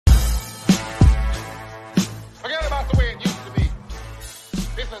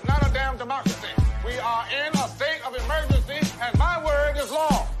We are in a state of emergency, and my word is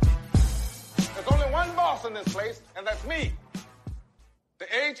law. There's only one boss in this place, and that's me, the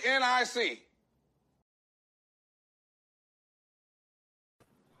HNIC.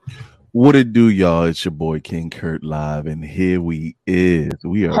 What it do, y'all? It's your boy King Kurt live, and here we is.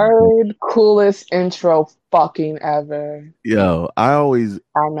 We are Heard coolest intro fucking ever. Yo, I always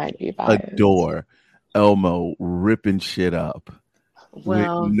might be biased. adore Elmo ripping shit up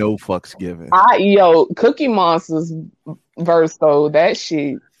Well, with no fucks given. Cookie Monster's verse though, that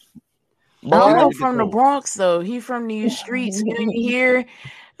shit. Elmo from the Bronx though. He from these streets. You didn't hear.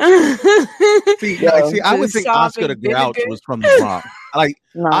 See, I would think Oscar the Grouch was from the Bronx.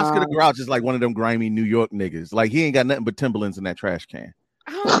 Oscar the Grouch is like one of them grimy New York niggas. Like he ain't got nothing but Timberlands in that trash can.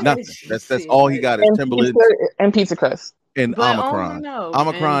 Nothing. That's all he got is Timberlands and Pizza Crust. And Omicron.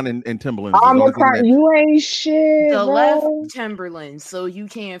 Omicron and Timberlands. Omicron, you ain't shit. The bro. left Timberlands, so you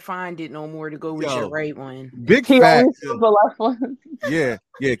can't find it no more to go with your right one. Big fact. The left one. Yeah,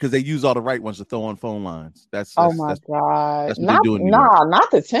 because they use all the right ones to throw on phone lines. That's oh my god. That's what they do in New York. York.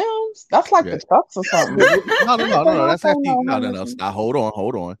 Not the Timbs. That's like the trucks or something. No. That's after no. Stop. Hold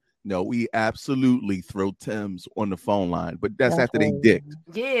on. No, we absolutely throw Tim's on the phone line, but that's after they dicked.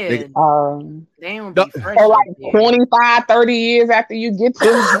 Yeah. They don't be fresh. So like 25, 30 years after you get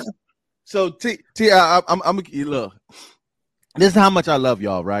to So I'm look. This is how much I love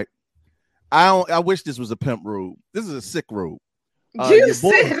y'all, right? I wish this was a pimp rule. This is a sick rule. You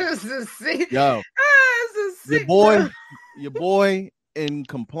said this is sick. Yo, this is sick. Your boy in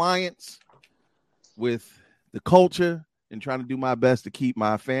compliance with the culture and trying to do my best to keep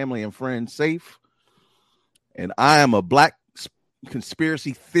my family and friends safe. And I am a black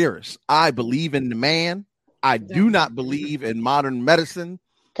conspiracy theorist. I believe in the man. I do not believe in modern medicine.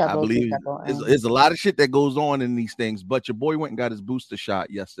 I believe there's a lot of shit that goes on in these things, but your boy went and got his booster shot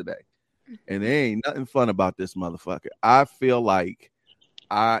yesterday. And there ain't nothing fun about this motherfucker. I feel like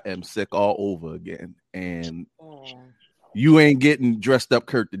I am sick all over again. And you ain't getting dressed up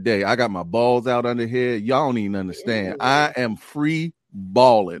Kurt today. I got my balls out under here. Y'all don't even understand. I am free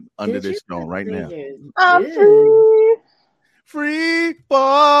balling under this stone right now. I'm free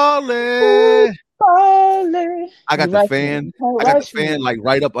balling. I got the fan. I got the fan like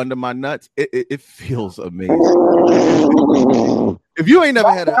right up under my nuts. It feels amazing. If you ain't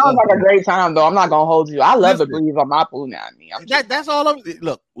never had sounds like a great time though. I'm not gonna hold you. I love to breathe on my pool now. That's all I'm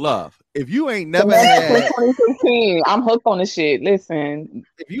look, love. If you ain't never had 2016, I'm hooked on the shit. Listen.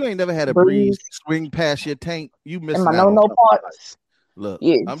 If you ain't never had a breeze swing past your tank, you missing out on parts. Look,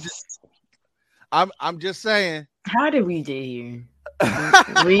 yes. I'm just saying. How did we get here?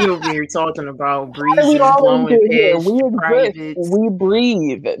 We over here talking about breezes blowing past we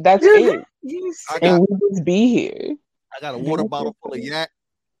breathe. That's it. And we just be here. I got a water bottle full of yak.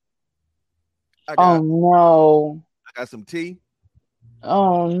 No. I got some tea.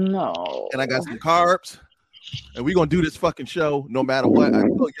 Oh no. And I got some carbs. And we're gonna do this fucking show no matter what.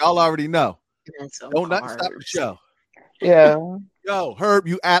 Y'all already know. Don't not stop the show. Yeah. Yo, Herb,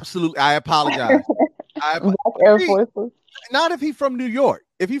 you absolutely I apologize. Air Force. Not if he's from New York.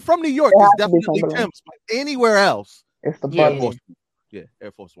 If he's from New York, it's definitely Tim's. But anywhere else, it's the Air Force. Yeah,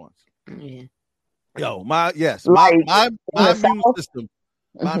 Air Force Ones. Yeah. Yo, my immune system.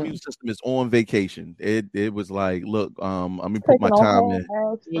 My immune system is on vacation. It was like, look, I'm gonna put my time in.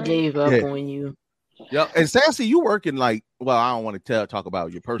 He gave up on you. Yeah, and Sassy, you working like, well, I don't want to talk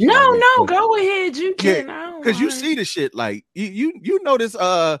about your personal. No, go ahead. You can, because you see the shit like you know this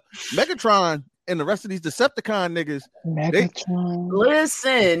Megatron and the rest of these Decepticon niggas.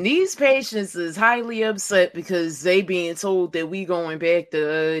 Listen, these patients is highly upset because they being told that we going back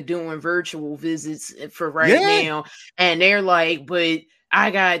to doing virtual visits for now, and they're like, but I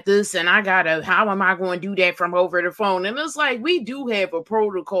got this and how am I going to do that from over the phone? And it's like, we do have a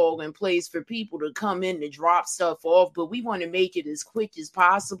protocol in place for people to come in to drop stuff off, but we want to make it as quick as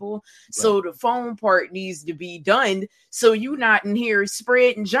possible. Right. So the phone part needs to be done. So you're not in here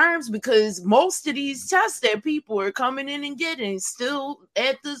spreading germs, because most of these tests that people are coming in and getting still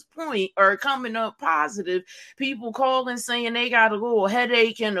at this point are coming up positive. People calling saying they got a little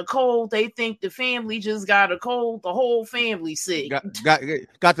headache and a cold. They think the family just got a cold. The whole family sick. Got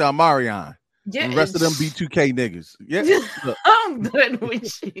the Amarion. Yeah, the rest of them B2K niggas. Yeah, I'm done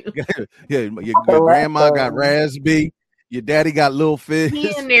with you. Your grandma got Raspy. Your daddy got Lil Fizz.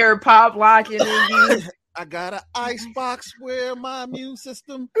 He in there pop locking in you. I got an ice box where my immune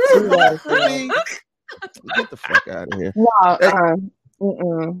system. Get the fuck out of here.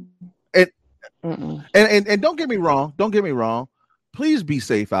 And don't get me wrong. Please be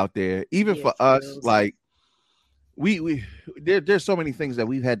safe out there. Even for us, like there's so many things that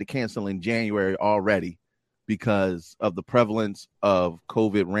we've had to cancel in January already because of the prevalence of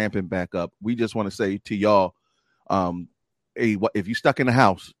COVID ramping back up. We just want to say to y'all, if you're stuck in the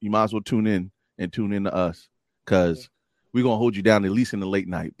house, you might as well tune in to us because we're gonna hold you down at least in the late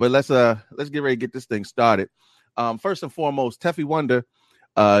night. But let's get ready to get this thing started. First and foremost, Teffy Wonder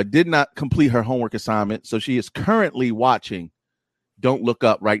did not complete her homework assignment, so she is currently watching Don't Look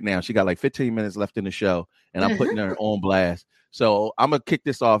Up right now. She got like 15 minutes left in the show, and I'm putting her on blast. So I'm gonna kick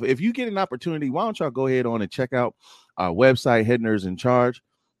this off. If you get an opportunity, why don't y'all go ahead on and check out our website, Head Nerds in Charge,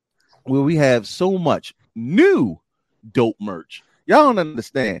 where we have so much new dope merch. Y'all don't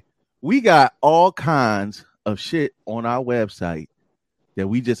understand. We got all kinds of shit on our website that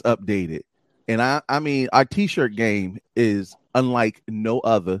we just updated. And I mean, our t-shirt game is unlike no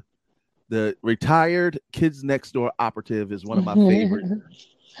other. The Retired Kids Next Door operative is one of my favorites.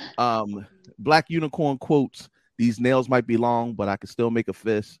 Black Unicorn quotes, these nails might be long, but I can still make a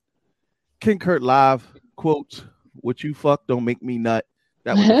fist. King Kurt Live quotes, what you fuck don't make me nut.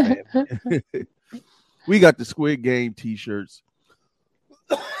 That was the family. We got the Squid Game t-shirts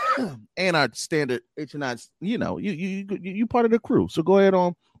and our standard H&I, you part of the crew. So go ahead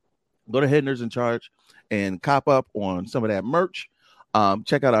on, go to Head Nerds in Charge and cop up on some of that merch.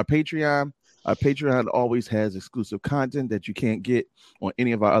 Check out our Patreon. Our Patreon always has exclusive content that you can't get on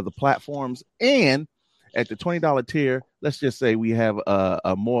any of our other platforms. And at the $20 tier, let's just say we have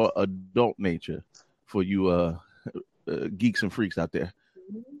a more adult nature for you geeks and freaks out there.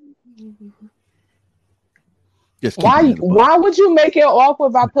 Why would you make it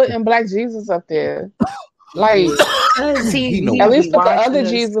awkward by putting Black Jesus up there? Like, at least put the other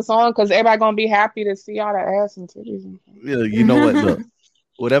Jesus on, because everybody gonna be happy to see all that ass and titties. Yeah, you know what? Look,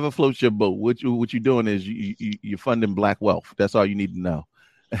 whatever floats your boat. What you doing is you're funding Black wealth. That's all you need to know.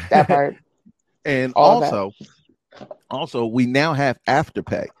 That part. And also, we now have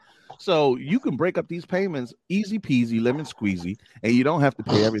Afterpay. So you can break up these payments easy peasy, lemon squeezy, and you don't have to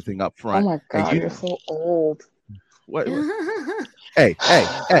pay everything up front. Oh my God, you're so old. What? Hey.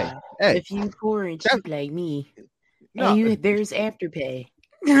 If you poor and cheap like me, there's Afterpay.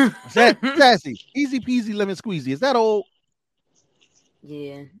 Sassy, easy peasy, lemon squeezy. Is that old?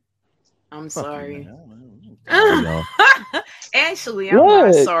 Yeah. I'm sorry. Actually, I'm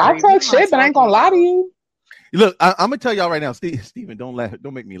not sorry. I talk shit, but I ain't gonna lie to you. Look, I'm gonna tell y'all right now, Steven, don't laugh.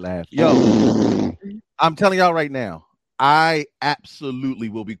 Don't make me laugh. Yo, I'm telling y'all right now, I absolutely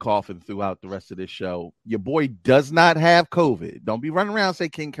will be coughing throughout the rest of this show. Your boy does not have COVID. Don't be running around and say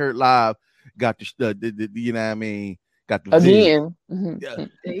King Kurt Live got the you know what I mean? Got the again. Yeah.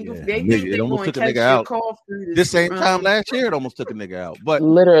 It almost took a nigga out. This same time last year, it almost took a nigga out. But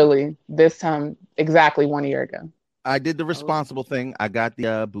literally this time, exactly 1 year ago. I did the responsible thing. I got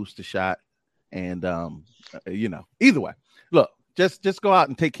the booster shot, and either way, look, just go out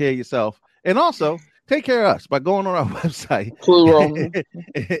and take care of yourself, and also take care of us by going on our website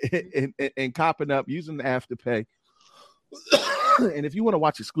and copping up using the Afterpay. And if you want to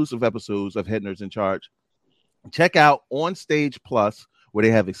watch exclusive episodes of Head Nerds in Charge, check out On Stage Plus, where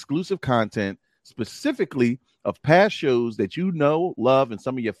they have exclusive content specifically of past shows that you know, love, and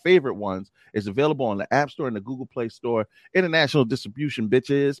some of your favorite ones. Is available on the App Store and the Google Play Store. International distribution,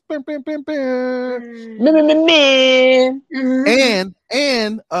 bitches.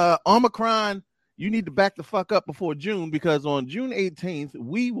 And Omicron, you need to back the fuck up before June, because on June 18th,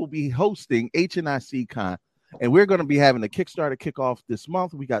 we will be hosting HNIC Con. And we're going to be having a Kickstarter kickoff this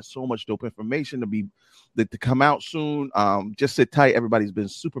month. We got so much dope information to come out soon. Just sit tight. Everybody's been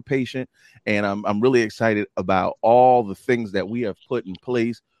super patient, and I'm really excited about all the things that we have put in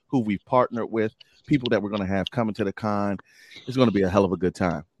place, who we've partnered with, people that we're going to have coming to the con. It's going to be a hell of a good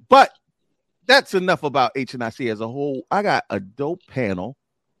time. But that's enough about HNIC as a whole. I got a dope panel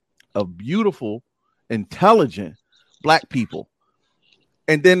of beautiful, intelligent Black people,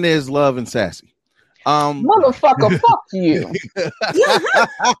 and then there's Love and Sassy. Motherfucker, fuck you.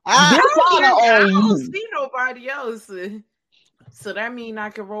 I don't see nobody else. So that mean I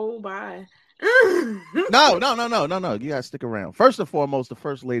can roll by. No. You gotta stick around. First and foremost, the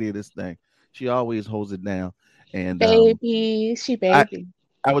first lady of this thing. She always holds it down. And baby.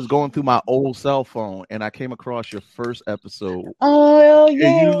 I was going through my old cell phone and I came across your first episode. Oh yeah.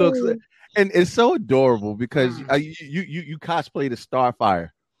 And you look, and it's so adorable because you cosplayed as Starfire.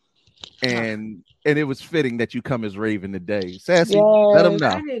 And it was fitting that you come as Raven today. Sassy, let them know.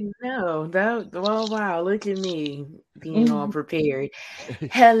 I didn't know that. Well, wow, look at me being all prepared.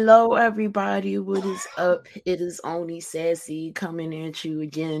 Hello, everybody. What is up? It is only Sassy coming at you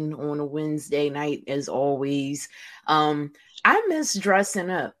again on a Wednesday night, as always. I miss dressing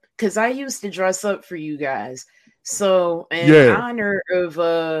up because I used to dress up for you guys. So in honor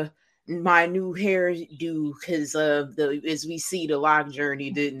of my new hairdo, because as we see, the lock journey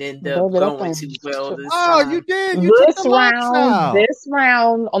didn't end up going too well this time. You did. You took the locks out. This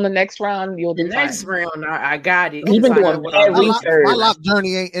round, on the next round, you'll do the next round. I got it. You've been doing bad research. My lock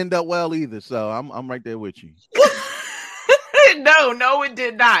journey ain't end up well either, so I'm right there with you. No, it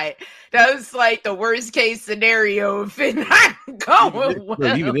did not. That was like the worst case scenario if it not going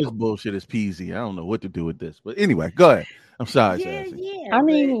well. Even this bullshit is peasy. I don't know what to do with this, but anyway, go ahead. I'm sorry. Yeah. I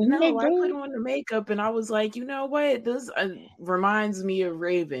mean, I put on the makeup and I was like, you know what? This reminds me of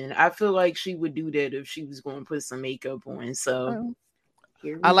Raven. I feel like she would do that if she was going to put some makeup on. So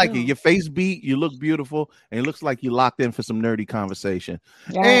I like it. Your face beat. You look beautiful, and it looks like you locked in for some nerdy conversation.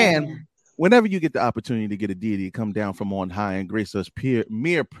 Yeah. And whenever you get the opportunity to get a deity to come down from on high and grace us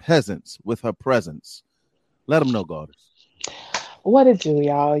mere peasants with her presence, let them know, Goddess. What it do,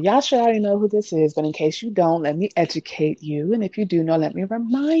 y'all? Y'all should already know who this is, but in case you don't, let me educate you. And if you do know, let me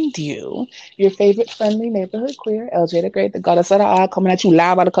remind you. Your favorite friendly neighborhood queer, LJ the Great, the goddess of the all, coming at you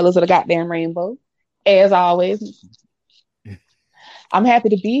loud by the colors of the goddamn rainbow. As always, I'm happy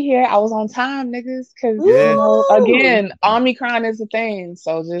to be here. I was on time, niggas, because, again, Omicron is a thing.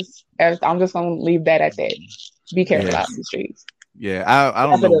 So I'm just going to leave that at that. Be careful out in the streets. Yeah, I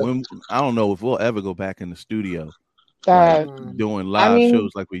don't know when. I don't know if we'll ever go back in the studio. Doing live shows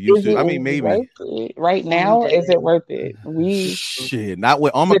like we used to. I mean, maybe right now, is it worth it? Shit, not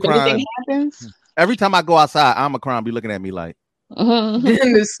with Omicron. Every time I go outside, Omicron be looking at me like in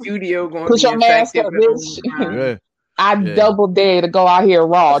the studio going. Put your mask up, bitch. I double dare to go out here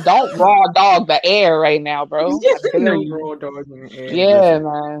raw. Don't raw dog the air right now, bro. No raw dog in the air. Yeah,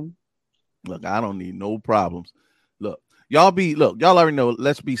 man. Look, I don't need no problems. Look, y'all already know.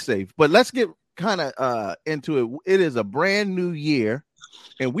 Let's be safe, but let's get kind of into it. It is a brand new year,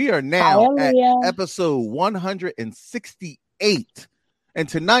 and we are now at episode 168. And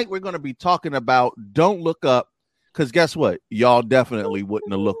tonight we're going to be talking about Don't Look Up, because guess what? Y'all definitely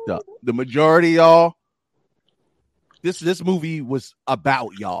wouldn't have looked up. The majority of y'all, this movie was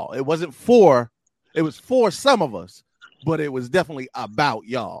about y'all. It wasn't for some of us, but it was definitely about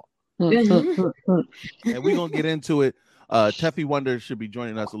y'all. And we're going to get into it. Teffy Wonder should be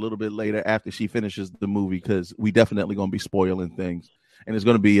joining us a little bit later after she finishes the movie, because we definitely going to be spoiling things, and it's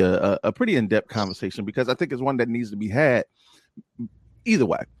going to be a pretty in-depth conversation, because I think it's one that needs to be had either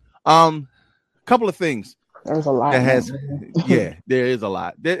way. Couple of things. There's a lot. There is a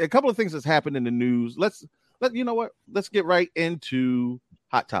lot. A couple of things that's happened in the news. Let's get right into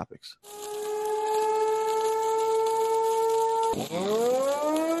hot topics.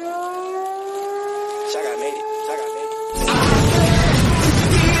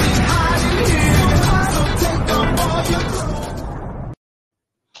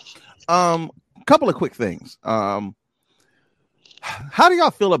 Couple of quick things. How do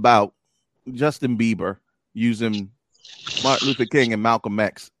y'all feel about Justin Bieber using Martin Luther King and Malcolm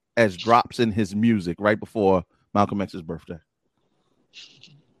X as drops in his music right before Malcolm X's birthday?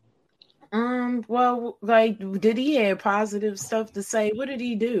 Well, like, did he have positive stuff to say? What did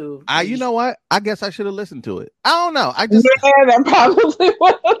he do? You know what? I guess I should have listened to it. I don't know. That probably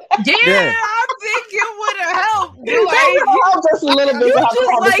would. Yeah, I think it would have helped. Just a little bit. You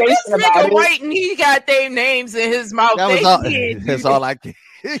just like this nigga writing. He got their names in his mouth. That's all I can.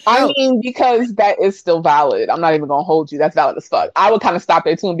 I mean, because that is still valid. I'm not even gonna hold you. That's valid as fuck. I would kind of stop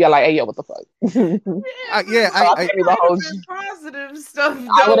there too and be like, "Hey, yo, what the fuck?" I positive stuff.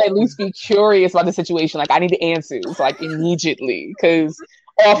 I would at least be curious about the situation. Like, I need the answers, like, immediately, because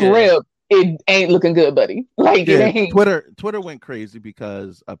off rip, it ain't looking good, buddy. Like, it ain't. Twitter went crazy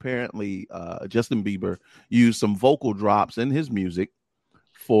because apparently Justin Bieber used some vocal drops in his music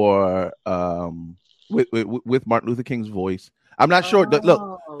for with Martin Luther King's voice. I'm not sure.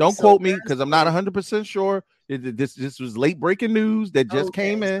 Look, don't quote me, because I'm not 100% sure. This was late breaking news that just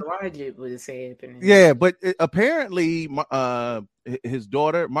came in. Yeah, but apparently his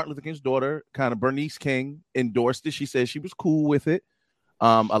daughter, Martin Luther King's daughter, kind of Bernice King, endorsed it. She said she was cool with it.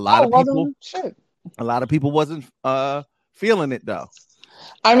 A lot of people wasn't feeling it though.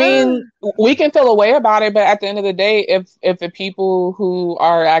 I mean, we can feel a way about it, but at the end of the day, if the people who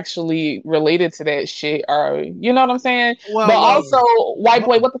are actually related to that shit are, you know what I'm saying? Also, white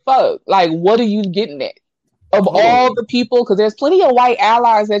boy, what the fuck? Like, what are you getting at? Of all the people, because there's plenty of white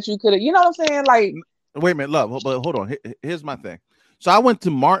allies that you could have, you know what I'm saying? Like, wait a minute, love, but hold on. Here's my thing. So I went to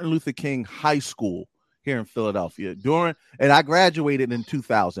Martin Luther King High School here in Philadelphia and I graduated in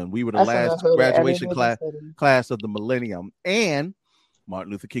 2000. We were the last graduation class of the millennium, and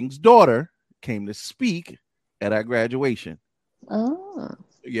Martin Luther King's daughter came to speak at our graduation. Oh.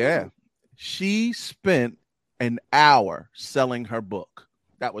 Yeah. She spent an hour selling her book.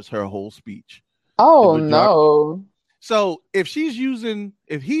 That was her whole speech. Oh no. So if he's using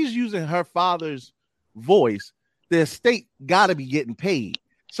her father's voice, the estate got to be getting paid.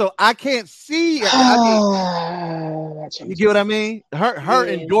 So I can't see. You get what I mean? Her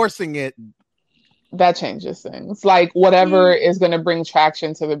endorsing it. That changes things. Like whatever is going to bring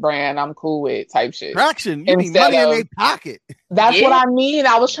traction to the brand, I'm cool with type shit. Traction? You mean money in their pocket? That's what I mean.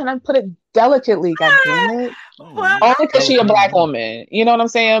 I was trying to put it delicately. God damn it! Only because she's a black woman. You know what I'm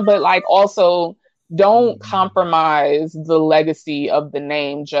saying? But like also, don't compromise the legacy of the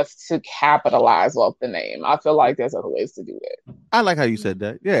name just to capitalize off the name. I feel like there's other ways to do it. I like how you said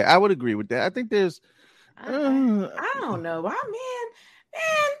that. Yeah, I would agree with that. I think there's. I don't know. Man.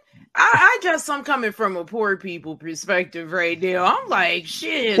 I just I'm coming from a poor people perspective right now. I'm like,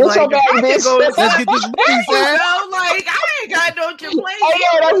 shit. Like, so bad, let's get this money, like I ain't got no complaints.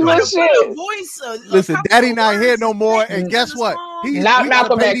 That's shit. Listen, Daddy not here no more, and guess what? He's not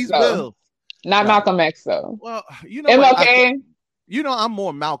Malcolm X though. Not Malcolm X though. Well, you know what? I'm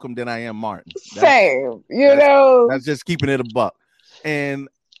more Malcolm than I am Martin. Same. That's just keeping it a buck. And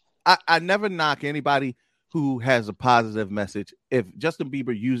I never knock anybody who has a positive message. If Justin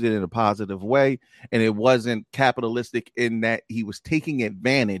Bieber used it in a positive way and it wasn't capitalistic in that he was taking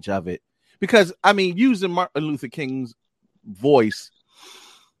advantage of it. Because, I mean, using Martin Luther King's voice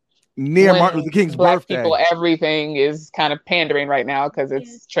near Martin Luther King's birthday. People, everything is kind of pandering right now because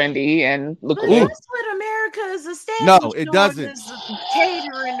it's trendy and look cool. That's what America is established. No, it doesn't.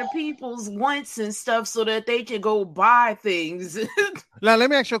 Catering to people's wants and stuff so that they can go buy things. Now, let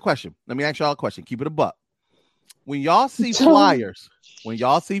me ask you a question. Keep it a buck. When y'all see flyers with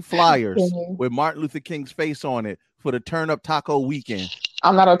Martin Luther King's face on it for the Turn Up Taco Weekend,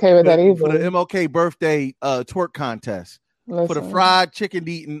 I'm not okay with that either. For the MLK birthday twerk contest, for the fried chicken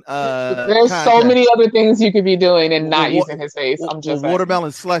eating. There's contest. So many other things you could be doing and not using his face. I'm just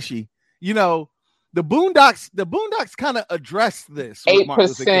watermelon slushy. You know, the Boondocks kind of address this.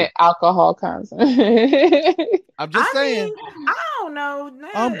 8% alcohol content. I'm just saying. I don't know.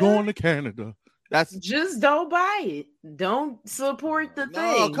 I'm going to Canada. That's just don't buy it. Don't support the thing.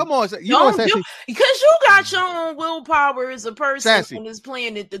 Oh, come on. Because you got your own willpower as a person on this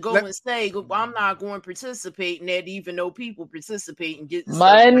planet to go and say, I'm not going to participate in that, even though people participate and get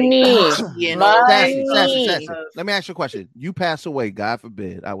money. Sassy. Let me ask you a question. You pass away, God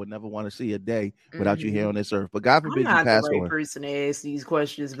forbid. I would never want to see a day without you here on this earth. But God forbid you pass away. I'm not the right person to ask these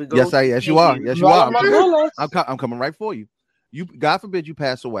questions. But yes, you are. Yes, you are. I'm coming right for you. God forbid you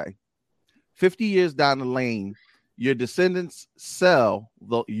pass away. 50 years down the lane, your descendants sell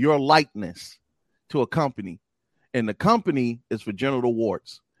your likeness to a company, and the company is for genital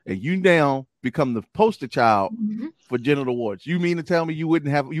warts, and you now become the poster child for genital warts. You mean to tell me you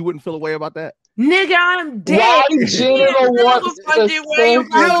wouldn't feel a way about that? Nigga, I'm dead. Why genital warts? Because I'm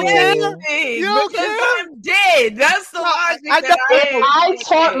dead. That's the logic. I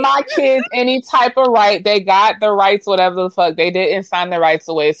taught my kids any type of right. They got the rights, whatever the fuck. They didn't sign the rights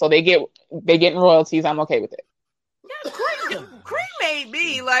away, so they getting royalties. I'm okay with it. Yeah, cremate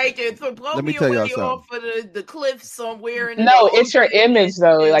me like to blow me away off of the cliff somewhere. No, it's your image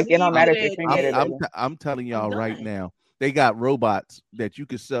though. Like it don't matter if they cremated. I'm telling y'all right now. They got robots that you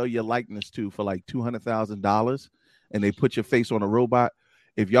could sell your likeness to for like $200,000, and they put your face on a robot.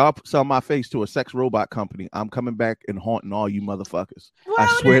 If y'all sell my face to a sex robot company, I'm coming back and haunting all you motherfuckers. Well, I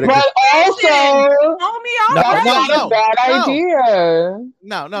swear to God. But also, bad idea.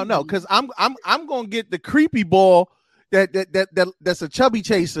 No. Because I'm gonna get the creepy ball that's a chubby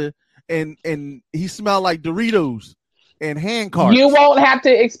chaser, and he smell like Doritos and hand carts. You won't have to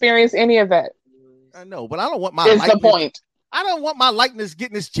experience any of that. I know, but I don't want my likeness. The point. I don't want my likeness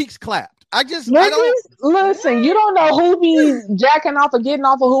getting his cheeks clapped. Listen, you don't know who be jacking off or getting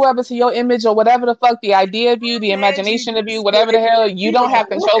off of whoever to your image or whatever the fuck the idea of you, the imagination of you, whatever the hell, you don't have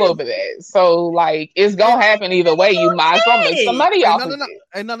control over that. So like it's gonna happen either way. You might as well make some money off of it.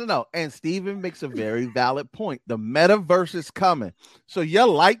 No. And Steven makes a very valid point. The metaverse is coming. So your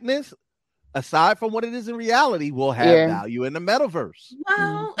likeness, aside from what it is in reality, will have value in the metaverse.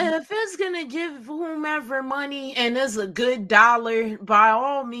 Well, if it's gonna give whomever money and it's a good dollar, by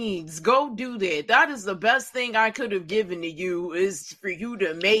all means, go do that. That is the best thing I could have given to you, is for you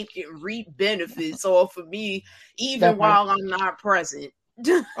to make and reap benefits off of me, even while I'm not present.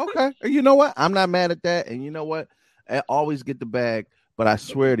 Okay. You know what? I'm not mad at that. And you know what? I always get the bag, but I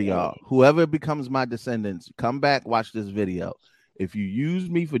swear to y'all, whoever becomes my descendants, come back, watch this video. If you use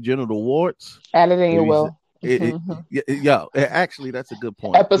me for genital warts, add it in your will. Actually, that's a good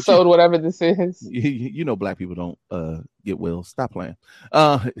point. Episode, whatever this is. You know, black people don't get wills. Stop playing.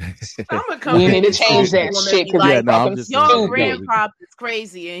 We need to change that shit because your grandpa is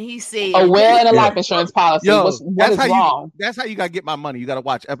crazy, and he said a will and a life insurance policy. What is wrong? That's how you gotta get my money. You gotta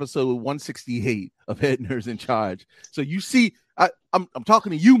watch episode 168 of Headners in Charge. So you see, I'm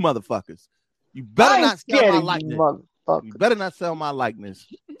talking to you, motherfuckers. You better not sell my likeness. You better not sell my likeness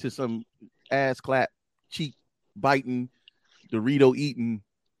to some ass clap, cheek biting, Dorito eating.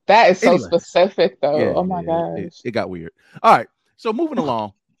 That is so specific, though. Yeah, oh my gosh, it got weird. All right, so moving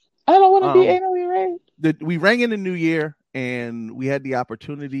along. I don't want to be anally raped. We rang in the new year, and we had the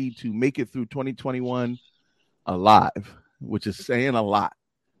opportunity to make it through 2021 alive, which is saying a lot.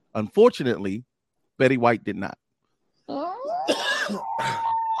 Unfortunately, Betty White did not.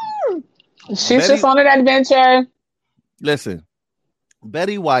 She's just on an adventure. Listen,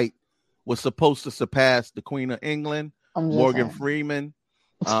 Betty White was supposed to surpass the Queen of England, Morgan Freeman,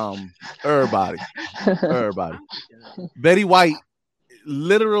 everybody. Betty White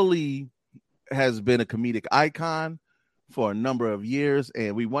literally has been a comedic icon for a number of years,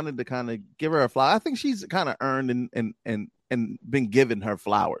 and we wanted to kind of give her a flower. I think she's kind of earned and been given her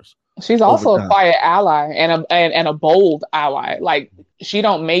flowers. She's also a quiet ally and a bold ally. Like, she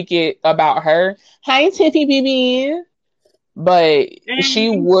don't make it about her. Hi, Tiffy BB. But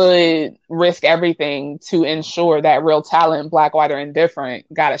she would risk everything to ensure that real talent, black, white, or indifferent,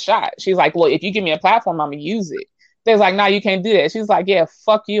 got a shot. She's like, well, if you give me a platform, I'm going to use it. They're like, no, you can't do that. She's like, yeah,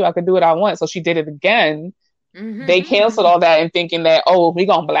 fuck you. I could do what I want. So she did it again. Mm-hmm. They canceled all that and thinking that, oh, we're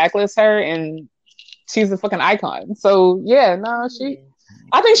going to blacklist her and she's a fucking icon. So, yeah, no,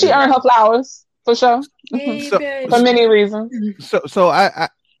 I think she earned her flowers for sure. For many reasons. So I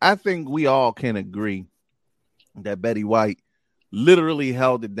think we all can agree that Betty White literally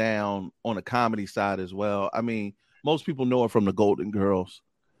held it down on the comedy side as well. I mean, most people know her from the Golden Girls,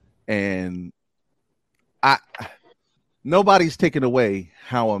 and nobody's taken away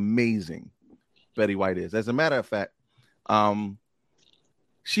how amazing Betty White is. As a matter of fact,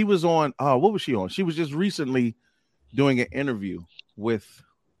 she was on, what was she on? She was just recently doing an interview with,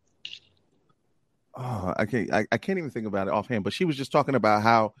 I can't even think about it offhand, but she was just talking about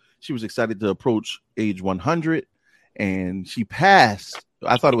how she was excited to approach age 100, and she passed.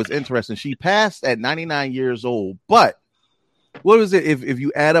 I thought it was interesting. She passed at 99 years old, but what was it if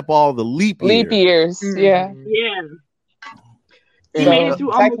you add up all the leap years? Yeah. She made it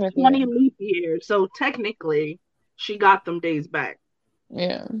through almost 20 leap years, so technically she got them days back.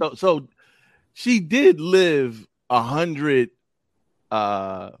 Yeah. So she did live 100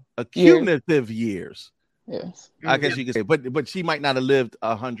 cumulative years. Yes. I guess you could say, but she might not have lived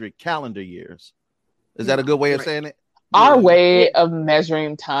 100 calendar years. Is that a good way of saying it? Our way of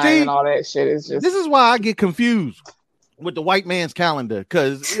measuring time and all that shit is just... This is why I get confused with the white man's calendar,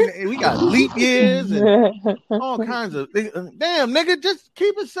 because we got leap years and all kinds of... Damn, nigga, just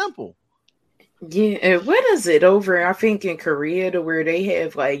keep it simple. Yeah, what is it over? I think in Korea, to where they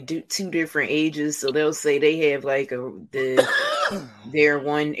have like two different ages, so they'll say they have like their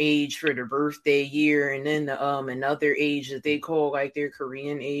one age for the birthday year, and then another age that they call like their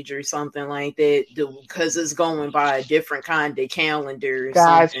Korean age or something like that, because it's going by a different kind of calendar.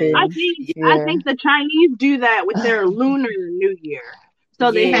 Gotcha. I think the Chinese do that with their lunar New Year,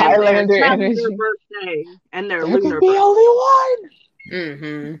 so they have their birthday and their lunar birthday. Only one.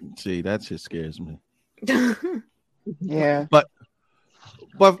 Mm-hmm. See, that just scares me. Yeah, but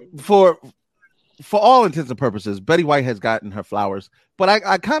for all intents and purposes, Betty White has gotten her flowers. But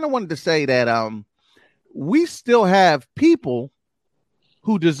I kind of wanted to say that we still have people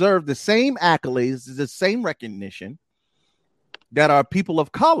who deserve the same accolades, the same recognition, that are people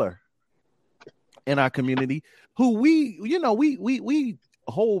of color in our community, who we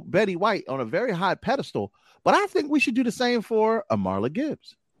hold Betty White on a very high pedestal. But I think we should do the same for Marla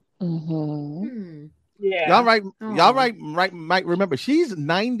Gibbs. Mm-hmm. Yeah. Y'all might remember, she's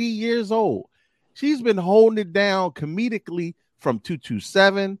 90 years old. She's been holding it down comedically from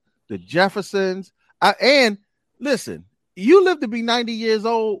 227, the Jeffersons. And listen, you live to be 90 years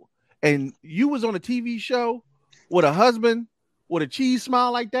old and you was on a TV show with a husband with a cheese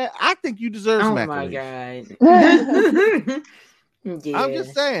smile like that. I think you deserve some accolades. My God. Yeah. I'm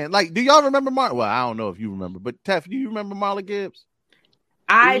just saying, like, do y'all remember Marla? Well, I don't know if you remember, but Tef, do you remember Marla Gibbs?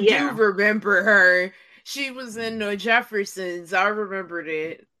 I do remember her. She was in the Jeffersons. I remember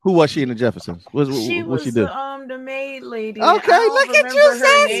that. Who was she in the Jeffersons? What she do? The maid lady. Okay, look at you,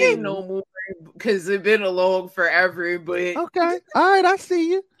 Sassy. No more, because it's been along forever. But okay, all right, I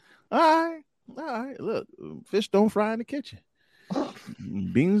see you. All right. Look, fish don't fry in the kitchen.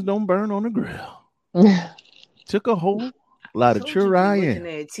 Beans don't burn on the grill. took a whole lot of trying. Looking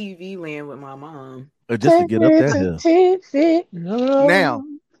at TV Land with my mom. Just to get up that hill. Now,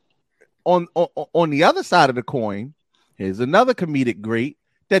 on the other side of the coin, here's another comedic great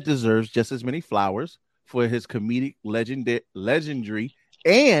that deserves just as many flowers for his comedic legendary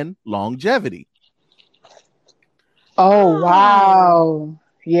and longevity. Oh, wow.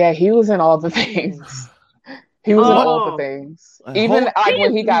 Yeah, he was in all the things. He was in all the things. Even like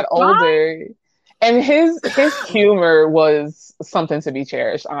when he got older. And his humor was something to be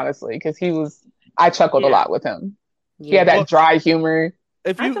cherished, honestly, because I chuckled a lot with him. Yeah. He had that dry humor.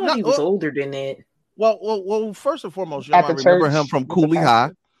 I thought he was older than that. Well, first and foremost, you might remember him from Cooley High,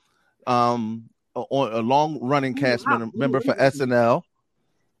 on a long-running cast member for SNL.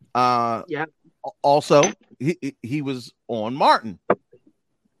 Yeah. Also, he was on Martin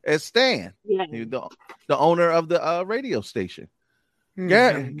as Stan, the owner of the radio station.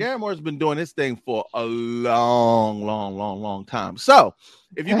 Gary Moore's been doing this thing for a long time. So,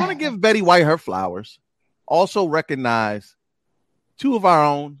 if you're going to give Betty White her flowers, also recognize two of our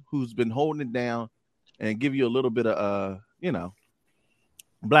own who's been holding it down and give you a little bit of,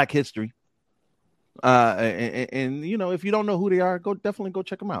 Black history. And if you don't know who they are, definitely go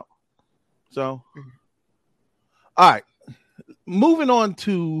check them out. So, all right, moving on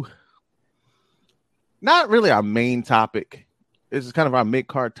to not really our main topic. This is kind of our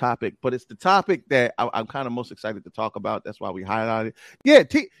mid-card topic, but it's the topic that I'm kind of most excited to talk about. That's why we highlighted. Yeah,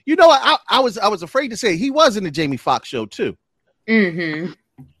 I was afraid to say he was in the Jamie Foxx show too. Mm-hmm.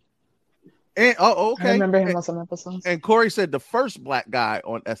 And okay. I remember him on some episodes. And Corey said the first Black guy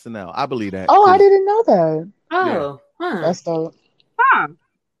on SNL. I believe that. Oh, I didn't know that. Oh, yeah. That's dope. Huh.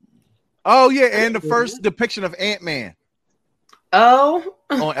 Oh yeah, and the first depiction of Ant-Man. Oh,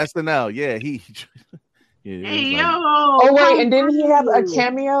 on SNL. Yeah, he. Yeah, hey, like, oh wait, and didn't he have a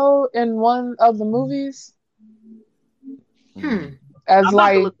cameo in one of the movies? As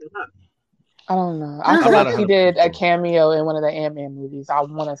like, I don't know. I feel like he did a cameo in one of the Ant-Man movies. I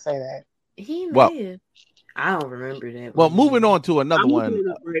want to say that. He did. I don't remember that. Well, moving on to another one.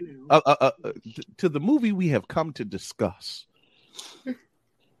 To the movie we have come to discuss.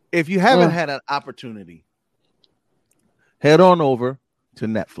 If you haven't had an opportunity, head on over to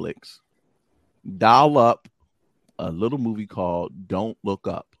Netflix. Dial up a little movie called Don't Look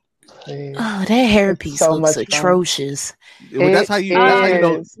Up. Oh, that hairpiece looks atrocious. That's how you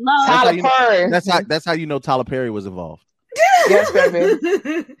know Tyler Perry was involved. Yes, baby.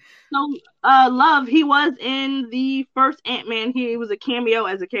 So, Love, he was in the first Ant-Man. He was a cameo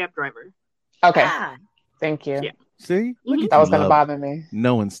as a cab driver. Okay. Thank you. Yeah. See? That was going to bother me.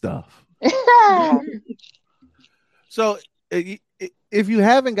 Knowing stuff. So, if you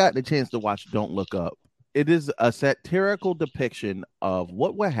haven't gotten a chance to watch Don't Look Up, it is a satirical depiction of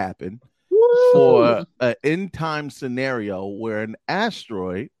what would happen for an end-time scenario where an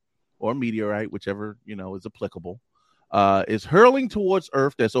asteroid or meteorite, whichever is applicable, is hurling towards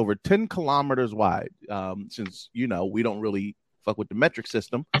Earth that's over 10 kilometers wide. Since we don't really fuck with the metric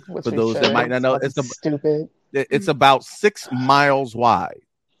system, for those that might not know, stupid. It's about 6 miles wide.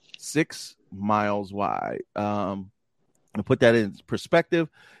 6 miles wide. To put that in perspective,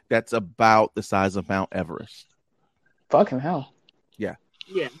 that's about the size of Mount Everest. Fucking hell. Yeah.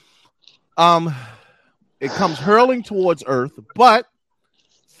 Yeah. It comes hurling towards Earth, but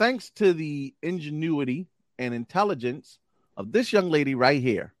thanks to the ingenuity and intelligence of this young lady right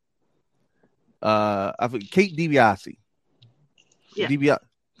here, Kate DiBiase. Yeah. Come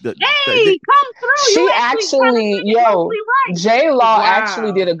through. She actually, J-Law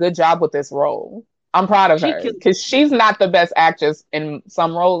actually did a good job with this role. I'm proud of her because she's not the best actress in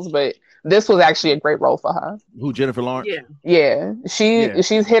some roles, but this was actually a great role for her. Who, Jennifer Lawrence? Yeah.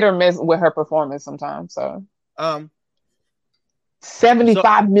 She's hit or miss with her performance sometimes. So,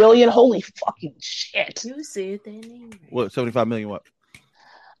 75 million. Holy fucking shit! You said that name. What? 75 million? What?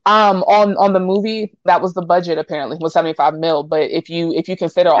 On the movie, that was the budget. Apparently, was 75 mil. But if you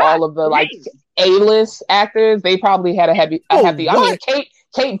consider all of the like A-list actors, they probably had a heavy. I mean,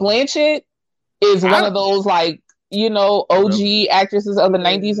 Kate Blanchett is one of those like OG actresses of the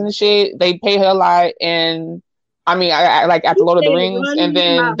 90s and shit. They pay her a lot, and I mean, I like at the Lord of the Rings, and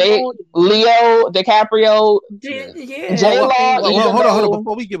then Leo DiCaprio, J-Law. Hold on.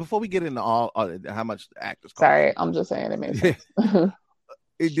 Before we get into all how much the actors cost. Sorry, I'm just saying it makes sense.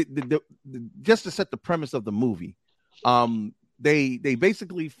 Just to set the premise of the movie, they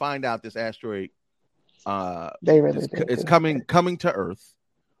basically find out this asteroid it's coming to Earth.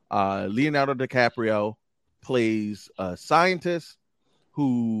 Leonardo DiCaprio plays a scientist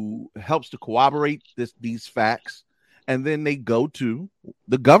who helps to corroborate these facts, and then they go to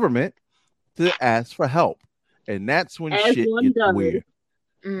the government to ask for help. And that's when shit gets weird.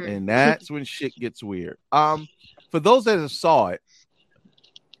 And that's when shit gets weird. For those that saw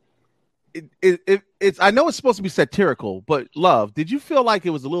it's I know it's supposed to be satirical, but Love, did you feel like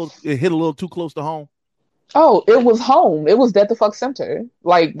it hit a little too close to home? Oh, it was home. It was dead the fuck center.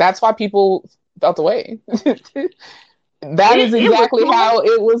 Like, that's why people felt away. That is exactly how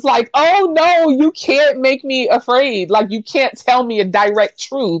it was like, oh no, you can't make me afraid. Like, you can't tell me a direct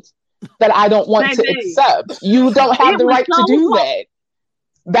truth that I don't want to accept. You don't have the right to do that.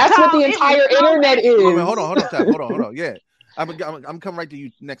 That's what the entire internet is. Hold on. Yeah. I'm coming right to you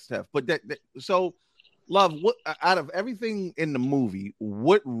next, Steph. But so, Love, what out of everything in the movie,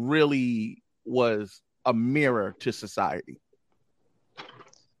 what really was a mirror to society?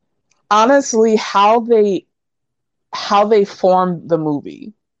 Honestly, how they formed the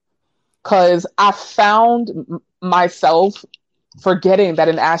movie, because I found myself forgetting that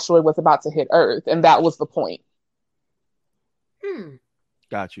an asteroid was about to hit Earth, and that was the point.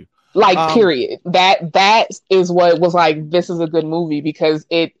 Got you. Like, period. That is what was like, this is a good movie, because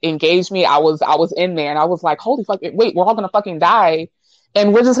it engaged me. I was in there, and I was like, holy fuck, wait, we're all gonna fucking die,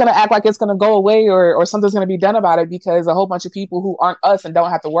 and we're just gonna act like it's gonna go away, or something's gonna be done about it, because a whole bunch of people who aren't us and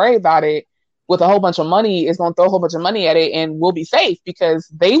don't have to worry about it with a whole bunch of money is going to throw a whole bunch of money at it, and we'll be safe because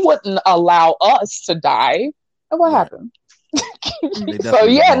they wouldn't allow us to die. And what happened? So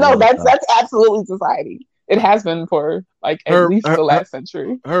yeah, no, that's absolutely society. It has been for like at least the last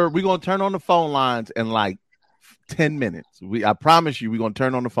century. We're going to turn on the phone lines in like 10 minutes. I promise you, we're going to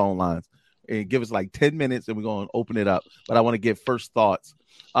turn on the phone lines and give us like 10 minutes, and we're going to open it up. But I want to get first thoughts.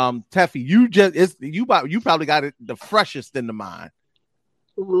 Teffy, you probably got it the freshest in the mind.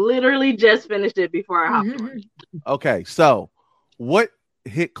 Literally just finished it before I hopped on. Okay, so what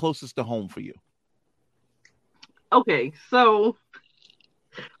hit closest to home for you? Okay, so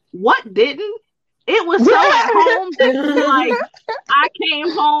what didn't? It was so at home that like I came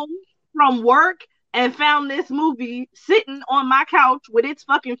home from work and found this movie sitting on my couch with its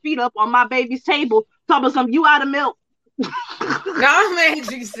fucking feet up on my baby's table, talking about you out of milk. No, man,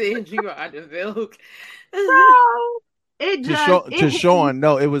 you said you out of milk. So, to Sean,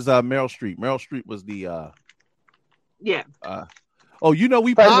 no, it was Meryl Streep. Meryl Streep was the yeah.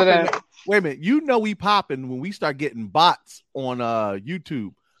 We popping. Wait a minute, we popping when we start getting bots on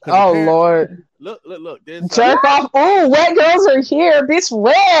YouTube. Oh Lord! Look! Jerk off! Oh, wet girls are here, bitch.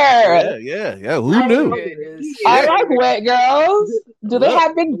 Where? Yeah. Who knew? I like wet girls. Do they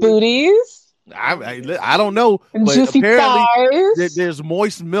have big booties? I don't know, but juicy apparently there's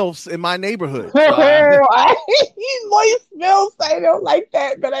moist MILFs in my neighborhood. So moist MILFs, I don't like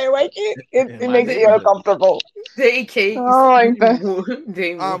that, but I like it. It makes me uncomfortable. They can't.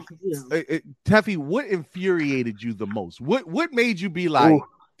 Teffy, what infuriated you the most? What made you be like,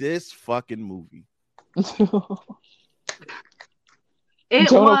 this fucking movie?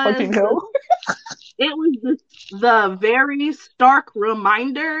 It was the very stark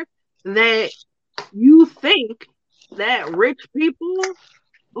reminder that you think that rich people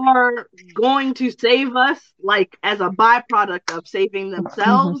are going to save us, like as a byproduct of saving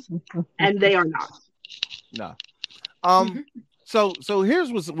themselves, and they are not. No. So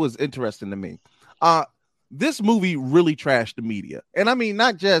here's what was interesting to me. This movie really trashed the media, and I mean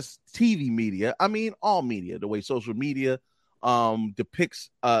not just TV media. I mean all media. The way social media depicts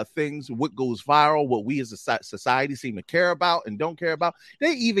things, what goes viral, what we as a society seem to care about and don't care about.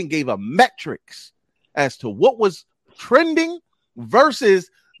 They even gave a metrics as to what was trending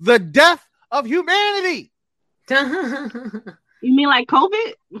versus the death of humanity. You mean like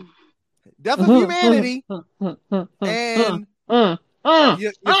COVID? Death of humanity and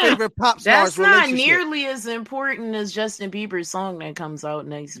your favorite pop stars. That's not nearly as important as Justin Bieber's song that comes out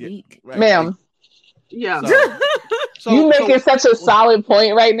next week, right. Ma'am. Yeah. So you making such a solid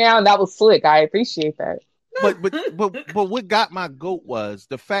point right now, and that was slick. I appreciate that. But what got my goat was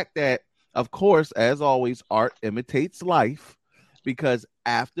the fact that, of course, as always, art imitates life, because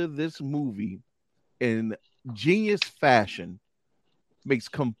after this movie, in genius fashion, makes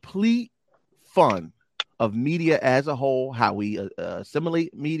complete fun of media as a whole, how we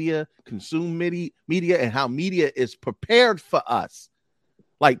assimilate media, consume media, and how media is prepared for us,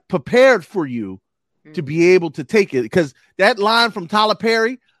 like prepared for you to be able to take it. Because that line from Tyler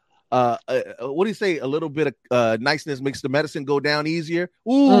Perry, what do you say? A little bit of niceness makes the medicine go down easier.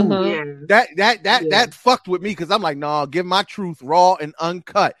 Ooh, that fucked with me, because I'm like, no, give my truth raw and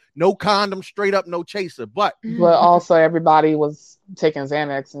uncut, no condom, straight up, no chaser. But also everybody was taking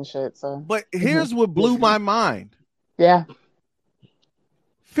Xanax and shit. So, but here's what blew my mind. Yeah,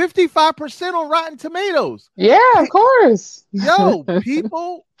 55% on Rotten Tomatoes. Yeah, of course. Yo,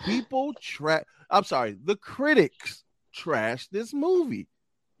 people I'm sorry, the critics trash this movie.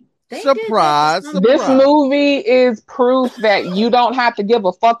 Surprise. This movie is proof that you don't have to give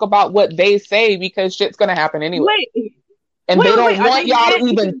a fuck about what they say because shit's gonna happen anyway. They don't want y'all to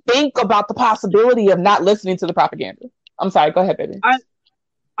even think about the possibility of not listening to the propaganda. I'm sorry, go ahead, baby.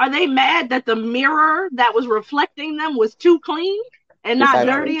 Are they mad that the mirror that was reflecting them was too clean and not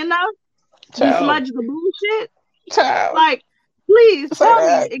dirty enough? You smudge the bullshit? Like, please tell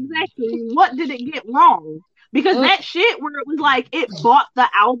me exactly what did it get wrong? Because that shit where it was like it bought the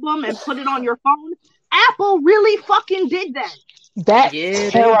album and put it on your phone, Apple really fucking did that. That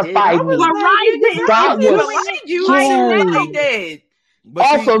terrified me. That was scary.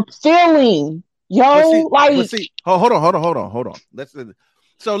 Also feeling, yo, hold on. Let's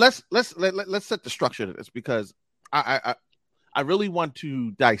set the structure to this because I really want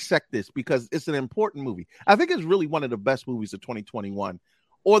to dissect this because it's an important movie. I think it's really one of the best movies of 2021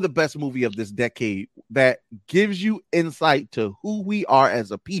 or the best movie of this decade that gives you insight to who we are as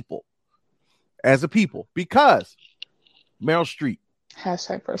a people. Because Meryl Streep,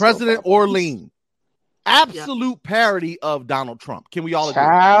 President Orlean, absolute parody of Donald Trump. Can we all agree?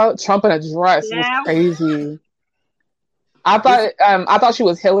 Trump in a dress was crazy. I thought she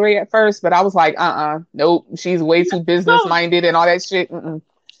was Hillary at first, but I was like, nope, she's way too business minded and all that shit.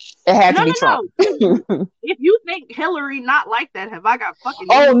 It had to be Trump. If you think Hillary not like that, have I got fucking?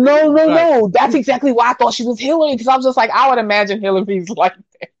 Oh no! That's exactly why I thought she was Hillary because I was just like, I would imagine Hillary's like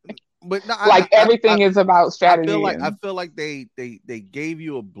that. But no, everything is about strategy. I feel like they gave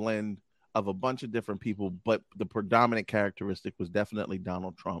you a blend of a bunch of different people, but the predominant characteristic was definitely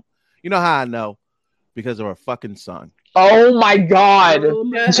Donald Trump. You know how I know? Because of her fucking son. Oh my God.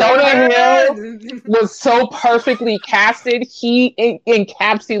 Jonah Hill was so perfectly casted. He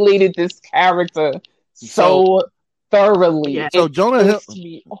encapsulated this character so thoroughly. Yeah. So Jonah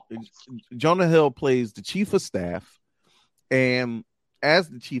Hill plays the chief of staff, and as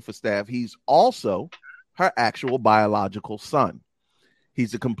the chief of staff, he's also her actual biological son.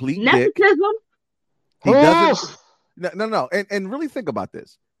 He's a complete dick. He doesn't. No. And really think about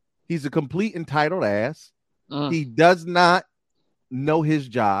this. He's a complete entitled ass. He does not know his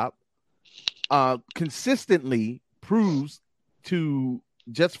job. Consistently proves to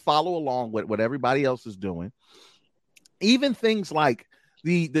just follow along with what everybody else is doing. Even things like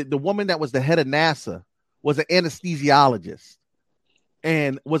the woman that was the head of NASA was an anesthesiologist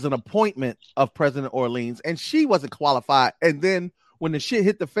and was an appointment of President Orleans, and she wasn't qualified. And then when the shit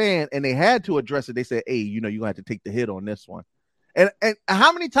hit the fan and they had to address it, they said, hey, you're going to have to take the hit on this one. And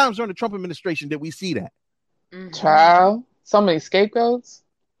how many times during the Trump administration did we see that? Child, so many scapegoats.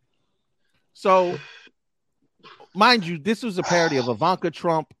 So, mind you, this was a parody of Ivanka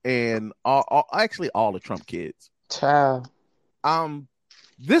Trump and actually all the Trump kids. Child.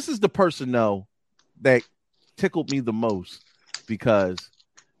 This is the person though that tickled me the most because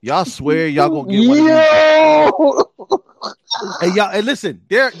y'all swear y'all gonna get one of these. And listen,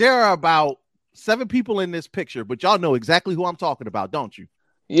 there are about 7 people in this picture, but y'all know exactly who I'm talking about, don't you?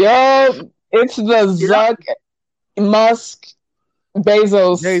 Yo, it's the Zuck, Musk,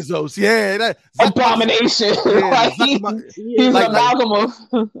 Bezos. Yeah, that abomination. He's an amalgam.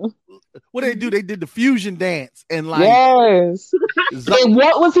 What they do? They did the fusion dance and yes. And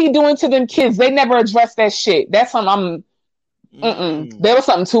what was he doing to them kids? They never addressed that shit. That's something There was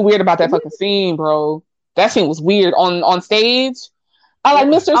something too weird about that fucking scene, bro. That scene was weird on stage. I like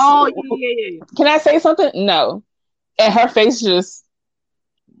Mr. Oh yeah. Can I say something? No. And her face just.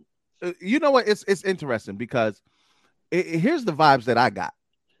 You know what? It's interesting because here's the vibes that I got.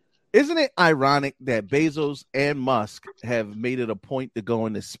 Isn't it ironic that Bezos and Musk have made it a point to go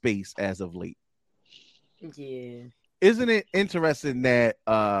into space as of late? Yeah. Isn't it interesting that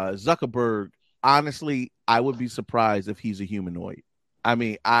Zuckerberg, honestly, I would be surprised if he's a humanoid. I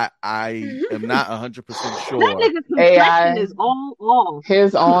mean, I am not 100% sure. That nigga's complexion is all off.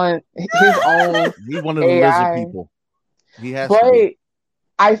 His own. He's one of the lizard people. He has to be.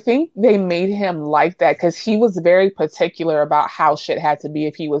 I think they made him like that because he was very particular about how shit had to be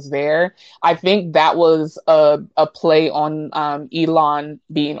if he was there. I think that was a play on Elon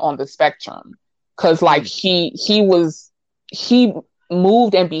being on the spectrum because like he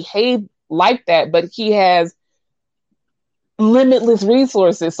moved and behaved like that, but he has limitless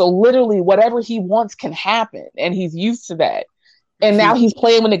resources. So literally whatever he wants can happen and he's used to that. And now he's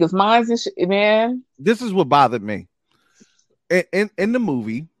playing with niggas' minds and shit, man. This is what bothered me. In the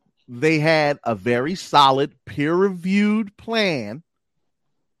movie, they had a very solid peer-reviewed plan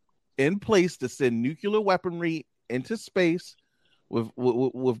in place to send nuclear weaponry into space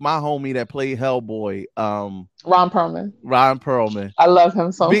with my homie that played Hellboy, Ron Perlman. Ron Perlman. I love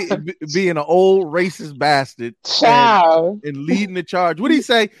him so much. Being an old racist bastard and leading the charge. What did he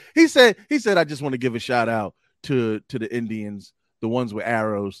say? He said, I just want to give a shout out to the Indians, the ones with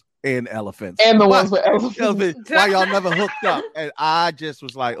arrows and elephants. And the ones with elephants. Why y'all never hooked up? And I just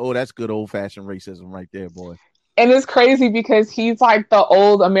was like, oh, that's good old-fashioned racism right there, boy. And it's crazy because he's like the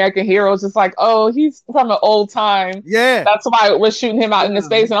old American hero. It's just like, oh, he's from an old time. Yeah. That's why we're shooting him out into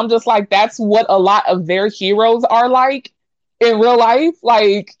space. And I'm just like, that's what a lot of their heroes are like in real life.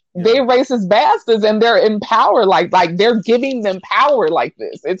 Like, they racist bastards and they're in power. Like they're giving them power like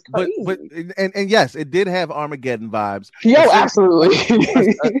this. It's crazy. But yes, it did have Armageddon vibes. Yo, absolutely.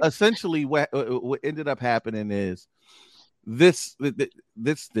 Essentially, what ended up happening is the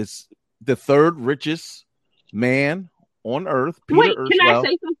third richest man on Earth, Peter Urswell. Can I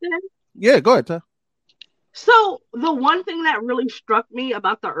say something? Yeah, go ahead, Ty. So the one thing that really struck me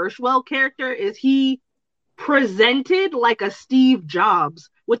about the Urswell character is he presented like a Steve Jobs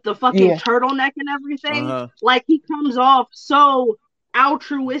with the fucking turtleneck and everything. Like, he comes off so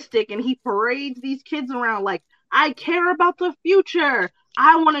altruistic and he parades these kids around like, I care about the future.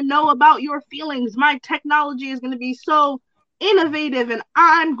 I want to know about your feelings. My technology is going to be so innovative and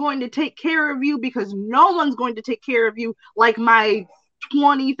I'm going to take care of you because no one's going to take care of you like my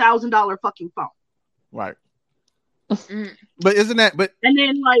 $20,000 fucking phone. Right. But isn't that and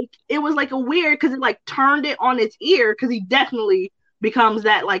then like it was like a weird because it like turned it on its ear because he definitely becomes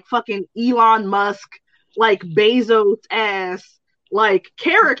that like fucking Elon Musk like Bezos ass like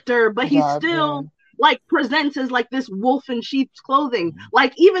character, but he still like presents as like this wolf in sheep's clothing.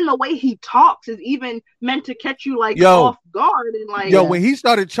 Like, even the way he talks is even meant to catch you like off guard. And like, when he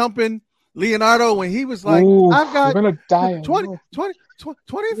started chumping Leonardo, when he was like, I've got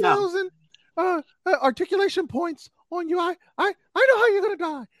 20,000 articulation points on you. I know how you're gonna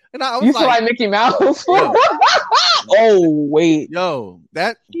die. And I was you like Mickey Mouse. Oh wait,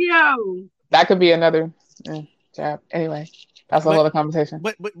 that could be another jab. Anyway, that's a whole other conversation.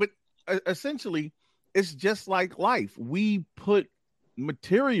 But essentially, it's just like life. We put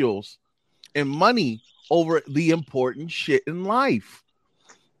materials and money over the important shit in life.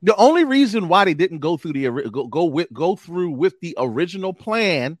 The only reason why they didn't go through go through with the original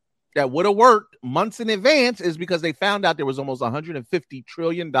plan that would have worked months in advance is because they found out there was almost $150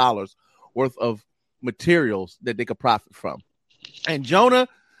 trillion worth of materials that they could profit from. And Jonah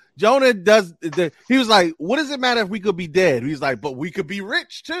does he was like, what does it matter if we could be dead? He's like, but we could be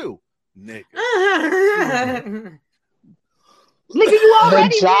rich too. Nigga. Nigga, you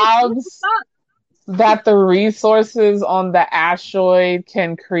already the jobs that the resources on the asteroid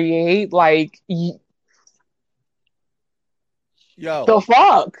can create, like the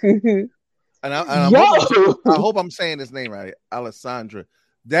fuck. I hope I'm saying his name right, Alessandra.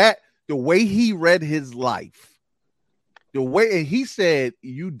 That the way he read his life, the way he said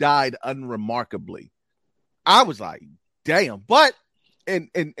you died unremarkably, I was like, damn. But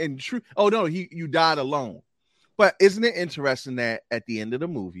and true. Oh no, you died alone. But isn't it interesting that at the end of the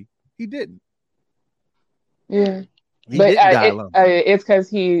movie he didn't? Yeah, it's because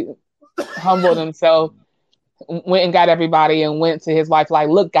he humbled himself, went and got everybody, and went to his wife like,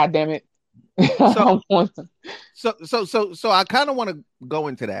 "Look, goddamn it." So I kind of want to go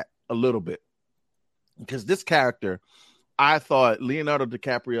into that a little bit because this character, I thought Leonardo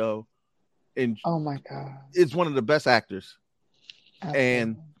DiCaprio, oh my god, is one of the best actors. Absolutely.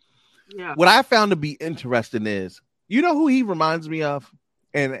 And yeah, what I found to be interesting is, you know who he reminds me of,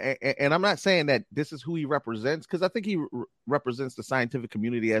 and I'm not saying that this is who he represents because I think he represents the scientific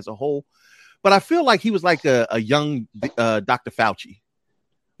community as a whole, but I feel like he was like a young Dr. Fauci.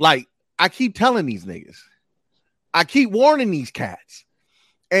 Like, I keep telling these niggas, I keep warning these cats,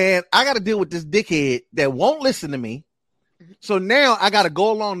 and I got to deal with this dickhead that won't listen to me. So now I got to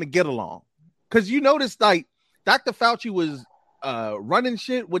go along to get along. Because you notice, like, Dr. Fauci was running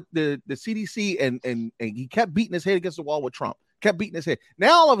shit with the CDC, and he kept beating his head against the wall with Trump. Kept beating his head.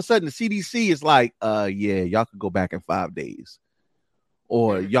 Now all of a sudden the CDC is like, yeah, y'all could go back in 5 days.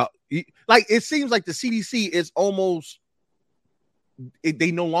 Or y'all, like, it seems like the CDC is almost,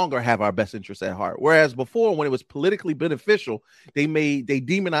 they no longer have our best interests at heart. Whereas before, when it was politically beneficial, they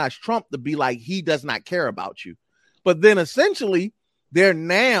demonized Trump to be like, he does not care about you. But then essentially, they're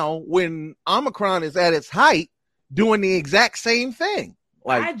now, when Omicron is at its height, doing the exact same thing.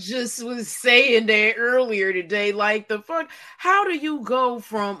 Like, I just was saying that earlier today. Like, the fuck, how do you go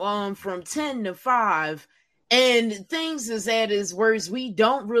from 10 to 5 And things is at its worst. We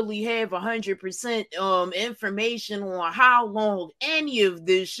don't really have 100% information on how long any of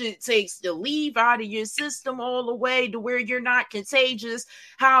this shit takes to leave out of your system all the way to where you're not contagious.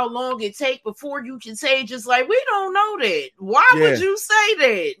 How long it take before you contagious? Like, we don't know that. Why would you say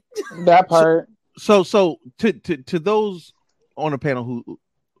that? That part. So to those on the panel who,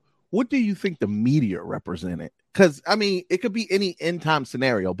 what do you think the media represented? Because I mean, it could be any end time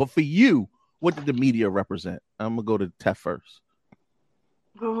scenario, but for you, what did the media represent? I'm gonna go to Tef first.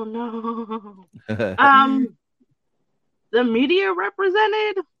 Oh no. The media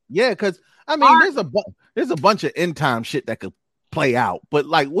represented? Yeah, because I mean, there's a bunch of end time shit that could play out, but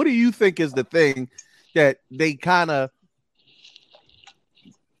like, what do you think is the thing that they kind of?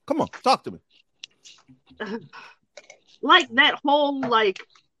 Come on, talk to me. Like that whole like,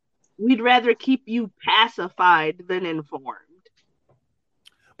 we'd rather keep you pacified than informed.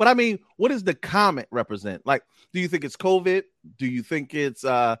 But I mean, what does the comment represent? Like, do you think it's COVID? Do you think it's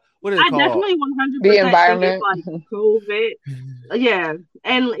what is it called? Definitely 100% the environment, think it's like COVID. Yeah,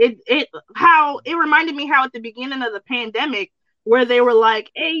 and it reminded me how at the beginning of the pandemic, where they were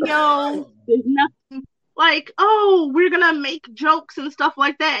like, "Hey, yo, there's nothing." Like, oh, we're gonna make jokes and stuff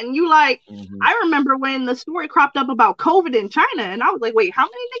like that, and you like, I remember when the story cropped up about COVID in China, and I was like, wait, how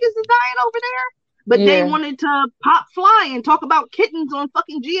many niggas is dying over there? But they wanted to pop fly and talk about kittens on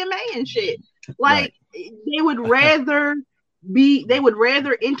fucking GMA and shit. Like, they would rather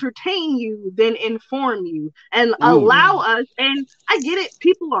entertain you than inform you and allow us. And I get it,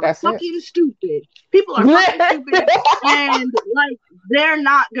 people are stupid. People are fucking stupid, and like, they're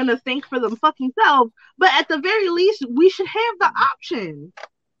not gonna think for them fucking selves. But at the very least, we should have the option,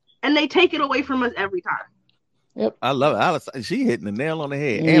 and they take it away from us every time. Yep, I love it. Alice, she hitting the nail on the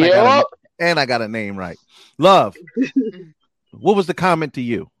head, and I got a name right. Love. What was the comment to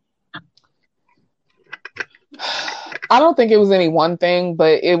you? I don't think it was any one thing,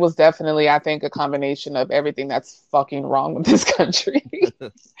 but it was definitely, I think, a combination of everything that's fucking wrong with this country.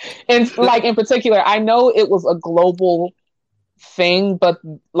 And like, in particular, I know it was a global thing, but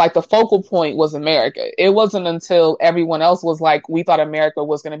like the focal point was America. It wasn't until everyone else was like, we thought America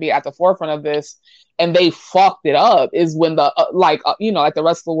was going to be at the forefront of this, and they fucked it up, is when the like the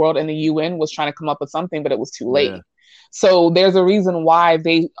rest of the world and the UN was trying to come up with something, but it was too late. Yeah. So there's a reason why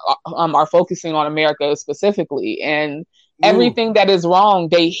they are focusing on America specifically, and everything that is wrong,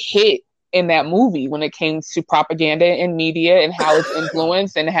 they hit in that movie when it came to propaganda and media and how it's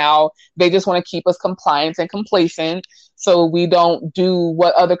influenced and how they just want to keep us compliant and complacent so we don't do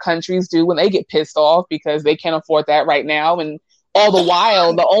what other countries do when they get pissed off because they can't afford that right now. And all the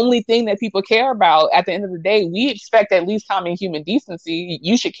while, the only thing that people care about at the end of the day, we expect at least common human decency.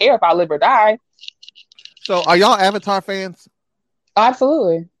 You should care if I live or die. So are y'all Avatar fans?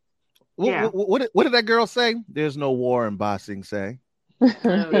 Absolutely. Yeah. What did that girl say? There's no war in Ba Sing Se.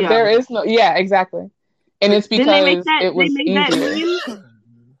 There is no, exactly. And it's because it was easier.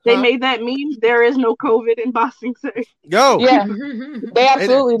 They made that meme. There is no COVID in Ba Sing Se. Yo. Yeah. They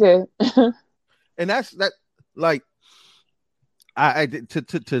absolutely did. And that's like, I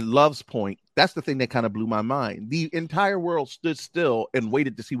to Love's point, that's the thing that kind of blew my mind. The entire world stood still and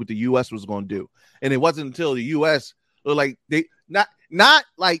waited to see what the U.S. was going to do. And it wasn't until the U.S. like they not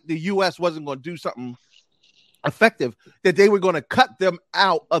like the U.S. wasn't going to do something effective that they were going to cut them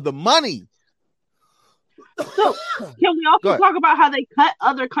out of the money. So can we also talk about how they cut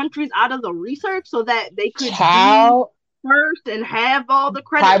other countries out of the research so that they could be first and have all the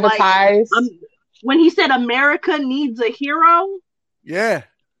credit? Privatize. Like, when he said America needs a hero. Yeah.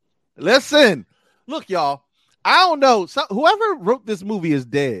 Listen, look, y'all. I don't know. Whoever wrote this movie is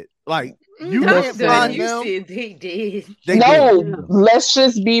dead. Like, you can't find them. You said they did. Let's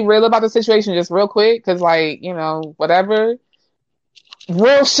just be real about the situation just real quick. Because, like, whatever.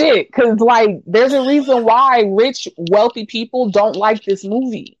 Real shit. Because, like, there's a reason why rich, wealthy people don't like this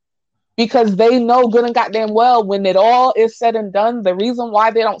movie. Because they know good and goddamn well when it all is said and done, the reason why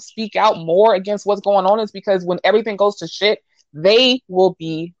they don't speak out more against what's going on is because when everything goes to shit, they will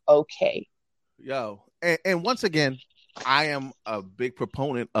be okay. Yo, and once again, I am a big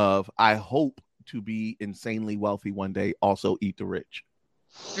proponent of, I hope to be insanely wealthy one day, also eat the rich.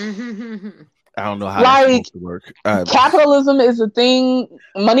 I don't know how that's supposed to work. Capitalism is a thing.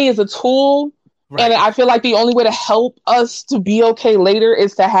 Money is a tool. Right. And I feel like the only way to help us to be okay later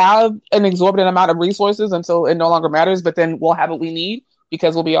is to have an exorbitant amount of resources until it no longer matters. But then we'll have what we need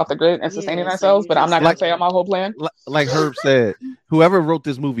because we'll be off the grid and sustaining ourselves. But I'm not going to say on my whole plan. Like Herb said, whoever wrote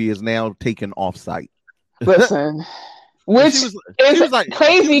this movie is now taken off site. Listen, which is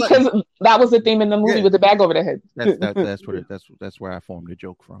crazy because that was the theme in the movie with the bag over the head. That's where I formed the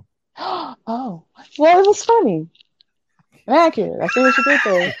joke from. Oh, well, it was funny. Accurate. I see what you did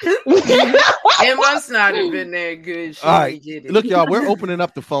there. It must not have been that good. She All right, did it. look, y'all, we're opening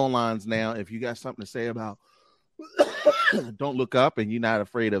up the phone lines now. If you got something to say about Don't Look Up and you're not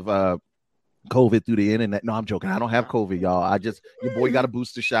afraid of COVID through the internet. No, I'm joking. I don't have COVID, y'all. Your boy got a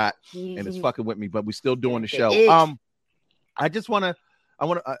booster shot and it's fucking with me, but we're still doing the show. I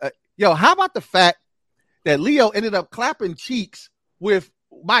want to, yo, how about the fact that Leo ended up clapping cheeks with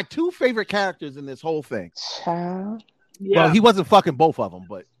my two favorite characters in this whole thing? Child. Yeah. Well, he wasn't fucking both of them,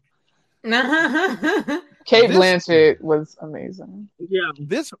 but Kate Blanchett was amazing. Yeah.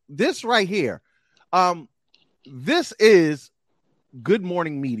 This right here, this is Good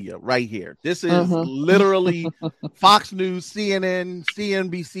Morning Media right here. This is literally Fox News, CNN,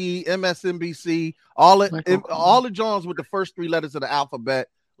 CNBC, MSNBC, all the Jones with the first three letters of the alphabet.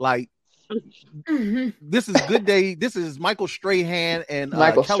 Like, this is Good Day. This is Michael Strahan and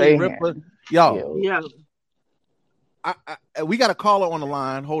Kelly Ripa. Yo, Yeah. We got a caller on the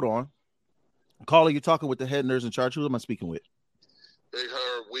line. Hold on. Caller, you're talking with the head nurse in charge. Who am I speaking with? Big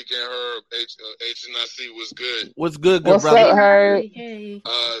Herb, Weekend Herb, HNIC was good. What's good, What's brother? up, Herb?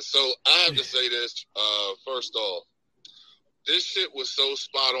 So I have to say this. First off, this shit was so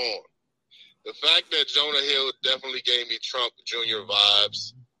spot on. The fact that Jonah Hill definitely gave me Trump Jr.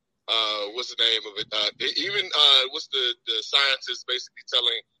 vibes. What's the name of it? Even what's the scientist basically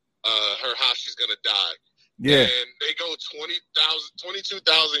telling her how she's gonna die. Yeah. And they go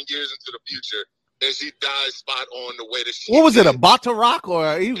 22,000 years into the future, and she dies spot on the way that she. What was it, a Batarak?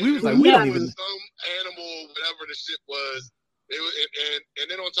 Or we was like, we don't even. Some animal, whatever the shit was. It was, and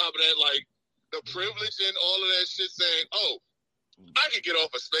then on top of that, like the privilege and all of that shit, saying, "Oh, I can get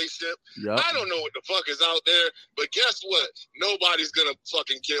off a spaceship. Yep. I don't know what the fuck is out there, but guess what? Nobody's gonna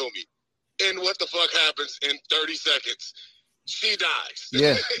fucking kill me." And what the fuck happens in 30 seconds? She dies.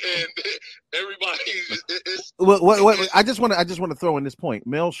 Yeah. And everybody is. What, I just want to throw in this point.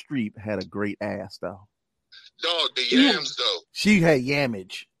 Meryl Streep had a great ass though. Dog, the yams though. She had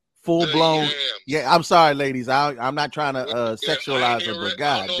yammage. Full blown. Yeah, I'm sorry, ladies. I'm not trying to sexualize her, but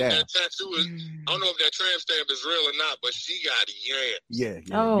god damn. I don't know if that tramp stamp is real or not, but she got yams. Yeah.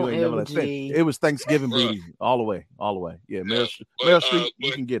 Oh, you ain't never thing. It was Thanksgiving booty all the way. Yeah, Meryl Streep,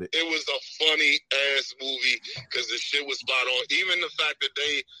 you can get it. It was a funny ass movie because the shit was spot on. Even the fact that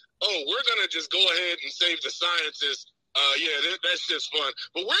we're gonna just go ahead and save the scientists. That shit's fun.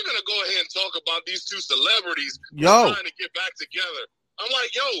 But we're gonna go ahead and talk about these two celebrities trying to get back together. I'm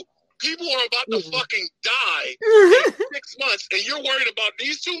like, yo, people are about to fucking die in 6 months, and you're worried about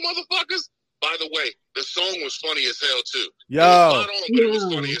these two motherfuckers? By the way, the song was funny as hell, too. Yo. It was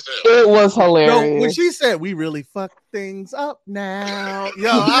funny as hell. It was hilarious. Yo, when she said, we really fucked things up now. Yo,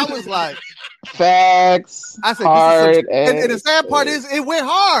 I was like... Facts. I said, hard. And the sad part is, it went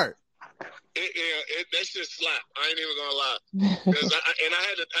hard. That shit slapped. I ain't even gonna lie. I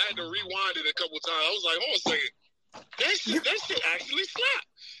had to rewind it a couple times. I was like, hold on a second. That shit actually slapped.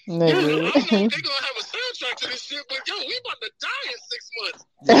 I don't know if they're gonna have a soundtrack to this shit, but yo, we about to die in 6 months.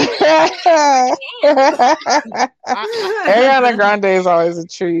 Ariana Grande is always a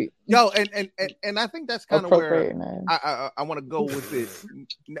treat. Yo, and I think that's kind of where I want to go with it.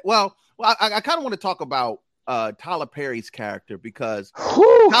 Well, I kind of want to talk about Tyler Perry's character because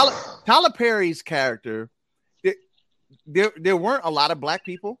Tyler Perry's character, there weren't a lot of black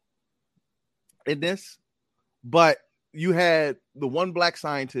people in this. But you had the one black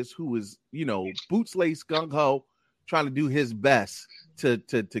scientist who was, boots laced, gung ho, trying to do his best to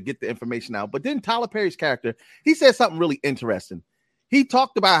get the information out. But then Tyler Perry's character, he said something really interesting. He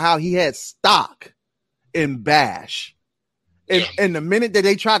talked about how he had stock in Bash. And the minute that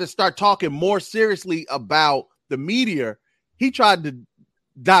they tried to start talking more seriously about the meteor, he tried to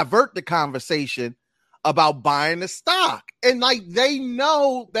divert the conversation about buying the stock. And like, they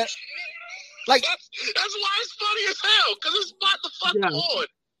know that... Like that's why it's funny as hell, because it's about to fuck on.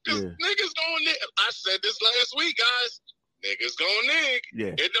 Because niggas gonna nig. I said this last week, guys. Niggas gonna nig.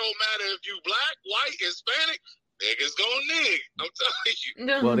 Yeah. It don't matter if you black, white, Hispanic. Niggas gonna nig. I'm telling you.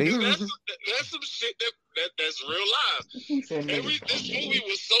 Well, that's some shit that's real live. This movie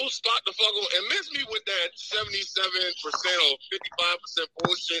was so spot the fuck on. And miss me with that 77% or 55%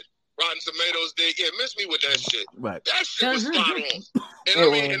 bullshit. Rotten Tomatoes did. Yeah, miss me with that shit. Right. That shit was spot on.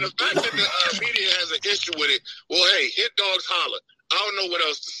 And and the fact that the media has an issue with it, well, hey, hit dogs holler. I don't know what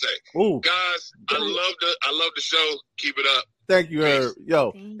else to say. Ooh. Guys, I love the show. Keep it up. Thank you, Herb.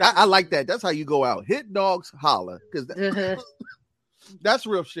 Yo, I like that. That's how you go out. Hit dogs holler. Because that's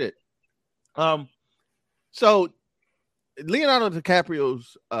real shit. So Leonardo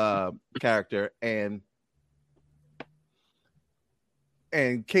DiCaprio's character and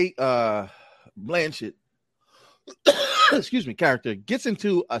and Kate Blanchett, excuse me, character gets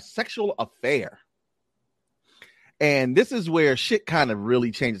into a sexual affair. And this is where shit kind of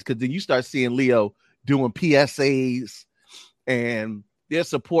really changes, because then you start seeing Leo doing PSAs, and they're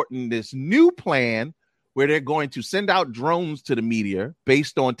supporting this new plan where they're going to send out drones to the media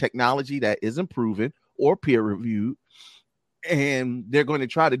based on technology that isn't proven or peer reviewed. And they're going to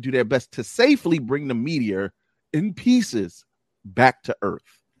try to do their best to safely bring the meteor in pieces back to Earth.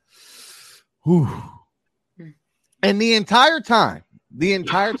 Whew. And the entire time,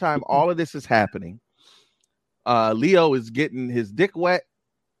 all of this is happening, Leo is getting his dick wet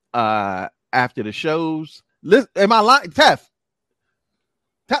after the shows. Am I lying? Tef,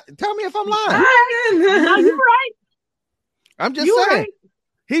 tell me if I'm lying. No, you're right. I'm just saying. Right.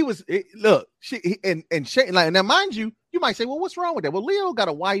 He was look. Now, mind you, you might say, "Well, what's wrong with that?" Well, Leo got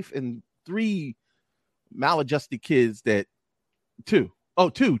a wife and 3 maladjusted kids. Two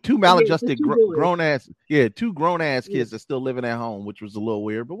maladjusted grown ass kids that still living at home, which was a little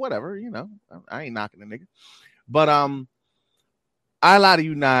weird, but whatever. You know, I ain't knocking the nigga. But I lie to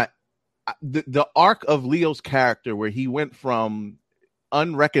you not. The arc of Leo's character, where he went from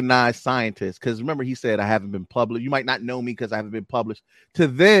unrecognized scientist, because remember he said, I haven't been published, you might not know me because I haven't been published, to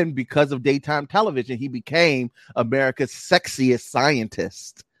then, because of daytime television, he became America's sexiest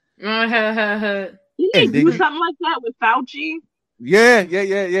scientist. You didn't do something like that with Fauci?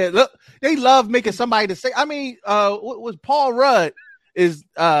 Yeah. Look, they love making somebody to say, I mean, what was Paul Rudd was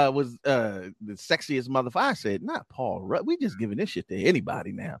the sexiest motherfucker. I said, not Paul Rudd. We just giving this shit to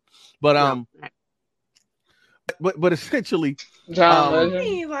anybody now. But but essentially, John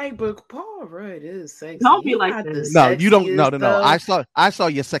but Paul Rudd is sexy. Don't be like this. No, you don't. No. I saw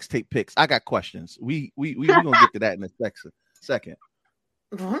your sex tape pics. I got questions. We gonna get to that in a second.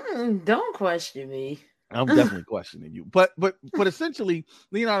 Don't question me. I'm definitely questioning you. But essentially,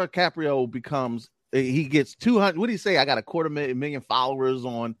 Leonardo DiCaprio becomes. He gets 200. What do you say? I got a 250,000 followers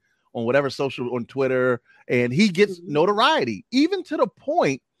on whatever social, on Twitter, and he gets notoriety, even to the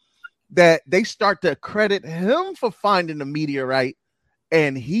point that they start to credit him for finding the meteorite,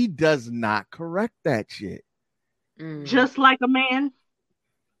 and he does not correct that shit. Just like a man.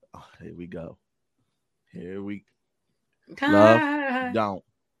 Oh, here we go. Love, don't.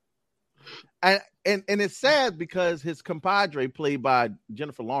 And it's sad because his compadre, played by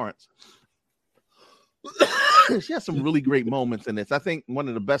Jennifer Lawrence, she has some really great moments in this. I think one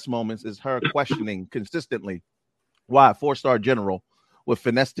of the best moments is her questioning consistently why a 4-star general would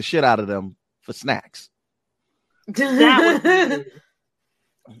finesse the shit out of them for snacks. That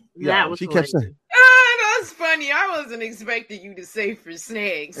was she kept saying, that's funny. I wasn't expecting you to say for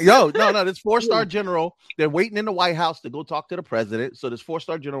snacks. No, this 4-star general, they're waiting in the White House to go talk to the president. So this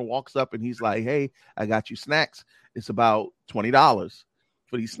 4-star general walks up and he's like, hey, I got you snacks. It's about $20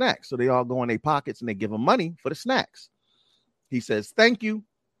 for these snacks. So they all go in their pockets and they give him money for the snacks. He says, thank you.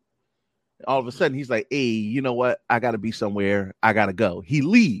 All of a sudden, he's like, hey, you know what? I got to be somewhere. I got to go. He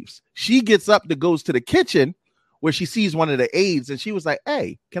leaves. She gets up and goes to the kitchen where she sees one of the aides. And she was like,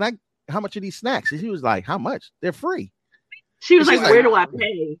 hey, how much are these snacks? And she was like, how much? They're free. She was like, where do I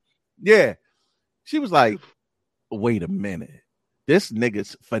pay? Yeah. She was like, wait a minute. This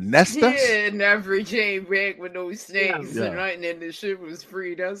nigga's finessed us? Yeah, never came back with no snacks and nothing, and the shit was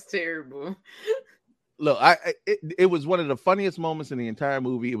free. That's terrible. Look, it was one of the funniest moments in the entire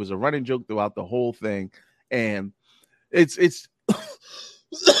movie. It was a running joke throughout the whole thing, and it's it's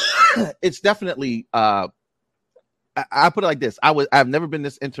definitely. I put it like this: I've never been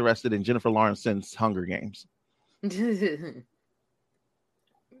this interested in Jennifer Lawrence since Hunger Games.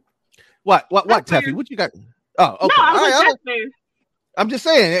 What, Teffy? What you got? Oh, okay. No, that's fair. I'm just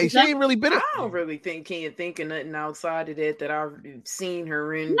saying, she ain't really been. I don't really can't think of nothing outside of that I've seen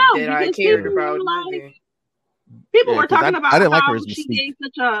her in no, that I cared about. People were talking about how she gave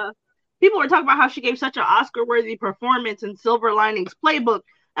such a. People were talking about how she gave such an Oscar-worthy performance in Silver Linings Playbook,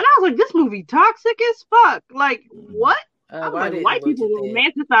 and I was like, "This movie toxic as fuck." Like, what? I'm like, white people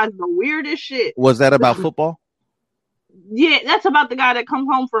romanticize the weirdest shit. Was that about football? Yeah, that's about the guy that comes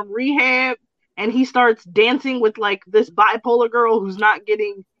home from rehab. And he starts dancing with like this bipolar girl who's not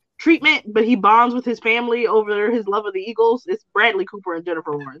getting treatment, but he bonds with his family over his love of the Eagles. It's Bradley Cooper and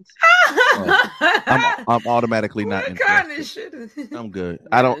Jennifer Lawrence. I'm automatically not interested. I'm good.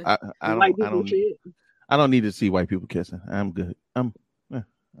 I don't need to see white people kissing. I'm good.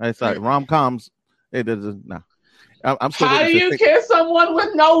 It's like rom-coms. It doesn't. No. I'm still. How do you kiss someone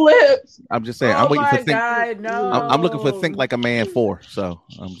with no lips? I'm just saying. I'm waiting for think. I'm looking for Think Like a Man 4. So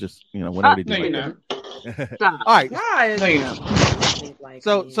I'm just, whenever they do. All right.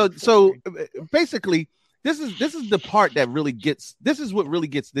 So basically, this is the part that really gets. This is what really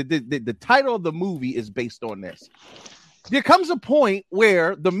gets the title of the movie is based on this. There comes a point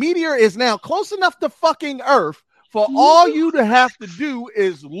where the meteor is now close enough to fucking Earth for all you to have to do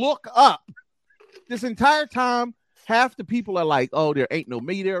is look up. This entire time, half the people are like, "Oh, there ain't no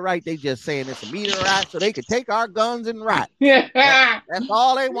meteorite. They just saying it's a meteorite so they could take our guns and ride." That's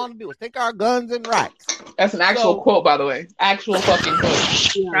all they want to do is take our guns and ride. That's an actual quote, by the way. Actual fucking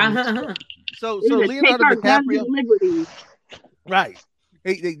quote. Yeah. So Leonardo DiCaprio, right?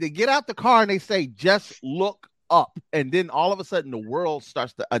 They get out the car and they say, "Just look up," and then all of a sudden the world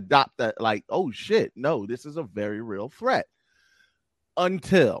starts to adopt that, like, "Oh shit, no, this is a very real threat."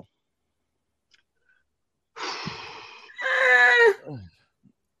 Until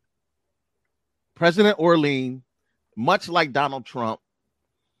President Orlean, much like Donald Trump,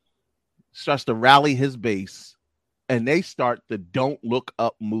 starts to rally his base, and they start the "Don't Look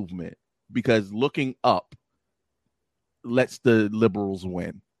Up" movement, because looking up lets the liberals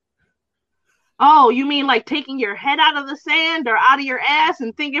win. Oh, you mean like taking your head out of the sand or out of your ass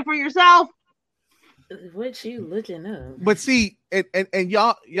and thinking for yourself? What you looking up? But see, and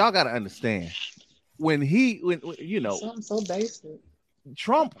y'all got to understand, when you know, Something so basic.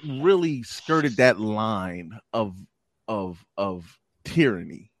 Trump really skirted that line of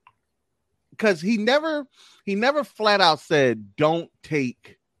tyranny, because he never flat out said, "Don't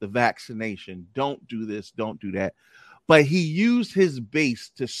take the vaccination, don't do this, don't do that," but he used his base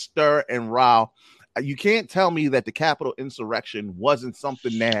to stir and rile. You can't tell me that the Capitol insurrection wasn't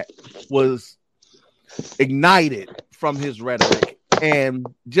something that was ignited from his rhetoric. And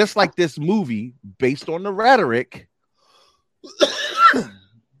just like this movie, based on the rhetoric,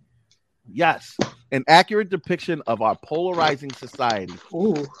 yes, an accurate depiction of our polarizing society.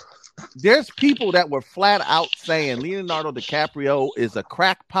 Ooh. There's people that were flat out saying Leonardo DiCaprio is a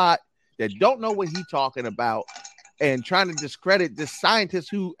crackpot that don't know what he's talking about, and trying to discredit this scientist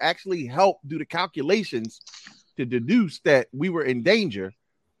who actually helped do the calculations to deduce that we were in danger.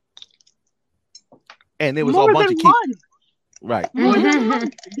 And it was More a bunch than of one. Right. More than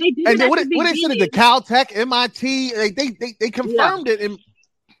one. They did And then it what at they said at the Caltech, MIT, they confirmed it. And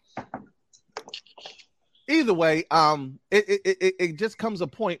either way, it just comes a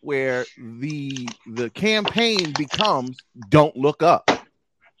point where the campaign becomes "Don't look up,"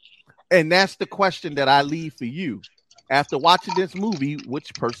 and that's the question that I leave for you. After watching this movie,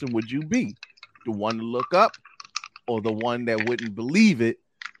 which person would you be? The one to look up, or the one that wouldn't believe it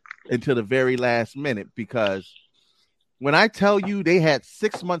until the very last minute? Because when I tell you they had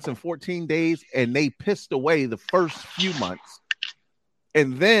 6 months and 14 days and they pissed away the first few months,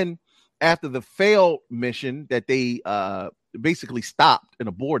 and then after the failed mission that they basically stopped and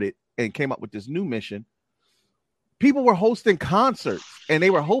aborted and came up with this new mission, people were hosting concerts and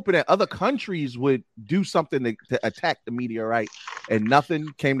they were hoping that other countries would do something to attack the meteorite, and nothing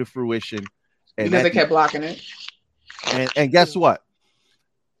came to fruition. And Because they kept blocking it. And guess what?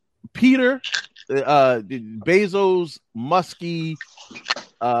 Peter, Bezos Muskie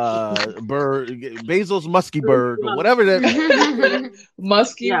bird, or whatever that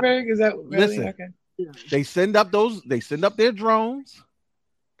Muskieberg, is that really? Listen, Okay. they send up their drones.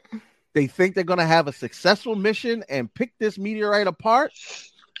 They think they're gonna have a successful mission and pick this meteorite apart.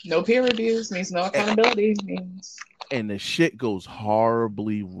 No peer reviews means no accountability. Means And the shit goes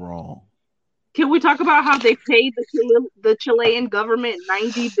horribly wrong. Can we talk about how they paid the Chilean government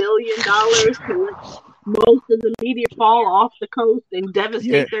 $90 billion to let most of the meteor fall off the coast and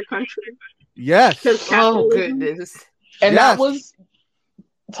devastate their country? Yes. Oh goodness. And that was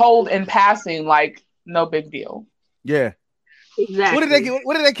told in passing, like no big deal. Yeah. Exactly.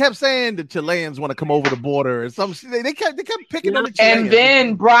 What did they kept saying? The Chileans want to come over the border, and some they kept picking on the Chileans. And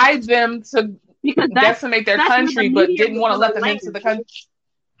then bribed them to decimate their country, but didn't want to let them into the country.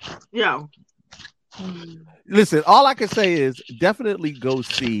 Yeah. Listen, all I can say is definitely go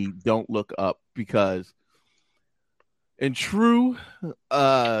see Don't Look Up, because in true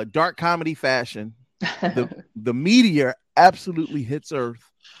dark comedy fashion, the meteor absolutely hits Earth.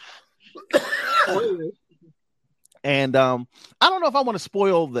 And I don't know if I want to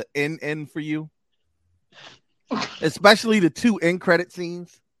spoil the end for you, especially the two end credit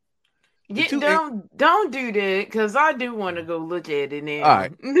scenes. Don't do that, because I do want to go look at it now. All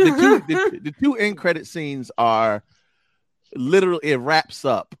right, the two end credit scenes are literally, it wraps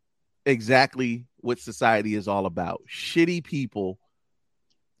up exactly what society is all about. Shitty people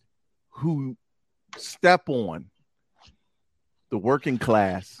who step on the working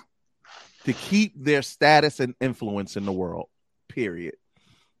class to keep their status and influence in the world, period.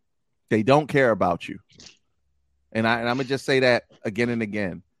 They don't care about you. And I'm going to just say that again and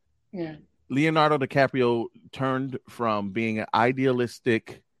again. Yeah. Leonardo DiCaprio turned from being an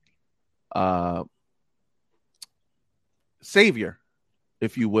idealistic savior,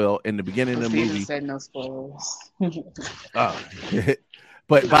 if you will, in the beginning of the movie. Said no spoilers.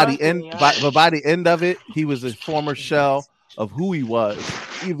 But by the end of it, he was a former shell of who he was,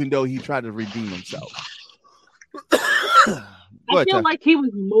 even though he tried to redeem himself. I feel like he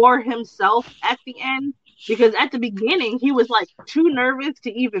was more himself at the end, because at the beginning he was like too nervous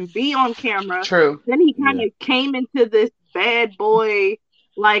to even be on camera. True. Then he kind of came into this bad boy,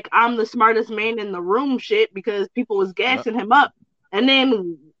 like I'm the smartest man in the room shit, because people was gassing him up. And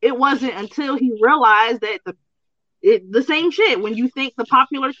then it wasn't until he realized that the same shit, when you think the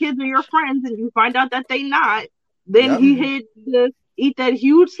popular kids are your friends and you find out that they not, then he had to eat that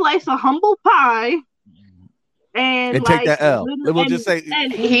huge slice of humble pie and take that L. We'll just say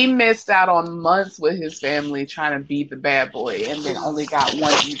he missed out on months with his family trying to be the bad boy, and then only got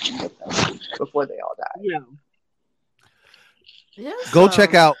one evening with them before they all died. Yeah. Yes, Go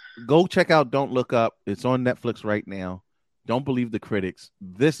check out Don't Look Up. It's on Netflix right now. Don't believe the critics.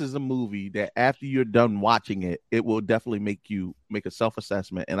 This is a movie that after you're done watching it, it will definitely make you make a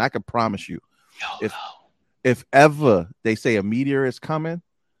self-assessment. And I can promise you, if ever they say a meteor is coming,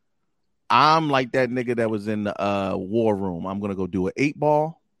 I'm like that nigga that was in the war room. I'm going to go do an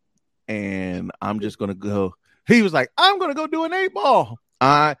 8-ball, and I'm just going to go. He was like, I'm going to go do an 8-ball.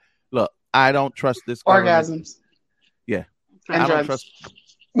 I don't trust this. Orgasms. Yeah. And I don't drugs. trust.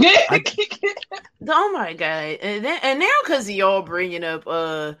 Oh my god! And now, because of y'all bringing up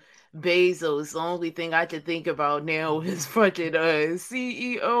Bezos, the only thing I can think about now is fucking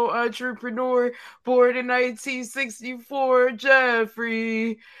CEO entrepreneur born in 1964,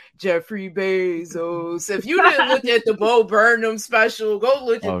 Jeffrey Bezos. If you didn't look at the Bo Burnham special, go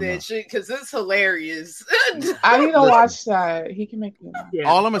look at that shit, because it's hilarious. I need to watch that. He can make me. Yeah.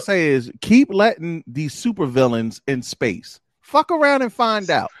 All I'm gonna say is keep letting these supervillains in space. Fuck around and find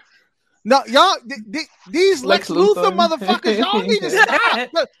out. No, y'all, these Lex Luthor motherfuckers, y'all need to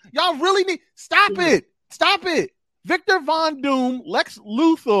stop. Y'all really need stop it. Stop it. Victor Von Doom, Lex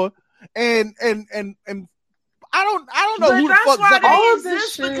Luthor, and I don't know who the fuck. That's why all they of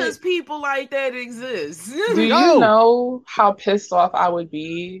exist, this because shit. people like that exist. Do you know how pissed off I would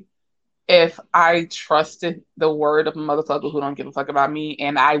be if I trusted the word of a motherfucker who don't give a fuck about me,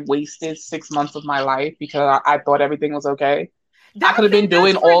 and I wasted 6 months of my life because I thought everything was okay? I could have been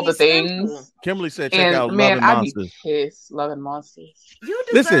doing all the things. Kimberly said, check out man, Love and I'd Monsters. be pissed. Love and Monsters. You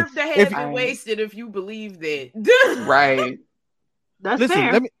deserve to have I- it wasted if you believe that. Right. That's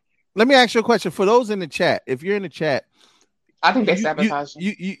fair. Let me ask you a question. For those in the chat, if you're in the chat, I think they sabotage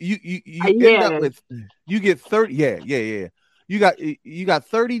you Yeah. end up with, you get 30. Yeah. You got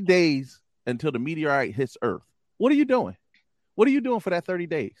 30 days until the meteorite hits Earth. What are you doing? What are you doing for that 30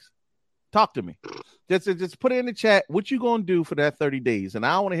 days? Talk to me. Just put it in the chat. What you gonna do for that 30 days? And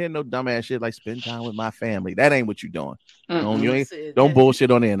I don't want to hear no dumbass shit like spend time with my family. That ain't what you doing. Don't bullshit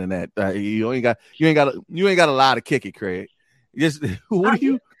on the internet. You ain't got a lot to kick it, Craig. Just what do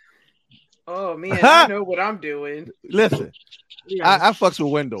you? Oh man, I know what I'm doing. Listen, I fucks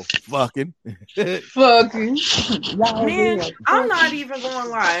with Wendell. Fucking. Man, I'm not even gonna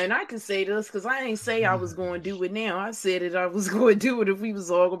lie, and I can say this because I ain't say I was going to do it now. I said that I was going to do it if we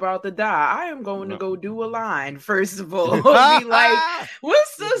was all about to die. I am going to go do a line first of all. Be like,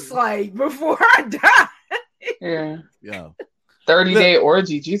 what's this like before I die? Yeah. 30-day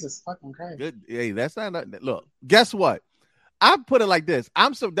orgy. Jesus fucking Christ. Good. Hey, that's not. Look, guess what? I put it like this.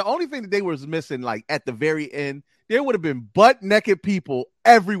 The only thing that they was missing, like at the very end, there would have been butt naked people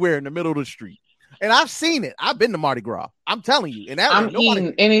everywhere in the middle of the street. And I've seen it. I've been to Mardi Gras. I'm telling you. And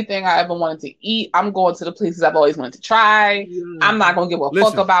eating anything I ever wanted to eat. I'm going to the places I've always wanted to try. I'm not going to give a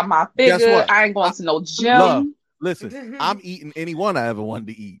fuck about my figure. I ain't going to no gym. Love, listen, I'm eating anyone I ever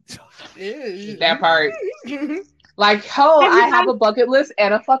wanted to eat. That part. Like, I have a bucket list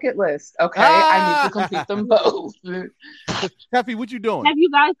and a fucket list. Okay, I need to complete them both. Happy, what you doing? Have you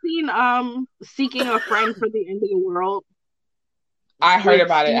guys seen Seeking a Friend for the End of the World? I heard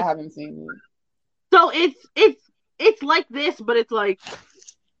about it. I haven't seen it. So it's like this, but it's like,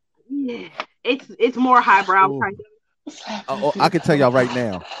 yeah, it's more highbrow kind of. I can tell y'all right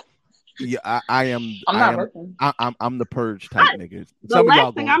now. Yeah, I am. I'm not working. I'm the purge type nigga. The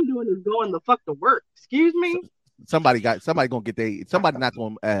last thing I'm doing is going the fuck to work. Excuse me. Somebody gonna get somebody not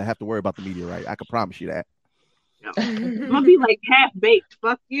gonna have to worry about the meteorite. I can promise you that. I'm gonna be like half baked.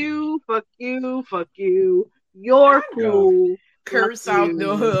 Fuck you. You're cool. Curse out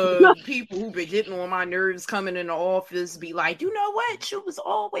the people who been getting on my nerves coming in the office. Be like, you know what? You was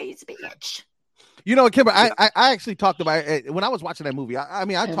always bitch. You know, Kimber, I actually talked about it when I was watching that movie. I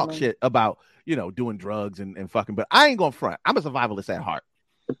mean, I talked shit about doing drugs and fucking. But I ain't gonna front. I'm a survivalist at heart,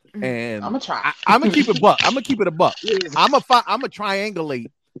 and I'm gonna try. I'm gonna keep it buck. I'm gonna keep it a buck. I'm gonna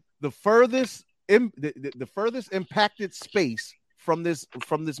triangulate the furthest the furthest impacted space from this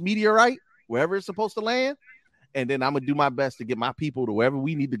meteorite, wherever it's supposed to land, and then I'm gonna do my best to get my people to wherever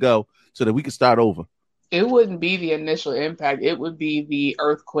we need to go so that we can start over. It wouldn't be the initial impact. It would be the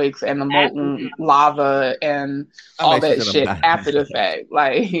earthquakes and the molten lava and all that shit after the fact.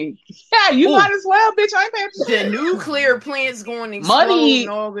 Like, yeah, you might as well, bitch. I ain't paying for the nuclear plant's going to explode. Money,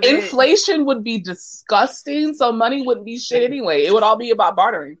 and all of inflation would be disgusting, so money wouldn't be shit anyway. It would all be about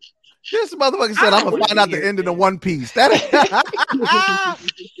bartering. This motherfucker said, "I'm gonna find out the end of the One Piece." That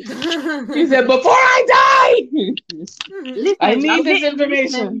he said, "Before I die, Listen, I need this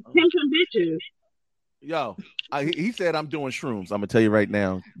information." Pimping bitches. Yo, he said, "I'm doing shrooms." I'm gonna tell you right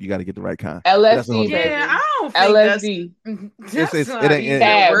now, you got to get the right kind. LSD, baby. Yeah, I don't think LSD. That's It not ain't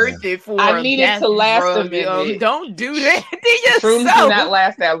even worth it for. I need it to last a minute. Don't do that. Shrooms do not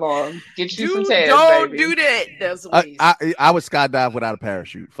last that long. Get you some tabs, Don't baby. do that. That's a waste. I would skydive without a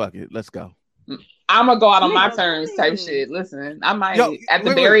parachute. Fuck it, let's go. I'm gonna go out on my terms, type shit. Listen, I might at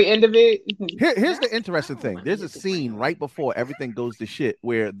the very end of it. Here's the interesting thing. There's a scene right before everything goes to shit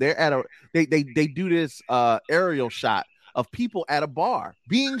where they're at they do this aerial shot of people at a bar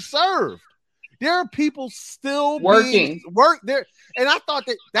being served. There are people still working there, and I thought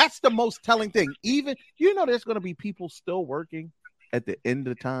that's the most telling thing. Even there's going to be people still working at the end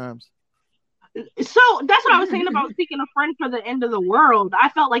of times. So that's what I was saying about seeking a friend for the end of the world. I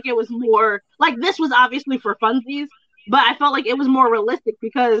felt like it was more like this was obviously for funsies, but I felt like it was more realistic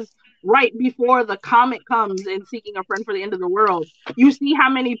because right before the comet comes and seeking a friend for the end of the world, you see how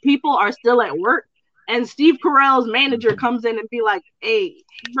many people are still at work, and Steve Carell's manager comes in and be like, "Hey,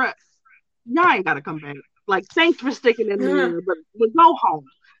 bruh, y'all ain't gotta come back. Like, thanks for sticking in there, but go home."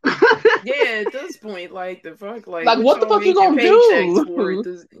 Yeah, at this point, like the fuck, like what the fuck you gonna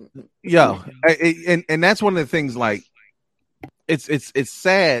do? Yo, and that's one of the things. Like, it's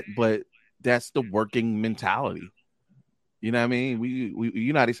sad, but that's the working mentality. You know what I mean?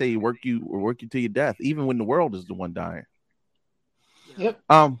 We they say work you to your death, even when the world is the one dying. Yep.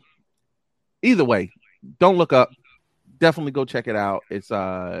 Either way, Don't Look Up. Definitely go check it out. It's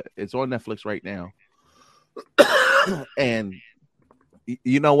on Netflix right now. And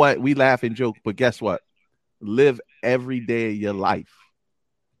you know what? We laugh and joke, but guess what? Live every day of your life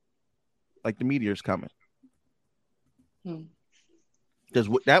like the meteor's coming. Because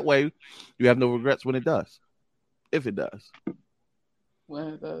that way you have no regrets when it does. If it does. When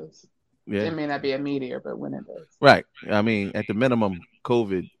it does. Yeah. It may not be a meteor, but when it does. Right. I mean, at the minimum,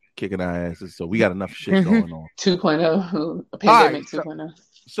 COVID kicking our asses, so we got enough shit going on. 2.0. Pandemic 2.0.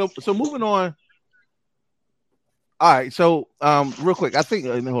 So moving on. All right, so real quick, I think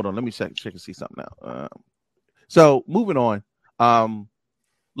hold on, let me check and see something now. So moving on.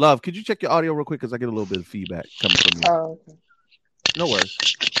 Love, could you check your audio real quick because I get a little bit of feedback coming from you. Oh, okay. No worries.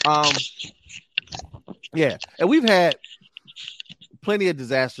 Yeah, and we've had plenty of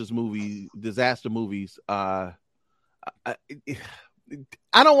disaster movies. I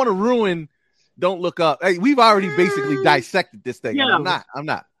don't want to ruin Don't Look Up. Hey, we've already basically dissected this thing. Yeah. And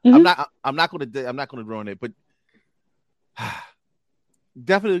I'm not going to ruin it, but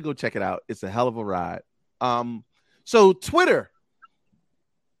definitely go check it out. It's a hell of a ride. So Twitter.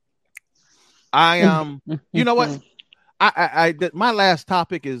 You know what? My last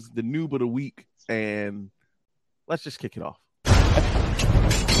topic is the noob of the week, and let's just kick it off.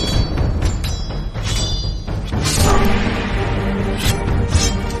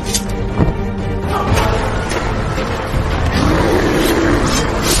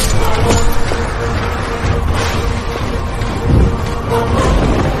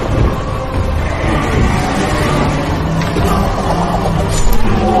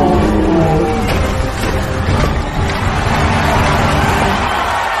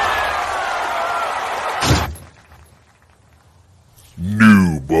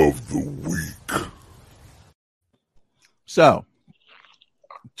 Noob of the week. So,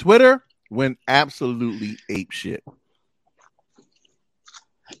 Twitter went absolutely apeshit.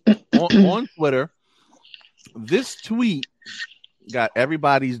 on Twitter, this tweet got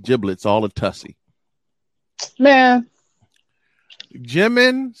everybody's giblets all a tussy. Man.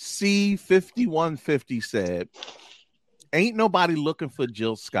 Jimin C5150 said, "Ain't nobody looking for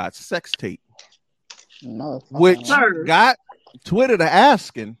Jill Scott's sex tape." Which got Twitter to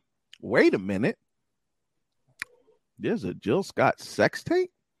asking, wait a minute, there's a Jill Scott sex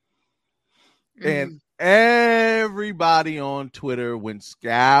tape? And everybody on Twitter went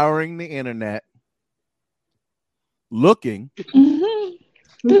scouring the internet looking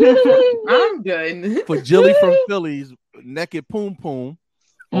I'm good. For Jilly from Philly's naked poom poom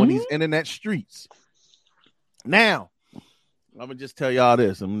on these internet streets. Now, I'm gonna just tell y'all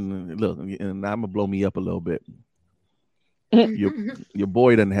this. Look, and I'm gonna blow me up a little bit. Your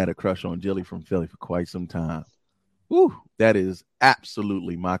boy done had a crush on Jilly from Philly for quite some time. Woo, that is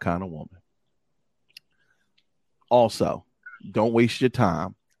absolutely my kind of woman. Also, don't waste your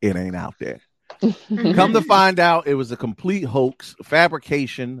time. It ain't out there. Come to find out, it was a complete hoax,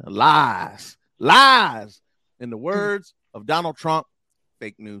 fabrication, lies. In the words of Donald Trump,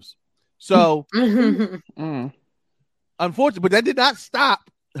 fake news. So, unfortunately, but that did not stop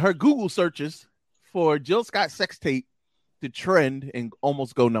her Google searches for Jill Scott sex tape to trend and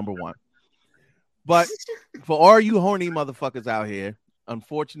almost go number one. But for all you horny motherfuckers out here,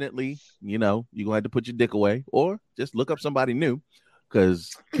 unfortunately, you're going to have to put your dick away or just look up somebody new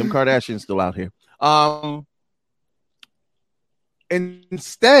because Kim Kardashian's still out here. And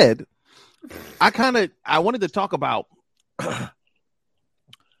instead, I wanted to talk about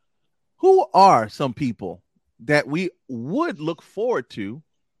who are some people that we would look forward to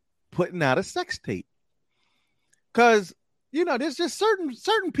putting out a sex tape. Because, there's just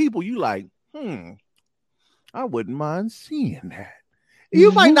certain people you like, I wouldn't mind seeing that.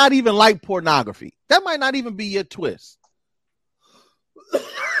 You might not even like pornography. That might not even be your twist.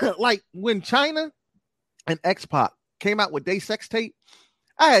 Like when China and X-Pac came out with their sex tape,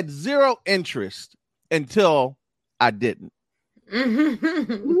 I had zero interest until I didn't. And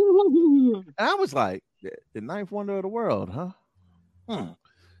I was like, the ninth wonder of the world, huh?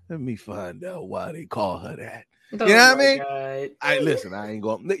 Let me find out why they call her that. You know what I mean? God. I ain't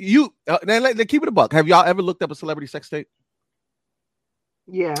going. You keep it a buck. Have y'all ever looked up a celebrity sex tape?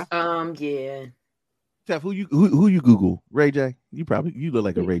 Yeah. Yeah. Steph, who you Google? Ray J? You look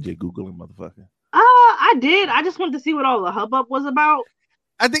like a Ray J Googling motherfucker. I did. I just wanted to see what all the hubbub was about.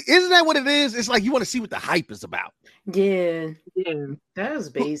 I think isn't that what it is? It's like you want to see what the hype is about. Yeah. That was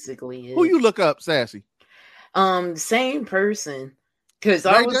basically it. Who you look up, Sassy? Same person. Because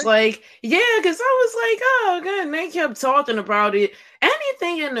I was like, oh, God, and they kept talking about it.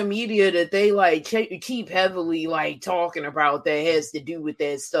 Anything in the media that they, like, keep heavily, like, talking about that has to do with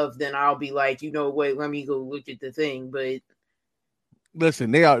that stuff, then I'll be like, wait, let me go look at the thing. But listen,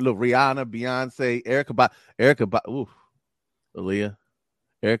 they are, look, Rihanna, Beyonce, Erykah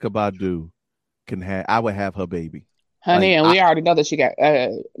Badu I would have her baby. Honey, and we already know that she got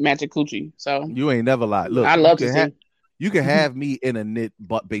magic coochie, so. You ain't never lied. Look, I love to see. You can have me in a knit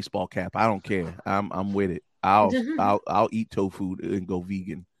baseball cap. I don't care. I'm with it. I'll eat tofu and go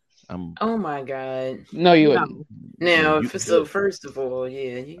vegan. Oh my God! No, you wouldn't. Now, first of all,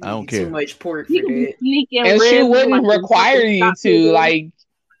 you I don't care. Too much pork for that. And she wouldn't require you to like.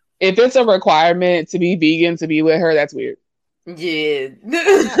 If it's a requirement to be vegan to be with her, that's weird. Yeah,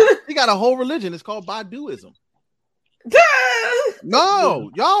 you got a whole religion. It's called Baduism. No,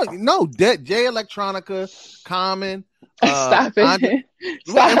 y'all, no. Jay Electronica, Common. Stop it!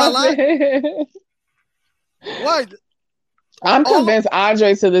 Stop it! What? I'm convinced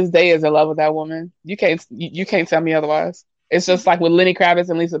Andre to this day is in love with that woman. You can't tell me otherwise. It's just like with Lenny Kravitz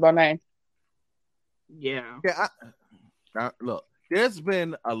and Lisa Bonet. Yeah. Look, there's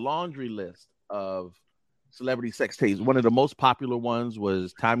been a laundry list of celebrity sex tapes. One of the most popular ones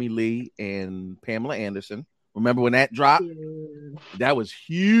was Tommy Lee and Pamela Anderson. Remember when that dropped? Yeah. That was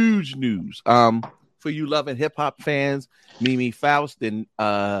huge news. For you loving hip hop fans, Mimi Faust and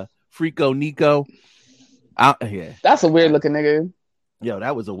Frico Nico. Yeah. That's a weird looking nigga. Yo,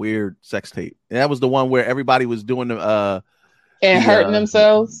 that was a weird sex tape. And that was the one where everybody was doing the hurting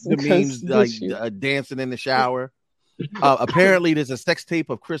themselves. The memes like dancing in the shower. Apparently, there's a sex tape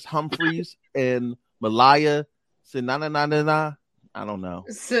of Chris Humphries and Malaya Sinananana. I don't know.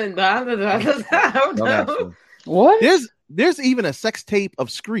 I don't know. What? There's even a sex tape of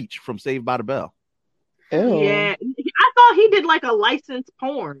Screech from Saved by the Bell. Ew. Yeah, I thought he did like a licensed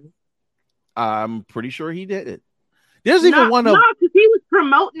porn. I'm pretty sure he did it. There's even one of because he was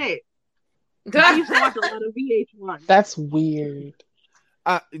promoting it. I used to watch a lot of VH1. That's weird.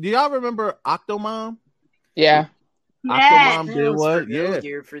 Do y'all remember Octomom? Yeah. Octomom did what?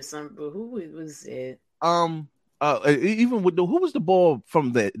 Yeah. For some, but who was it? Even with who was the boy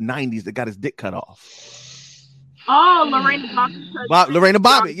from the 90s that got his dick cut off? Oh, Lorena Bobbitt. Lorena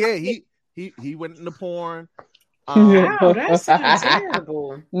Bobbitt. Yeah, he went into porn. Wow, that sounds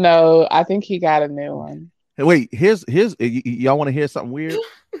terrible. No, I think he got a new one. Hey, wait, here's y'all want to hear something weird?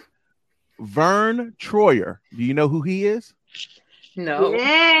 Vern Troyer. Do you know who he is? No.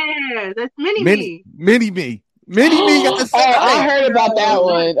 Yeah, that's Mini Me. Mini Me. Mini Me got a sex tape. I heard about that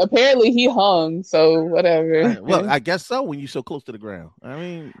one. Apparently he hung, so whatever. Well, I guess so when you're so close to the ground. I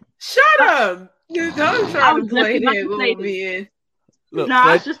mean, shut up. You don't try to play that little man. Look, No,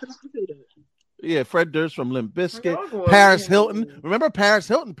 Fred, it's just yeah, Fred Durst from Limp Bizkit. Oh, Paris yeah. Hilton. Remember Paris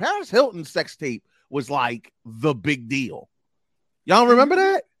Hilton? Paris Hilton's sex tape was like the big deal. Y'all remember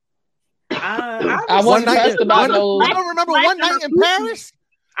that? I wasn't pressed about no. You don't remember One Night in Paris?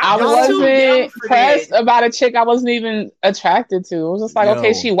 I was too young wasn't for pressed that. about a chick I wasn't even attracted to. It was just like, Yo.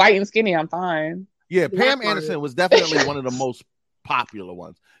 okay, she white and skinny, I'm fine. Yeah, Pam Anderson was definitely one of the most popular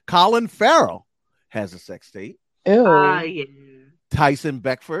ones. Colin Farrell has a sex tape. Ew. yeah. Tyson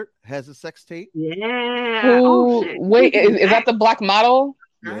Beckford has a sex tape. Yeah. Who? Oh, shit. Wait, is that the black model?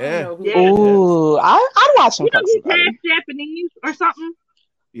 Yeah. Yeah. Ooh, I'd watch him. You know fuck he's somebody. half Japanese or something?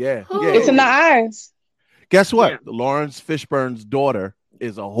 Yeah. Who? yeah. It's in the eyes. Guess what? Yeah. Lawrence Fishburne's daughter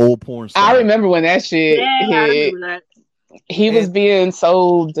is a whole porn star. I remember when that shit Yeah, I hit. remember that. He was And- being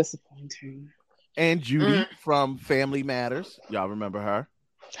so disappointing. And Judy from Family Matters. Y'all remember her?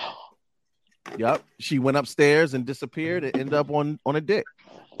 Yep. She went upstairs and disappeared and ended up on a dick.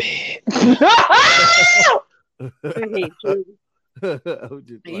 I hate you. I'm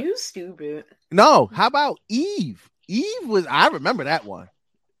just playing. You stupid. No, how about Eve? Eve was, I remember that one.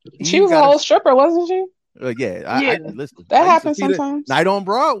 She Eve was a got whole stripper, wasn't she? yeah, Yeah. listen. That I used to happens see the sometimes. Night on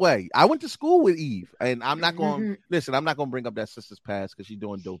Broadway. I went to school with Eve, and I'm not going Mm-hmm. to listen. I'm not going to bring up that sister's past because she's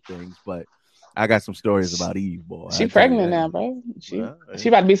doing dope things, but I got some stories about Eve, boy. She I tell you pregnant that. now, bro. She Well,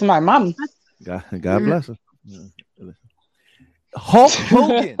 about to be somebody's mom. God bless her. Yeah. Hulk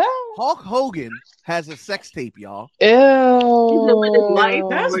Hogan. Hulk Hogan has a sex tape, y'all. Ew.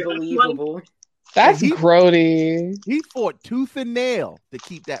 That's Like, believable. That's He- grody. He fought tooth and nail to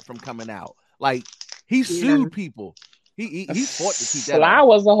keep that from coming out. Like he sued people. He fought to keep that Sly out.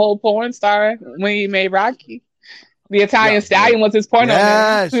 was a whole porn star when he made Rocky. The Italian Yeah, Stallion was his porno.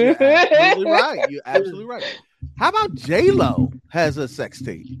 Yes, name. you're absolutely right. You're absolutely right. How about J-Lo has a sex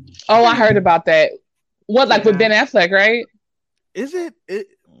tape? Oh, I heard about that. What, like with Yeah. Ben Affleck, right? Is it?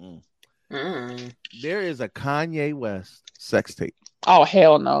 There is a Kanye West sex tape. Oh,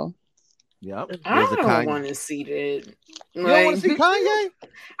 hell no. Yep. I There's a don't Kanye. want to see that. You don't want to see Kanye?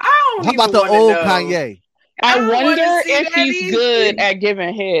 I don't How about even the wanna old know. Kanye? I don't wanna wonder see if that he's either. good at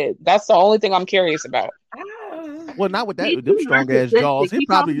giving head. That's the only thing I'm curious about. Well, not with that. He's With them too strong ass narcissistic. jaws. He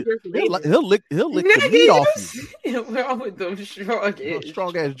probably just lazy. He'll lick the meat off you. What's wrong with them strong ass?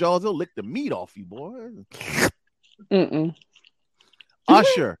 Strong ass jaws. He'll lick the meat off you, boy. Mm-mm.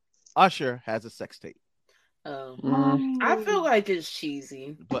 Usher has a sex tape, Mm. I feel like it's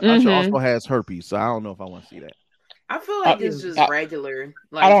cheesy. but Usher Mhm. also has herpes, so I don't know if I want to see that. I feel like it's just regular.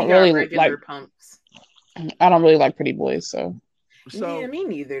 Like I don't he got really regular like- pumps. I don't really like pretty boys, so. So, Yeah, me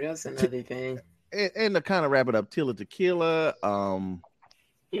neither. That's another thing. and to kind of wrap it up, Tila Tequila,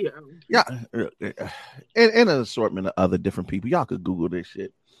 Yeah. and an assortment of other different people. Y'all could Google this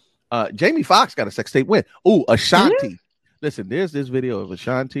shit. Jamie Foxx got a sex tape with. Oh, Ashanti. Listen, there's this video of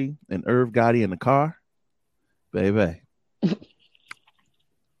Ashanti and Irv Gotti in the car. Baby.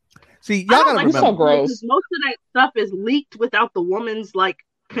 See, y'all I don't gotta like It's remember so gross. because most of that stuff is leaked without the woman's like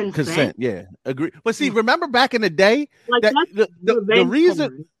consent. Yeah, agree. But see, remember back in the day, Like that that's the revenge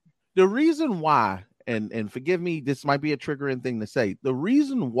porn. reason why, and forgive me, this might be a triggering thing to say. The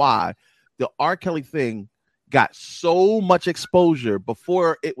reason why the R. Kelly thing got so much exposure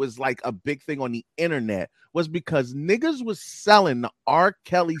before it was like a big thing on the internet was because niggas was selling the R.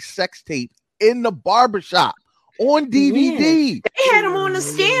 Kelly sex tape in the barbershop on DVD. They had them on the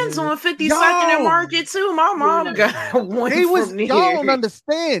stands on 52nd and Market too. My mom got one. They was from y'all there. don't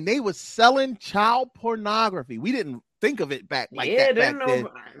understand. They was selling child pornography. We didn't think of it back like that back then.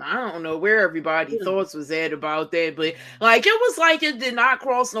 I don't know where everybody thoughts was at about that, but like it was like it did not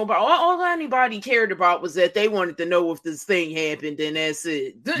cross nobody. All anybody cared about was that they wanted to know if this thing happened, and that's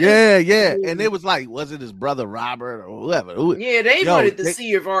it. Yeah. And it was like, was it his brother Robert or whoever? Yeah, they wanted to they-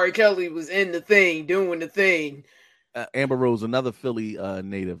 see if R. Kelly was in the thing, doing the thing. Amber Rose, another Philly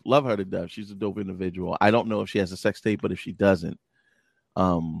native. Love her to death. She's a dope individual. I don't know if she has a sex tape, but if she doesn't,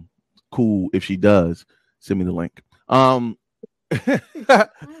 cool. If she does, send me the link.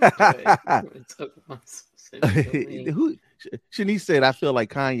 Who Shanice said, I feel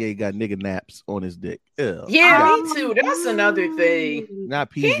like Kanye got nigga naps on his dick. Ew. Yeah, me too. That's another thing. Not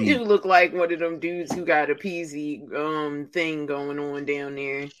He PZ. do look like one of them dudes who got a PZ thing going on down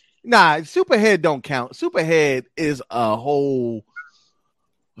there. Nah, Superhead don't count. Superhead is a whole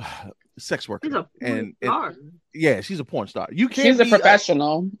sex worker. He's a and star. yeah, she's a porn star. You can't She's a be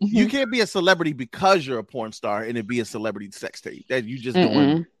professional. you can't be a celebrity because you're a porn star and it be a celebrity sex tape. That you just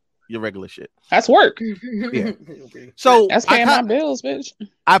Mm-mm. your regular shit. That's work. Yeah. So That's paying my bills, bitch.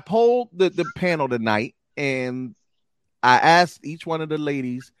 I polled the panel tonight, and I asked each one of the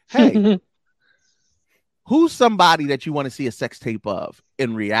ladies, "Hey, who's somebody that you want to see a sex tape of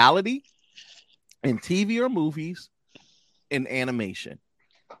in reality, in TV or movies, in animation?"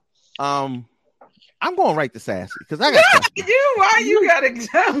 I'm going right to Sassy because I got questions. Why you gotta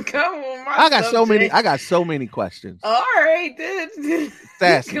come on my I got subject? so many questions. All right, then.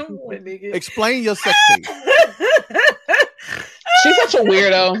 Sassy, Come on, nigga. explain your sex tape. She's such a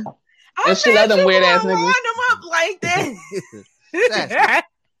weirdo. And she love them weird ass niggas. Line them up like that.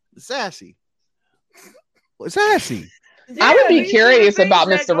 Sassy. Yeah, I would be these curious are the about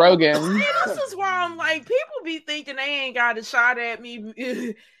things that Mr. go- Rogan. See, this is why I'm like, people be thinking they ain't got a shot at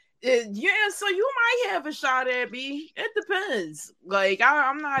me. Yeah, so you might have a shot at me. It depends. Like,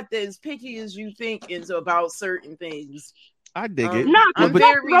 I'm not as picky as you think about certain things. I dig it. No, I'm but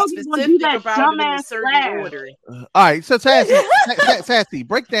very Rogan's gonna do specific that about it in a dumbass certain laugh. order. All right, so Sassy,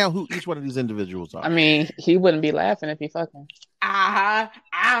 break down who each one of these individuals are. I mean, he wouldn't be laughing if he fucking. Yeah,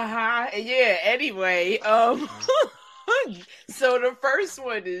 anyway, so the first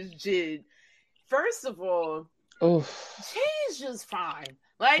one is Jid. First of all, Oof. he's just fine.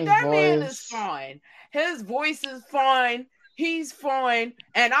 Like, His that man voice. is fine. His voice is fine. He's fine.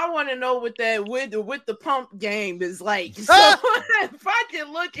 And I want to know what that with the pump game is like. So if I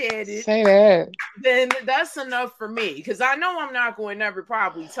can look at it, Say that. then that's enough for me. Because I know I'm not going to never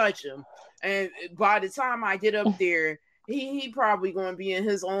probably touch him. And by the time I get up there, he probably going to be in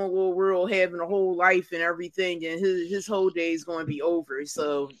his own little world, having a whole life and everything. And his whole day is going to be over.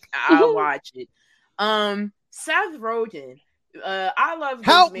 So I'll watch it. Seth Rogen. I love this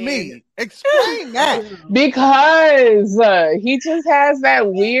Help man. me explain that. Because he just has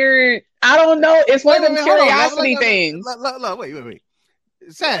that weird. I don't know. It's one of them Wait, hold on. curiosity things. Wait.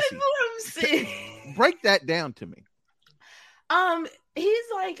 Sassy, Let him see. break that down to me. He's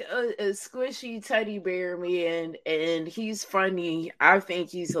like a squishy teddy bear man, and he's funny. I think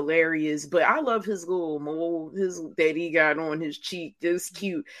he's hilarious, but I love his little mole, that he got on his cheek. It's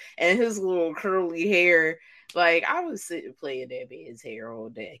cute, and his little curly hair. Like, I was sitting playing that man's hair all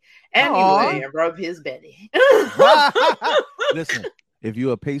day. Anyway, and rub his belly. Listen, if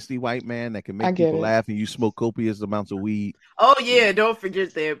you're a pasty white man that can I make get people it. laugh and you smoke copious amounts of weed, Oh yeah, don't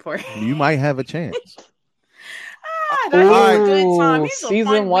forget that part. you might have a chance. That's a good time. Ooh, He's a season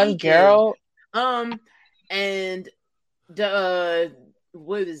fun 1 weekend. girl. And the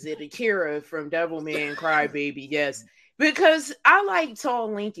what is it? Akira from Devilman Crybaby, yes. Because I like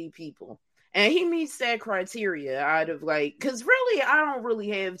tall, lanky people. And he meets that criteria out of like, because really, I don't really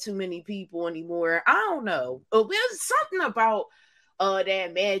have too many people anymore. I don't know. There's something about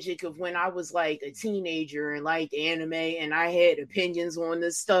that magic of when I was like a teenager and liked anime and I had opinions on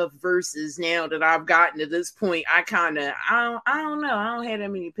this stuff versus now that I've gotten to this point, I don't know. I don't have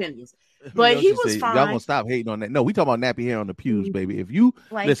that many opinions. But he was fine. Y'all gonna stop hating on that? No, we talking about nappy hair on the pews, baby. If you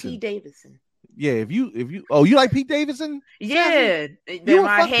Like listen, Pete Davidson. yeah, if you you like Pete Davidson? Yeah. You Then would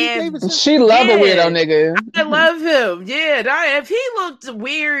my fuck Pete hand. Davidson? She love a Yeah. weirdo nigga. I love him. Yeah. If he looked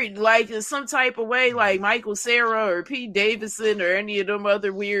weird, like in some type of way, like Michael Cera or Pete Davidson or any of them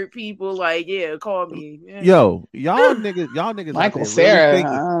other weird people, like, yeah, call me. Yeah. Yo, y'all niggas Michael out there Cera. really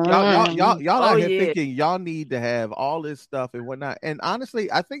thinking, y'all Oh, out here yeah. thinking y'all need to have all this stuff and whatnot. And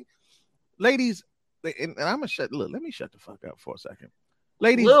honestly, I think, ladies, and I'm gonna let me shut the fuck up for a second.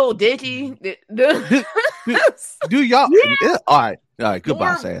 Ladies, Lil Dicky. do y'all all right, goodbye,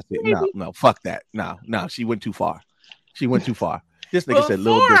 More- Sassy. No, fuck that. No, she went too far. This nigga said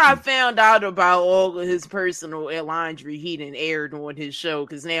Lil Before I Dicky. found out about all of his personal laundry he done aired on his show,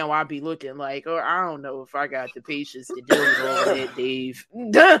 because now I be looking like, I don't know if I got the patience to deal with all of that, Dave.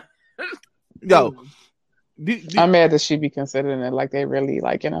 Yo, I'm mad that she be considering it like they really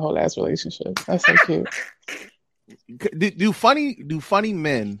like in a whole ass relationship. That's so cute. do funny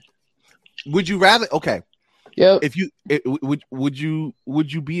men? Would you rather? Okay, Yep. would you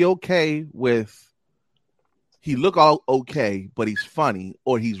be okay with he look all okay, but he's funny,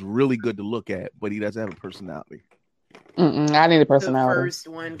 or he's really good to look at, but he doesn't have a personality? I need a The personality. first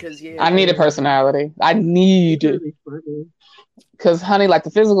one, because I need a personality. I need it. Because, honey, like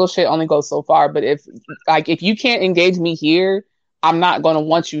the physical shit only goes so far. But if you can't engage me here, I'm not going to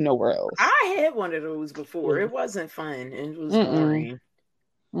want you nowhere else. I had one of those before. It wasn't fun. It was Mm-mm.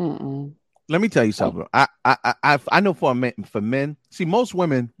 boring. Let me tell you something. I know for men, see, most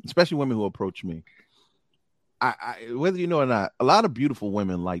women, especially women who approach me, I whether you know or not, a lot of beautiful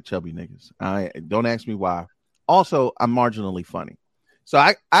women like chubby niggas. I don't ask me why. Also, I'm marginally funny, so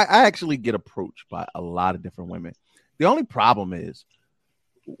I actually get approached by a lot of different women. The only problem is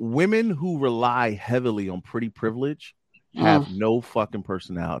women who rely heavily on pretty privilege have no fucking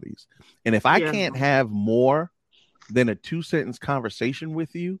personalities. And if I can't have more than a 2-sentence conversation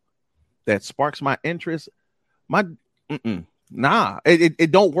with you that sparks my interest, it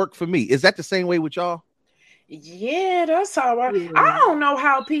don't work for me. Is that the same way with y'all? Yeah, that's how I don't know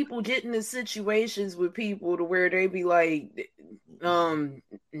how people get into situations with people to where they be like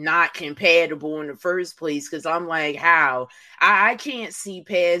not compatible in the first place, because I'm like, how? I can't see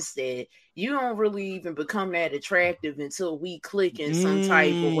past that. You don't really even become that attractive until we click in some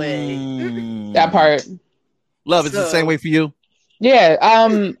type of way. That part. Love, it's the same way for you? Yeah.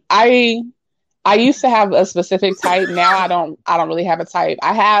 I used to have a specific type. Now I don't really have a type.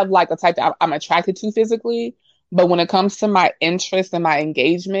 I have like a type that I'm attracted to physically, but when it comes to my interest and my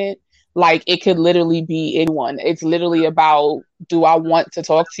engagement, like it could literally be anyone. It's literally about, do I want to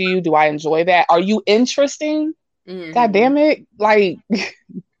talk to you? Do I enjoy that? Are you interesting? God damn it. Like,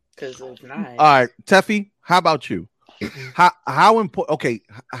 because if not. All right, Teffy, how about you? How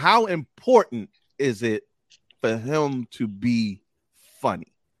important is it for him to be funny?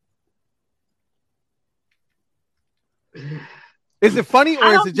 Is it funny,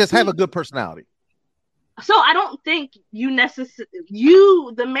 or is it just have a good personality? So I don't think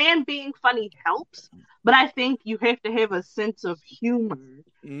the man being funny helps, but I think you have to have a sense of humor,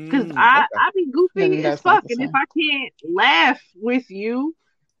 because I be goofy as fuck, and if I can't laugh with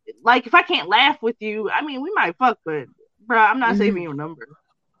you, I mean, we might fuck, but bro, I'm not saving your number.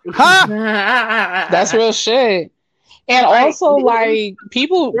 That's real shit. And also, like,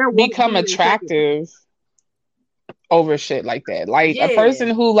 people become attractive over shit like that. Like a person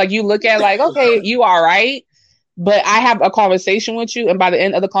who, like, you look at like, okay, you all right, but I have a conversation with you, and by the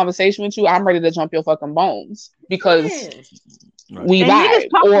end of the conversation with you, I'm ready to jump your fucking bones because we vibe,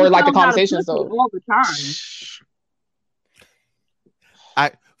 or like the conversation. So all the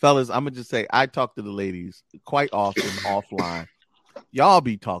time. Fellas, I'm gonna just say I talk to the ladies quite often offline. Y'all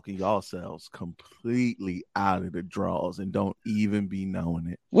be talking yourselves completely out of the draws and don't even be knowing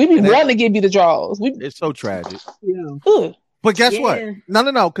it. We be wanting to give you the draws. It's so tragic. Yeah. But guess what?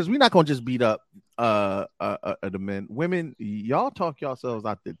 No, because we're not gonna just beat up the men. Women, y'all talk yourselves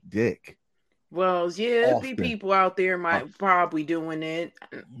out the dick. Well, yeah, be people out there might probably doing it.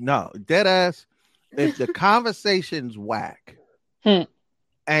 No, dead ass. If the conversation's whack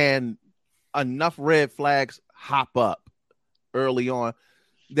and enough red flags hop up early on,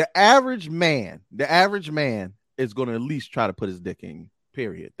 the average man is going to at least try to put his dick in.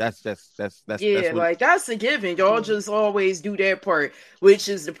 Period. That's like that's a given. Y'all just always do that part, which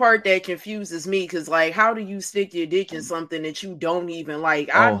is the part that confuses me. Because like, how do you stick your dick in something that you don't even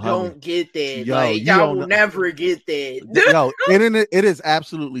like? I don't get that. Like, y'all will never get that. It is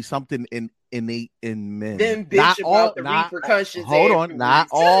absolutely something innate in men. Then bitch about the repercussions. Hold on, not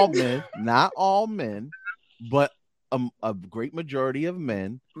all men, but a great majority of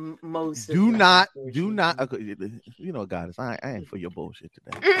men do not. You know, guys, I ain't for your bullshit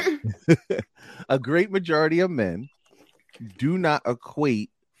today. A great majority of men do not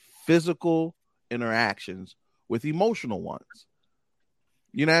equate physical interactions with emotional ones.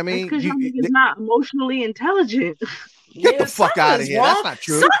 You know what I mean? Because you're not emotionally intelligent. Get the fuck out of here. That's not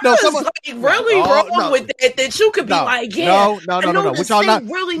true. Someone's like really wrong with that you could be like, yeah. No. Which y'all not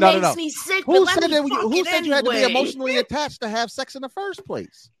really makes me sick. Who said you had to be emotionally attached to have sex in the first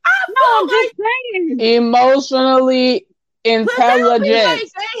place? I'm just saying. Emotionally intelligent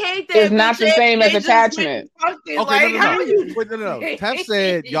is not the same as attachment. Okay, no. Tef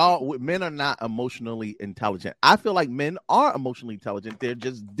said men are not emotionally intelligent. I feel like men are emotionally intelligent. They're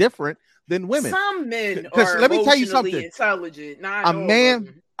just different than women. Some men are let me tell you something. Intelligent. Not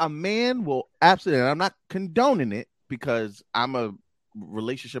a man will absolutely. And I'm not condoning it because I'm a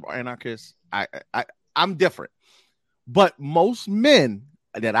relationship anarchist. I'm different, but most men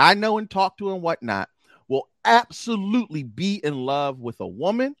that I know and talk to and whatnot will absolutely be in love with a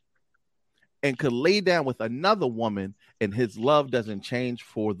woman and could lay down with another woman, and his love doesn't change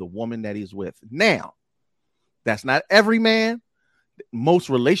for the woman that he's with. Now, that's not every man. Most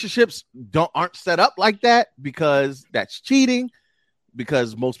relationships aren't set up like that because that's cheating,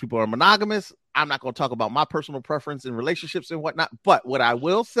 because most people are monogamous. I'm not going to talk about my personal preference in relationships and whatnot. But what I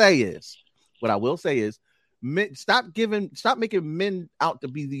will say is men, stop making men out to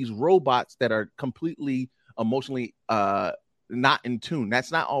be these robots that are completely emotionally not in tune.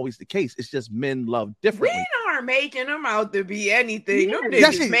 That's not always the case. It's just men love differently. Men aren't making them out to be anything. Yeah. Them Yeah,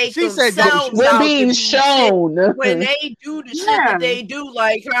 niggas make she said themselves We're out to being be shown. shit when they do the shit Yeah. that they do.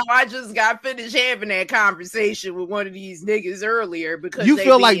 Like how I just got finished having that conversation with one of these niggas earlier because You they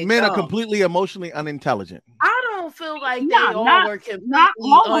feel like being men are dumb. completely emotionally unintelligent. I don't feel like Nah, they all not- are completely Not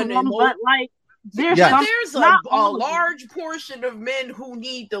all of them, unemotional. but like there's Yes. some, There's not a all of them. large portion of men who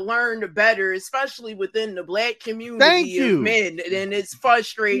need to learn better, especially within the black community Thank you. of men, and it's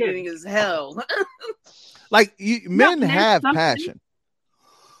frustrating as hell. Like men there's have something- passion.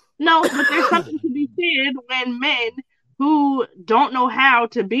 No, but there's something to be said when men who don't know how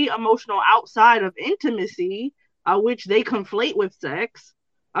to be emotional outside of intimacy, which they conflate with sex,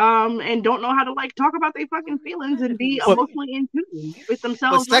 and don't know how to like talk about their fucking feelings and be But- emotionally in tune with But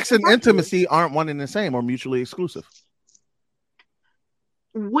themselves. sex like and a person. intimacy aren't one and the same or mutually exclusive.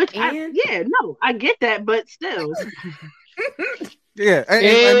 Which And- I get that, but still, Yeah, and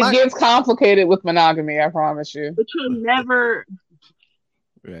It gets complicated with monogamy, I promise you. but you'll never.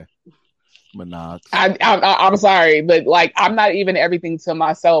 monogs. I'm sorry, but like I'm not even everything to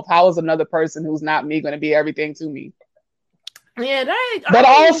myself. How is another person who's not me going to be everything to me? Yeah, But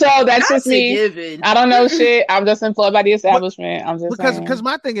also, that's just a me. given. I don't know shit. I'm just employed by the establishment. I'm just because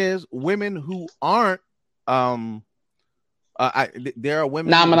my thing is women who aren't there are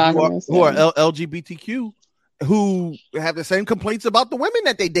women Non-monogamous, who are yeah. LGBTQ who have the same complaints about the women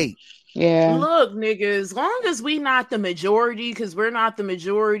that they date. yeah. Look, nigga, as long as we not the majority, because we're not the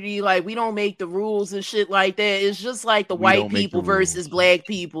majority, like we don't make the rules and shit like that. It's just like the We white don't make people the versus rules. black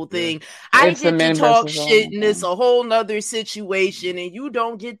people thing. I It's the get men to talk versus shit women and it's thing. a whole nother situation, and you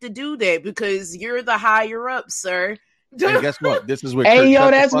don't get to do that because you're the higher up, sir. And guess what? This is where Hey Kurt, yo, shut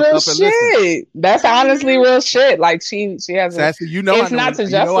the that's fuck real up and listen. shit. That's honestly real shit. Like she has a, Sassy, you know, It's I know not when,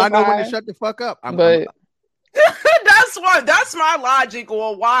 to you know I know when to justify, shut the fuck up. but That's my logic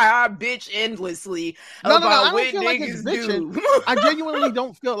on why I bitch endlessly No, about I don't what feel like it's niggas do. I genuinely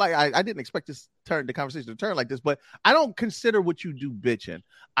don't feel like I didn't expect the conversation to turn like this, but I don't consider what you do bitching.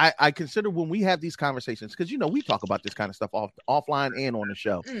 I consider when we have these conversations, because we talk about this kind of stuff offline and on the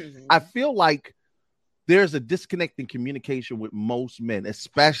show. Mhm. I feel like there's a disconnect in communication with most men,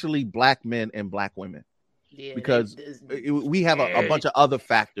 especially black men and black women, Yeah, because we have a bunch of other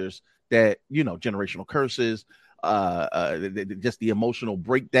factors that generational curses, just the emotional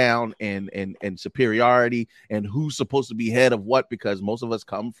breakdown and superiority, and who's supposed to be head of what, because most of us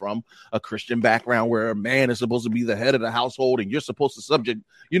come from a Christian background where a man is supposed to be the head of the household and you're supposed to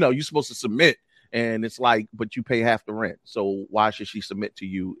you're supposed to submit. And it's like, but you pay half the rent, so why should she submit to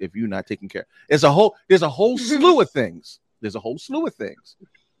you if you're not taking care? There's a whole slew of things.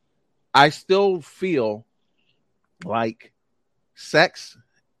 I still feel like sex,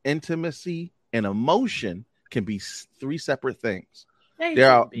 intimacy, and emotion can be three separate things.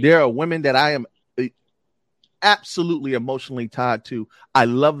 There are women that I am absolutely emotionally tied to. I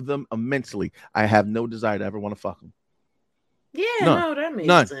love them immensely. I have no desire to ever want to fuck them. Yeah, None. no, that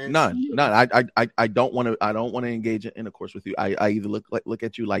makes sense. None. I don't want to engage in intercourse with you. I either look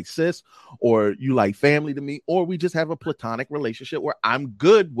at you like sis, or you like family to me, or we just have a platonic relationship where I'm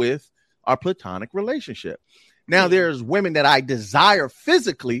good with our platonic relationship. Now there's women that I desire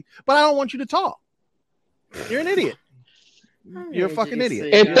physically, but I don't want you to talk. You're an idiot. You're a fucking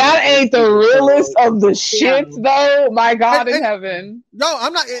idiot. if that ain't the realest of the shit, though, my God in heaven. No,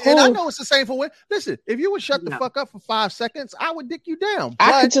 I'm not. And I know it's the same for women. Listen, if you would shut the fuck up for 5 seconds, I would dick you down.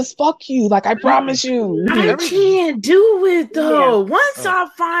 I could just fuck you, like I promise you. I can't do it though. Once I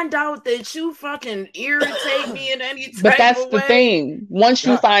find out that you fucking irritate me in any type But that's of the way, thing. Once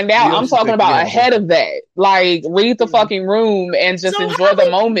you find out, you I'm also talking think- about yeah. ahead of that. Like, read the fucking room and just So enjoy how the we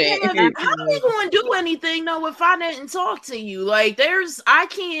moment. gonna- How are we going to do anything though if I didn't talk to you? Like, I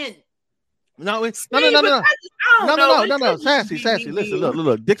can't. No. I don't know. No. It's just Sassy. Listen,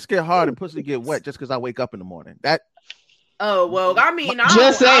 look. Dicks get hard and pussy get wet just because I wake up in the morning. That. Oh well, I mean, I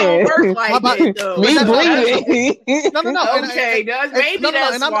Just don't work saying. like How about- that though. Me So bleeding. No. Okay, maybe no,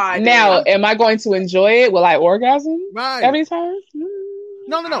 that's and I'm- why. Now, then. am I going to enjoy it? Will I orgasm Right. every time?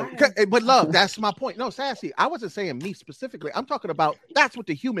 No. But love, that's my point. No, Sassy, I wasn't saying me specifically. I'm talking about that's what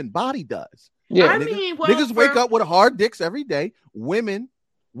the human body does. Yeah. I Niggas- mean, well, Niggas wake up with hard dicks every day. Women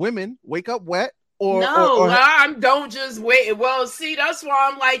wake up wet. I don't just wait. Well, see, that's why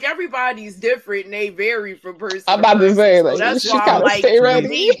I'm like, everybody's different and they vary from person. I'm about to say, like, so that's she why I'm gotta like, stay to ready.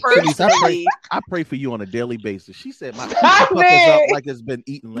 me personally, I pray for you on a daily basis. She said my I fuck us up mean- like it's been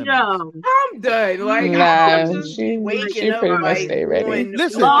eating lemons. Yo, I'm done. Like, Nah, I'm just she waking up pretty much like stay ready. doing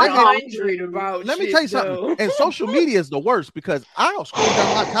Listen, 100 about Let me shit, tell you something. though. And social media is the worst because I'll scroll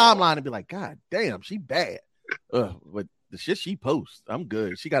down my timeline and be like, God damn, she bad. But the shit she posts, I'm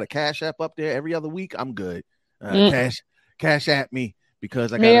good. She got a Cash App up there every other week. I'm good. Cash at me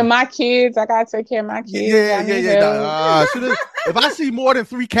because I got me and my kids. I gotta take care of my kids. Yeah. If I see more than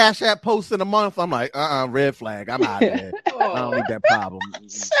 3 Cash App posts in a month, I'm like, red flag. I'm out of there. I don't need that problem.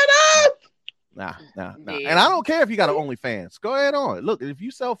 Shut up. Nah. And I don't care if you got an OnlyFans. Go ahead on. Look, if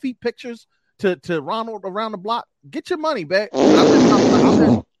you sell feet pictures to Ronald around the block, get your money back.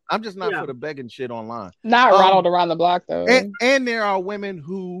 I'm just not for the begging shit online. Not Ronald around the block though. And there are women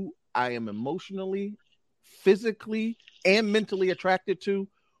who I am emotionally, physically, and mentally attracted to,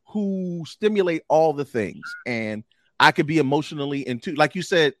 who stimulate all the things. And I could be emotionally into, like you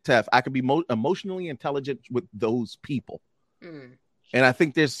said, Tef, I could be emotionally intelligent with those people. And I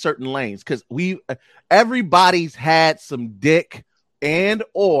think there's certain lanes because everybody's had some dick and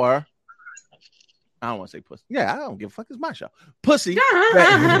or I don't want to say pussy. Yeah, I don't give a fuck. It's my show. Pussy.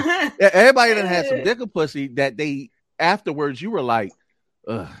 Everybody that had some dick or pussy that they afterwards you were like,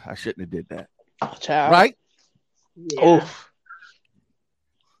 I shouldn't have did that. Oh, child. Right? Yeah. Oof.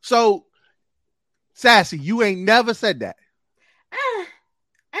 So, Sassy, you ain't never said that.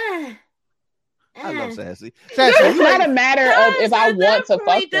 I love Sassy. It's not a matter of if I want to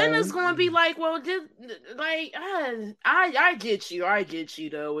fuck then them. it's going to be like, well, just like I get you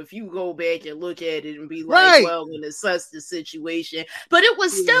though. If you go back and look at it and be like, well, and assess the situation, but it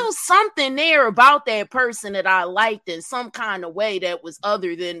was still something there about that person that I liked in some kind of way that was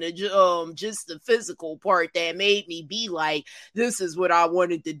other than the just the physical part that made me be like, this is what I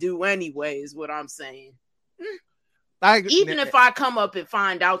wanted to do anyway. Is what I'm saying. Even if I come up and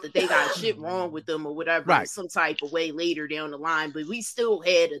find out that they got shit wrong with them or whatever, in some type of way later down the line, but we still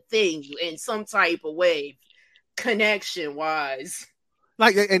had a thing in some type of way, connection wise.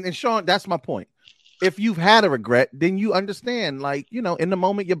 Like, and Sean, that's my point. If you've had a regret, then you understand, like, you know, in the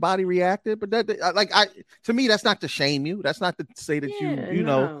moment your body reacted, but to me, that's not to shame you. That's not to say that you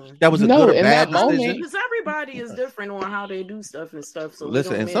know, that was a good or bad decision. Because everybody is different on how they do stuff and stuff. So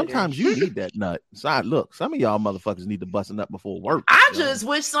listen, and sometimes you need that nut. So look, some of y'all motherfuckers need to bust a nut before work. I just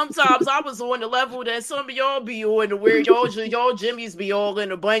wish sometimes I was on the level that some of y'all be on, where y'all Jimmies be all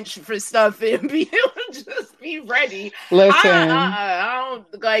in a bunch for stuff and be just be ready. Listen, I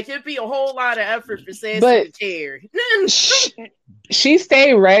don't like it'd be a whole lot of effort for Sassy to care. She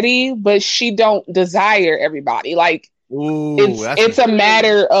stay ready, but she don't desire everybody. Like, it's a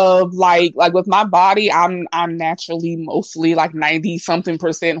matter of like with my body, I'm naturally mostly like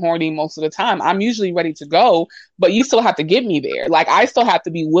 90-something% horny most of the time. I'm usually ready to go, but you still have to get me there. Like, I still have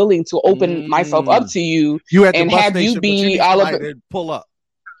to be willing to open myself up to you and have you be all of it. Pull up.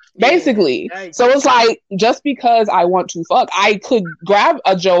 Basically. So it's like, just because I want to fuck, I could grab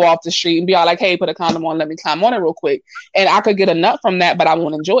a Joe off the street and be all like, hey, put a condom on, let me climb on it real quick. And I could get a nut from that, but I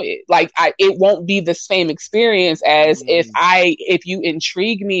won't enjoy it. Like, it won't be the same experience as if you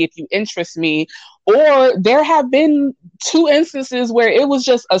intrigue me, if you interest me. Or there have been 2 instances where it was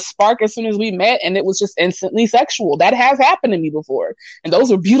just a spark as soon as we met and it was just instantly sexual. That has happened to me before. And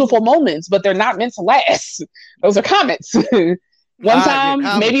those are beautiful moments, but they're not meant to last. Those are comments. One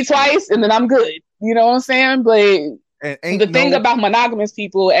time, maybe twice, and then I'm good. You know what I'm saying? But the thing about monogamous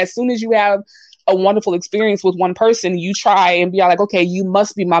people, as soon as you have a wonderful experience with one person, you try and be like, okay, you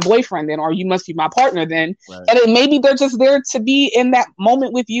must be my boyfriend then, or you must be my partner then. Right. And then maybe they're just there to be in that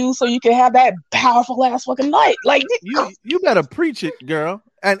moment with you so you can have that powerful ass fucking night. Like, you better preach it, girl.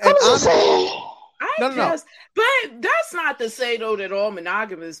 And but that's not to say though that all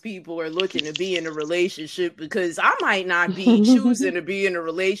monogamous people are looking to be in a relationship, because I might not be choosing to be in a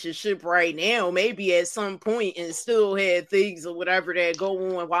relationship right now, maybe at some point, and still have things or whatever that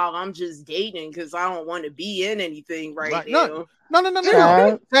go on while I'm just dating because I don't want to be in anything right now.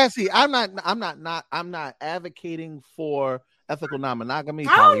 No. Sassy, I'm not advocating for ethical non-monogamy.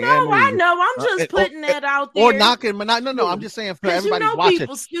 I know. I'm just putting that out there. Or knocking monogamy. No. I'm just saying for everybody watching.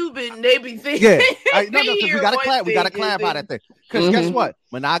 People stupid and they be thinking. Yeah, we gotta clarify that thing. Because guess what?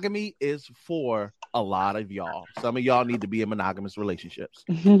 Monogamy is for a lot of y'all. Some of y'all need to be in monogamous relationships.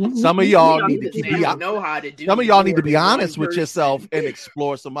 Some of y'all need to Some of y'all need to be honest with yourself and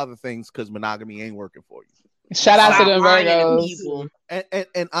explore some other things, because monogamy ain't working for you. Shout out to the Virgos.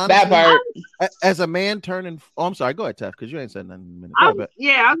 And honestly, that part. As a man turning, I'm sorry, go ahead, Tef, because you ain't said nothing in a minute. I was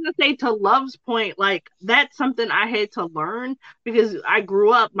gonna say, to Love's point, like, that's something I had to learn, because I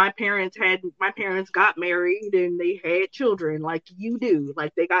grew up, my parents got married and they had children, like you do.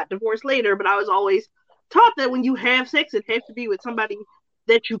 Like, they got divorced later, but I was always taught that when you have sex, it has to be with somebody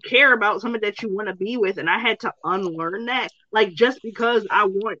that you care about, somebody that you want to be with. And I had to unlearn that. Like, just because I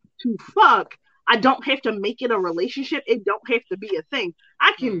want to fuck I don't have to make it a relationship. It don't have to be a thing.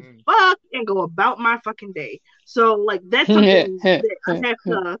 I can fuck and go about my fucking day. So like that's something that I have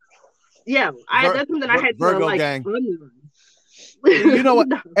to. Yeah, that's something I had Virgo to like. gang. You know what?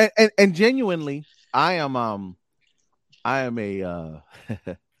 And genuinely, I am a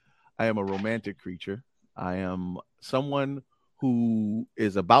romantic creature. I am someone who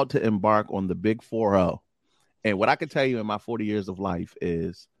is about to embark on the big 4-0. And what I can tell you in my 40 years of life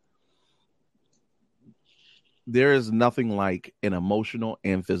is there is nothing like an emotional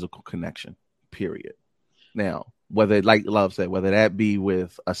and physical connection, period. Now, whether, like Love said, whether that be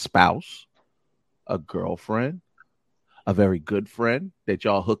with a spouse, a girlfriend, a very good friend that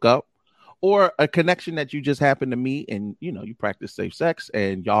y'all hook up, or a connection that you just happen to meet and, you know, you practice safe sex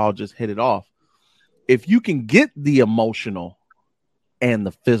and y'all just hit it off. If you can get the emotional and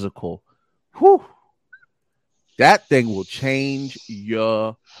the physical, whew, that thing will change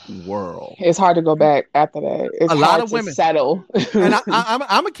your world. It's hard to go back after that. It's a hard lot of to women settle. And I'm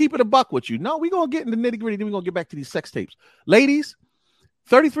gonna keep it a buck with you. No, we're gonna get in the nitty gritty. Then we're gonna get back to these sex tapes. Ladies,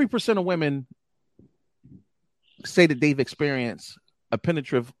 33% of women say that they've experienced a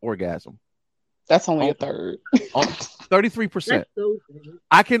penetrative orgasm. That's only a third. 33%. So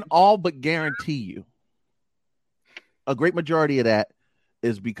I can all but guarantee you a great majority of that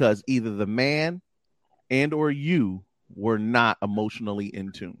is because either the man and or you were not emotionally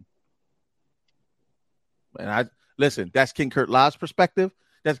in tune. And that's King Kurt Live's perspective.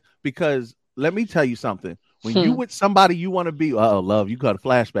 That's because let me tell you something. When you with somebody you want to be, love, you got a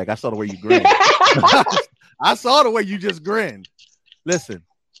flashback. I saw the way you grinned. I saw the way you just grinned. Listen,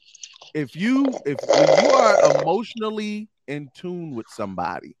 when you are emotionally in tune with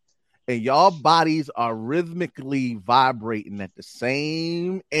somebody and y'all bodies are rhythmically vibrating at the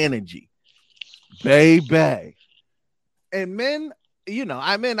same energy, baby. And men, you know,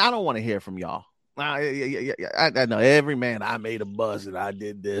 I don't want to hear from y'all. I know every man, I made a buzz and I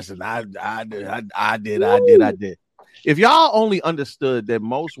did this and I did. If y'all only understood that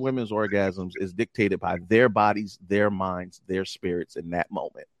most women's orgasms is dictated by their bodies, their minds, their spirits in that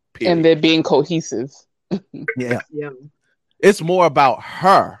moment. Period. And they're being cohesive. Yeah. It's more about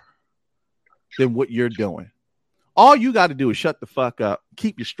her than what you're doing. All you got to do is shut the fuck up,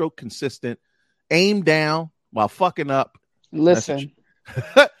 keep your stroke consistent, aim down while fucking up. Listen.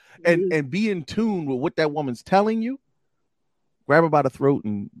 and be in tune with what that woman's telling you. Grab her by the throat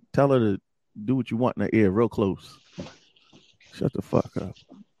and tell her to do what you want in her ear real close. Shut the fuck up.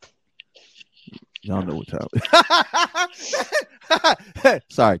 Y'all know what time.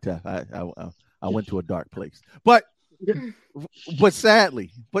 Sorry, Tef. I went to a dark place. But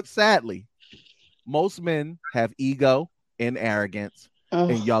sadly, most men have ego and arrogance.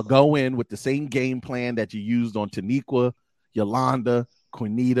 And y'all go in with the same game plan that you used on Taniqua, Yolanda,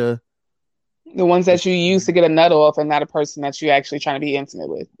 Quinita. The ones that you use to get a nut off and not a person that you're actually trying to be intimate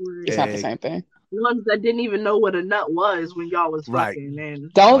with. It's not the same thing. Ones that didn't even know what a nut was when y'all was fucking.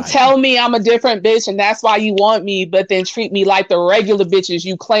 And don't tell me I'm a different bitch and that's why you want me, but then treat me like the regular bitches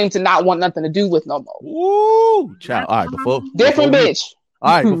you claim to not want nothing to do with no more. Woo! Child. All right, bitch.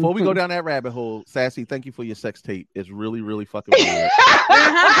 All right, before we go down that rabbit hole, Sassy, thank you for your sex tape. It's really, really fucking weird.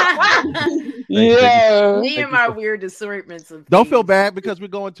 Yeah. Me and my weird assortments of Don't feel bad because we're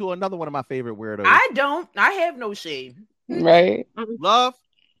going to another one of my favorite weirdos. I have no shame. Right. Love.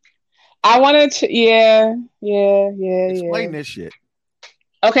 I wanted to, Explain this shit.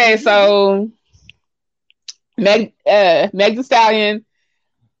 Okay, so Meg Thee Stallion.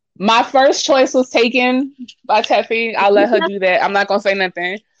 My first choice was taken by Teffy. I'll let her do that. I'm not gonna say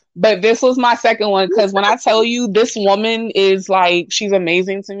nothing. But this was my second one because when I tell you this woman is like, she's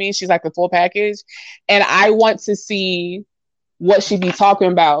amazing to me. She's like the full package, and I want to see what she be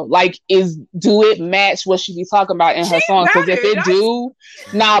talking about. Like, do it match what she be talking about in her songs? Because if it do,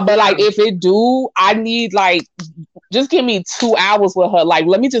 if it do, I need like just give me 2 hours with her. Like,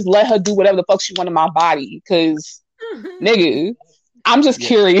 let me just let her do whatever the fuck she want in my body. Because nigga, I'm just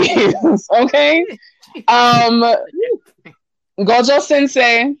curious. Okay. Gojo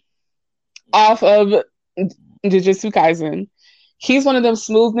Sensei off of Jujutsu Kaisen. He's one of them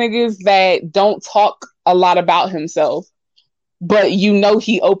smooth niggas that don't talk a lot about himself. But you know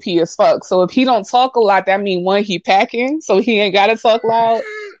he OP as fuck. So if he don't talk a lot, that means 1, he packing, so he ain't gotta talk loud.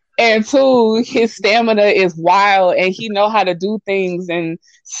 And 2, his stamina is wild and he know how to do things and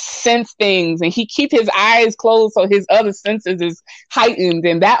sense things. And he keep his eyes closed so his other senses is heightened.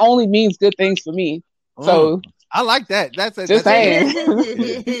 And that only means good things for me. So I like that. That's saying.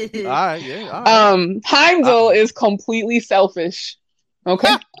 All right, yeah. All right. Heimdall is completely selfish.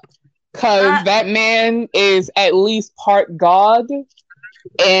 Okay. Because that man is at least part God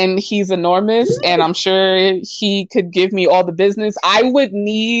and he's enormous, and I'm sure he could give me all the business. I would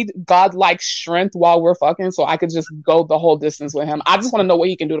need godlike strength while we're fucking, so I could just go the whole distance with him. I just want to know what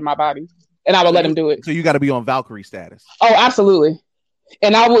he can do to my body, and I would let him do it. So you got to be on Valkyrie status. Oh, absolutely.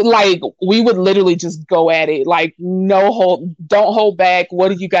 And I would we would literally just go at it. Like, no hold, don't hold back. What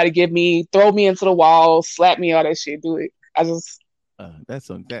do you got to give me? Throw me into the wall, slap me, all that shit. Do it. I just. That's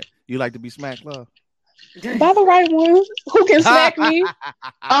on that. You like to be smacked, love? By the right one who can smack me.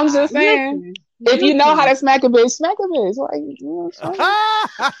 I'm just saying. If you know how to smack a bitch, smack a bitch. Like, you know what I'm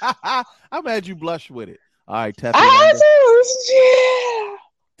saying? I'm glad you blush with it. All right, Teffy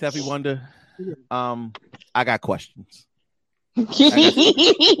Wonder. I got questions. I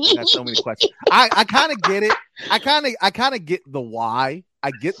got so many questions. I kind of get it. I kind of get the why.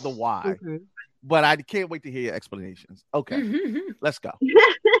 I get the why, but I can't wait to hear your explanations. Okay, let's go.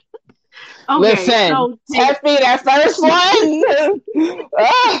 Okay, listen, so Teffy, that first one.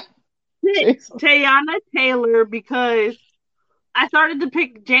 Teyana Taylor, because I started to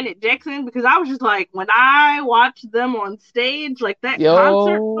pick Janet Jackson because I was just like, when I watched them on stage, like that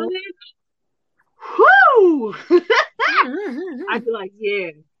concert footage. Whoo! I'd be like, yeah.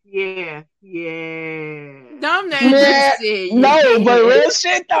 I'm not interested. No, but real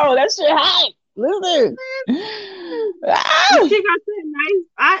shit though, that shit hot. Listen. She got that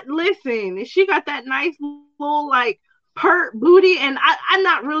nice. She got that nice little like pert booty, and I'm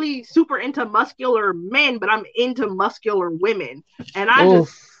not really super into muscular men, but I'm into muscular women, and I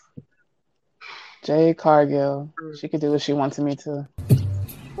just. Jade Cargill, she could do what she wanted me to.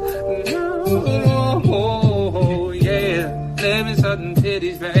 Oh, yeah. Let me suck them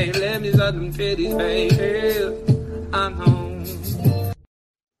titties, babe. Let me suck them titties, babe. I'm home.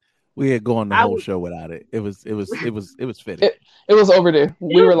 We had gone the whole show without it. It was fitting. It was overdue.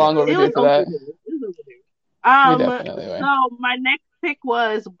 We were long overdue for that. So my next pick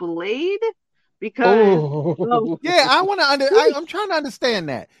was Blade because yeah, I'm trying to understand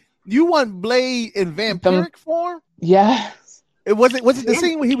that. You want Blade in vampiric form? Yeah. Was it the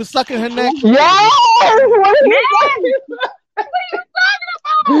scene where he was sucking her neck? Yeah. What are you talking about?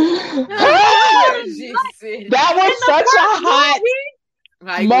 That was such a hot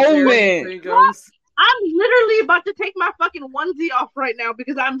moment. I'm literally about to take my fucking onesie off right now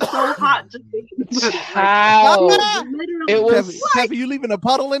because I'm so hot. Just thinking about it. It was Teffy, you leaving a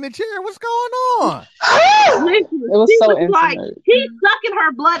puddle in the chair? What's going on? It was so intimate. Like, he's sucking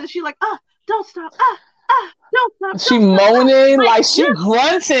her blood, and she's like, don't stop, don't stop. She moaning, like she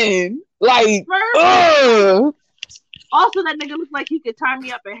grunting, like. Also, that nigga looked like he could tie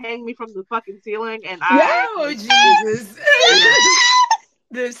me up and hang me from the fucking ceiling, and Jesus.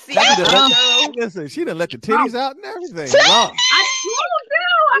 The ceiling. Listen, she done let the titties out and everything.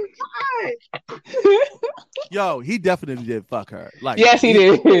 I'm tired. Yo, he definitely did fuck her. Like, yes, he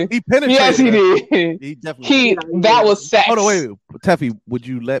did. He penetrated. Yes, he her. did. He definitely. That was sex. Hold on, wait. Teffy, would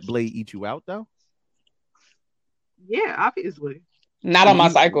you let Blade eat you out though? Yeah, obviously. Not on my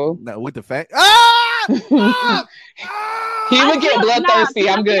cycle. No, with the fact. He would get bloodthirsty.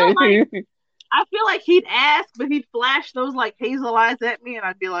 I'm good. I feel like he'd ask, but he'd flash those like hazel eyes at me, and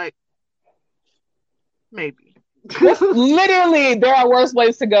I'd be like, maybe. Literally, there are worse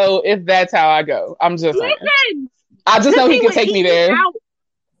ways to go if that's how I go. I'm just saying. I just know he can take me there.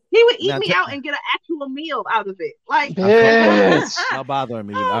 He would eat me out and get an actual meal out of it. Like, not bothering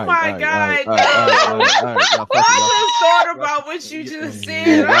me. Oh my God. I just thought about what you just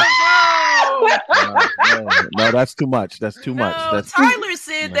said. No, that's too much. That's too much. Tyler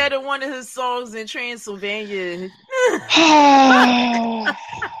said that in one of his songs in Transylvania.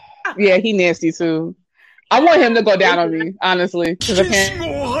 Yeah, he nasty too. I want him to go down on me, honestly.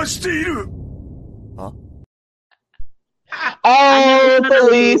 Oh,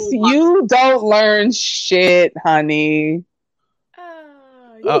 Police, you don't learn shit, honey.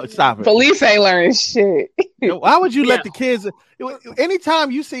 Oh, stop it. Police ain't learning shit. Why would you let the kids?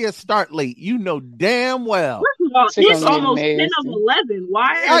 Anytime you see us start late, you know damn well. It's almost 10 of 11.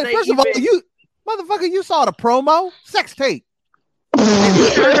 Why are they? First of all, you motherfucker, you saw the promo sex tape.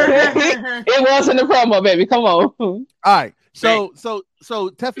 It wasn't a promo, baby. Come on. All right. So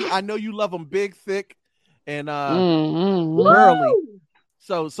Teffy, I know you love them big, thick, and girly.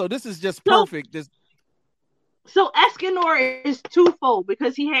 So this is just perfect. So Escanor is twofold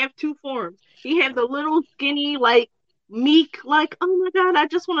because he have two forms. He have the little skinny, like meek, like, oh my God, I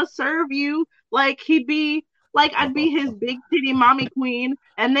just want to serve you. Like he'd be like, I'd be his big titty mommy queen,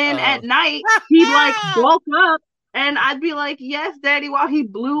 and then at night he'd like bulk up, and I'd be like, yes, daddy, while he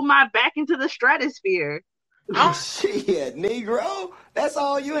blew my back into the stratosphere. Oh shit, Negro, that's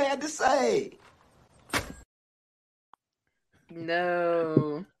all you had to say.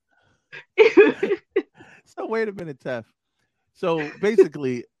 No. So wait a minute, Tef. So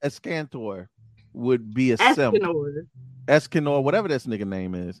basically, Escantor would be a simp. Escanor, whatever this nigga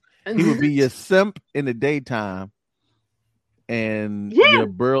name is. He would be your simp in the daytime, and your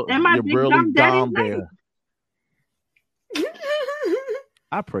burly Dom bear.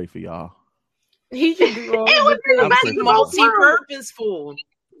 I pray for y'all. He can do all it would be the best of both multi-purposeful.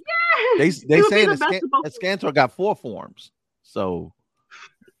 Yeah. They say Escantor got 4 forms. So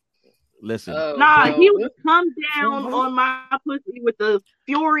listen. He would come down on my pussy with the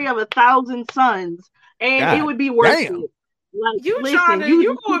fury of 1,000 suns, and it would be worth it. Like, you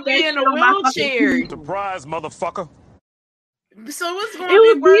gonna be in a wheelchair. Surprise, motherfucker. So what's going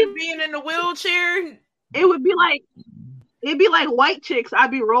to be worth being in a wheelchair? It would be like, it'd be like white chicks.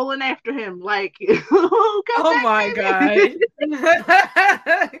 I'd be rolling after him, like, oh my god,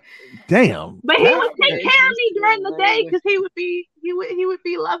 damn! But he would take care of me during the day because he would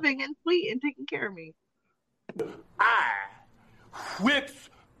be loving and sweet and taking care of me. I whips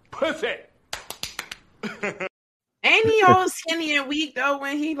pussy. Ain't he all skinny and weak though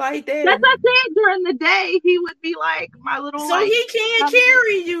when he like that? That's what I said. During the day, he would be like my little. So he can't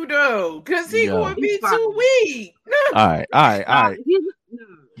carry you though, because he would be too weak. All right.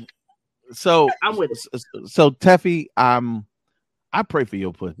 So I'm with it. So Teffy, I pray for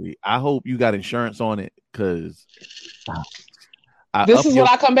your pussy. I hope you got insurance on it, because this is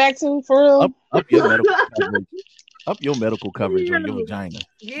what I come back to for real. Up your medical coverage. Up your medical coverage on your vagina.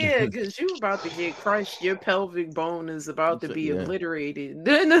 Yeah, because you about to get crushed. Your pelvic bone is about to be obliterated.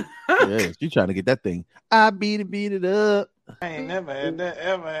 Yeah, you trying to get that thing. I beat it up. I ain't never had that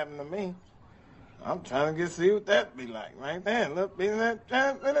ever happen to me. I'm trying to see what that be like right there. Look.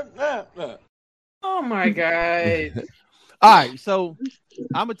 Oh my god. All right, so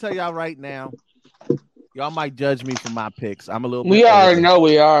I'm gonna tell y'all right now. Y'all might judge me for my picks. I'm a little bit We already know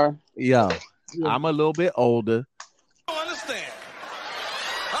we are. Yeah. I'm a little bit older. I don't understand.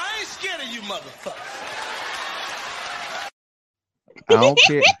 I ain't scared of you, motherfucker. I don't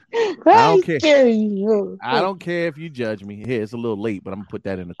care. I don't care if you judge me. Here, it's a little late, but I'm gonna put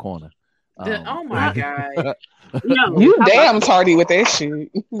that in the corner. Oh my god! You damn tardy with that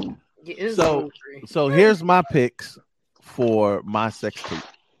shit. So here's my picks for my sex tape.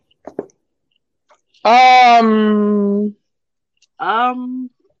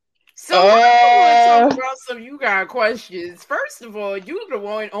 So I want to talk about some you got questions. First of all, you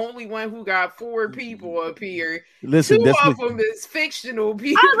the only one who got 4 people up here. Listen, 2 of them is fictional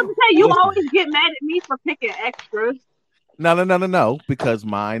people. I was gonna say, you always get mad at me for picking extras. No, because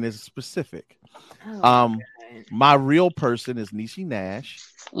mine is specific. My real person is Niecy Nash.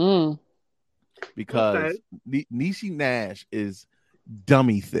 Because Niecy Nash is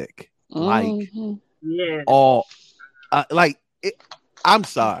dummy thick. Like, all like it, I'm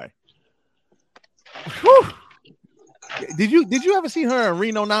sorry. Whew. Did you ever see her in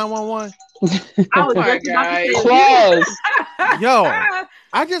Reno 911? Oh my god! Yo,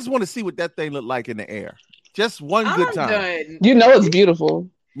 I just want to see what that thing looked like in the air. Just one good time. Done. You know it's beautiful.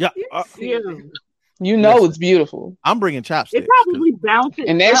 Yeah. You know it's beautiful. I'm bringing chopsticks. It probably bounces.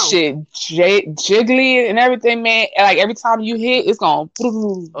 And that shit jiggly and everything, man. Like every time you hit, it's gonna.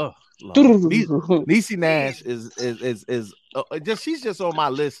 Niecy Nash is just, she's just on my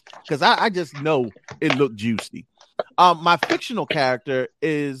list because I just know it looked juicy. My fictional character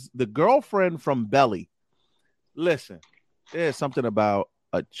is the girlfriend from Belly. Listen, there's something about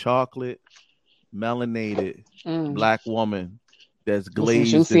a chocolate melanated black woman that's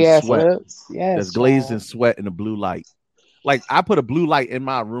glazed in sweat. Yes, that's glazed in sweat in a blue light. Like, I put a blue light in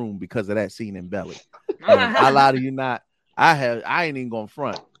my room because of that scene in Belly. I lie to you not. I ain't even gonna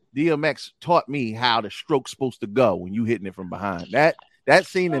front. DMX taught me how the stroke's supposed to go when you hitting it from behind. That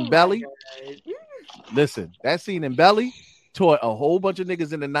scene in Belly. Listen, that scene in Belly taught a whole bunch of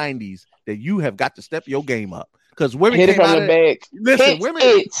niggas in the 90s that you have got to step your game up. Because women hit came it from the back. Listen,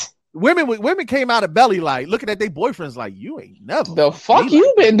 women came out of Belly like looking at their boyfriends like, you ain't never. The fuck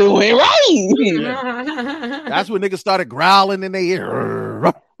you been doing, right? Yeah. That's when niggas started growling in their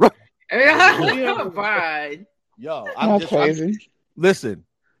ear. Yo, I'm crazy. Listen,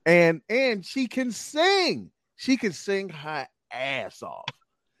 and she can sing. She can sing her ass off.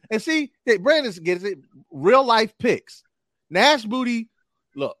 And see, that Brandon gets it. Real life pics. Nash Booty.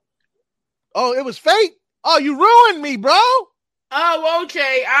 Look. Oh, it was fake. Oh, you ruined me, bro. Oh,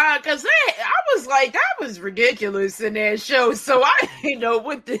 okay. Because I was like, that was ridiculous in that show, so I didn't know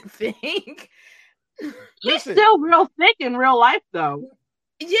what to think. He's still real thick in real life, though.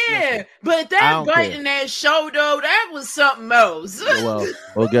 Yeah, but that bite in that show though, that was something else.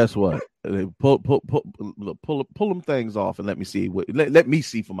 well, guess what? Pull them things off and let me see let me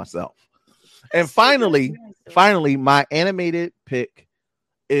see for myself. And finally, my animated pick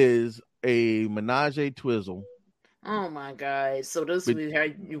is a Menage a Twizzle. Oh my god! So this is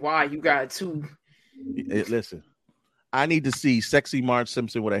why you got two. Listen, I need to see sexy Marge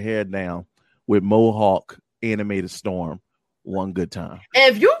Simpson with her hair down with Mohawk animated storm one good time.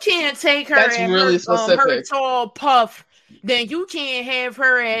 If you can't take her That's at really her tall puff, then you can't have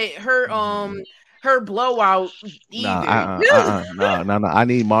her at her blowout either. No. I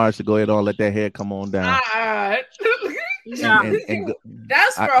need Marge to go ahead and let that hair come on down.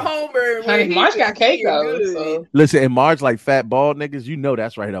 That's for Homer. Honey, Marge got cake though. So. Listen, and Marge like fat bald niggas, you know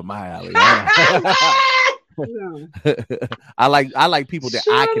that's right up my alley. I like people that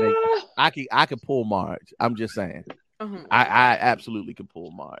I can pull Marge. I'm just saying. I absolutely can pull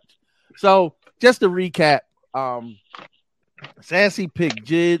Marge. So just to recap, Sassy picked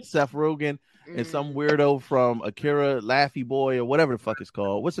Jid, Seth Rogen, and some weirdo from Akira, Laffy Boy, or whatever the fuck it's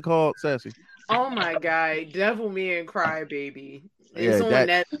called. What's it called, Sassy? Oh my god, Devilman Crybaby. It's Yeah, on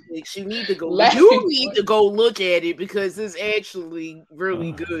Netflix. You need to go. Laffy You need Boy. to go look at it because it's actually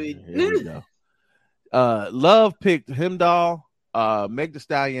really good. Here we go. Love picked Himdall, Meg Thee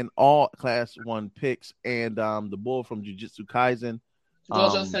Stallion, all class 1 picks, and the bull from Jujutsu Kaisen.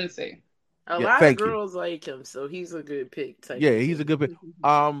 Gojo Sensei. A lot of girls like him, so he's a good pick. Yeah, he's a good pick.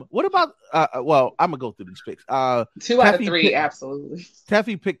 What about? Well, I'm gonna go through these picks. 2 out of 3, absolutely.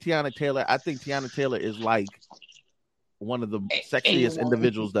 Teffy picked Tiana Taylor. I think Tiana Taylor is like one of the sexiest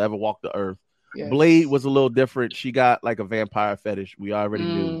individuals to ever walk the earth. Yes. Blade was a little different. She got like a vampire fetish. We already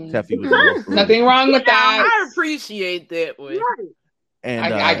knew Teffy was nothing wrong with that. I appreciate that one.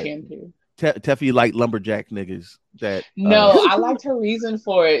 And I can too. Teffy like lumberjack niggas. That no, I liked her reason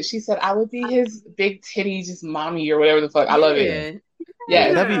for it. She said I would be his big titty, just mommy or whatever the fuck. I love it.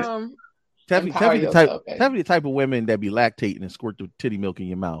 Yeah, Teffy the type of women that be lactating and squirt the titty milk in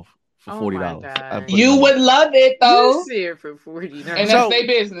your mouth for $40. You would love it though. You see it for $40, and that's their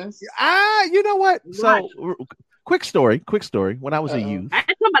business. You know what? So quick story. When I was a youth, I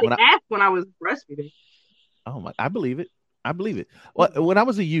had somebody ask when I was breastfeeding. Oh my! I believe it. Well, when I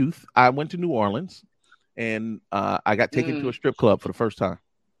was a youth, I went to New Orleans, and I got taken to a strip club for the first time.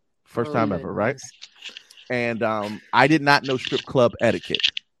 First time ever, right? And I did not know strip club etiquette.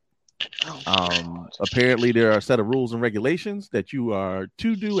 Apparently, there are a set of rules and regulations that you are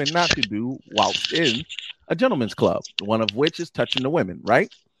to do and not to do whilst in a gentleman's club, one of which is touching the women,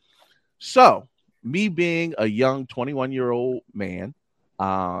 right? So, me being a young 21-year-old man,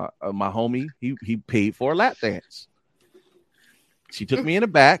 my homie, he paid for a lap dance. She took me in the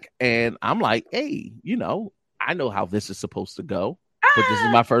back, and I'm like, hey, I know how this is supposed to go, but this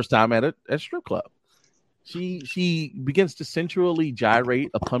is my first time at a strip club. She begins to sensually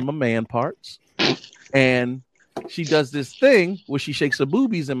gyrate upon my man parts, and she does this thing where she shakes her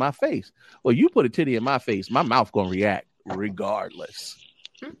boobies in my face. Well, you put a titty in my face, my mouth gonna react regardless.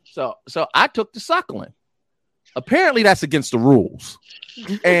 So I took the suckling. Apparently, that's against the rules.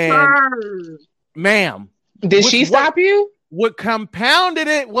 And, ma'am, did she stop you? What compounded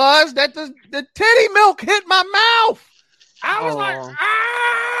it was that the titty milk hit my mouth. I was like,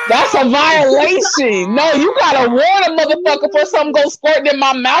 that's a violation. No, you gotta warn a motherfucker for something go squirting in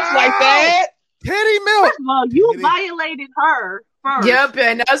my mouth like that. Titty milk. First of all, you violated her first. Yep,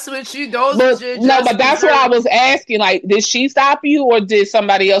 and that's what you but that's what I was asking. Like, did she stop you, or did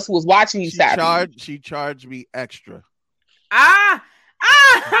somebody else who was watching you stop you? She charged me extra.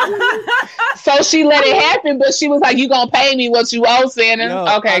 So she let it happen, but she was like, "You gonna pay me what you owe,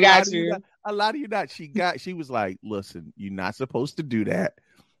 Santa?" Okay, got you. A lot of you not. She was like, "Listen, you're not supposed to do that.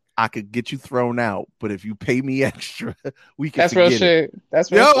 I could get you thrown out, but if you pay me extra, we can." That's real shit.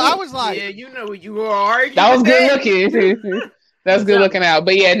 That's real. I was like, "Yeah, you know what you are." That was good looking. That's good looking out.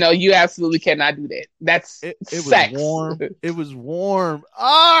 But yeah, no, you absolutely cannot do that. That's sex. Was warm. It was warm.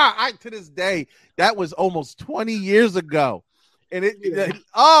 To this day, that was almost 20 years ago. And it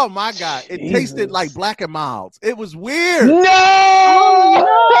oh my God, it tasted like Black and Milds. It was weird. No!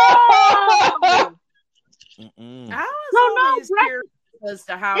 I was always curious as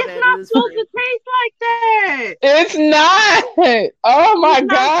to how it's not supposed to taste like that. It's not. Oh my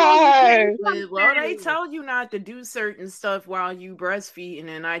God. Well, they tell you not to do certain stuff while you breastfeeding,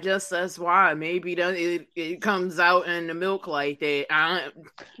 and I guess that's why. Maybe it comes out in the milk like that.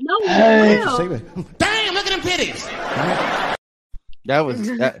 No, damn, look at them titties. That was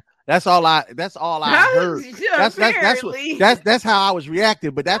That's all I heard. Yeah, That's how I was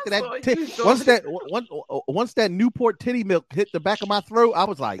reacting. But after that, once that Newport titty milk hit the back of my throat, I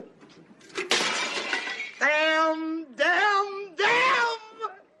was like, damn.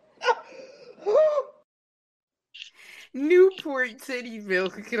 Newport titty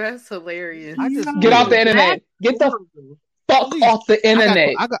milk. That's hilarious. Get off the internet. Get the fuck off the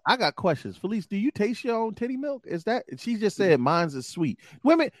internet. I got questions. Felice, do you taste your own titty milk? Is that she just said mine's is sweet?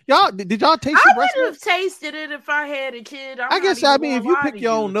 Women, y'all did y'all taste your breast milk? I would have tasted it if I had a kid. I guess if you pick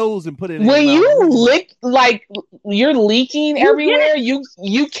your own nose and put it in when your you mouth, lick like you're leaking everywhere, you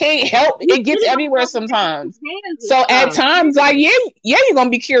can't help it gets everywhere sometimes. So at times, like you're gonna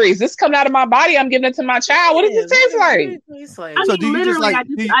be curious. This coming out of my body, I'm giving it to my child. What does it taste like? I mean, literally, I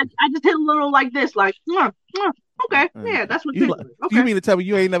just hit a little like this, like. Okay, yeah, that's what you okay. You mean to tell me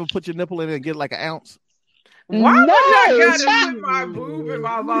you ain't never put your nipple in it and get like an ounce? Why would I gotta put my boob in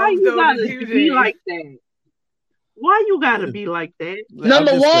my mouth? Why you gotta be like that? Why you gotta be like that?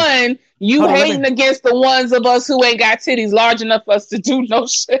 Number one, you hating against the ones of us who ain't got titties large enough for us to do no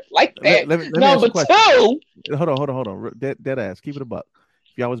shit like that. Number two, hold on, dead ass. Keep it a buck.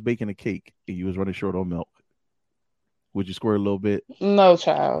 If y'all was baking a cake and you was running short on milk, would you squirt a little bit? No,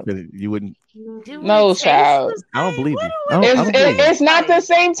 child. You wouldn't. No, child. I don't believe you. It's not the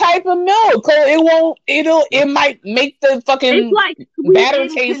same type of milk. It won't. It might make the fucking batter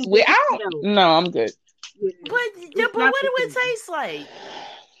taste weird. No, I'm good. But what do it taste like?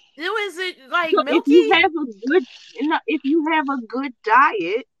 Is it like milky? If you have a good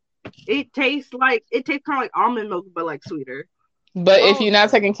diet, it tastes kind of like almond milk, but like sweeter. But if you're not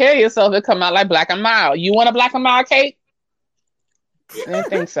taking care of yourself, it come out like Black and Mild. You want a Black and Mild cake? I don't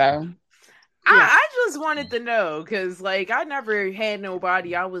think so. I just wanted to know because, I never had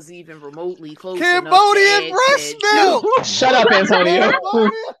nobody I was even remotely close to. Cambodian breast milk. Shut up, Antonio.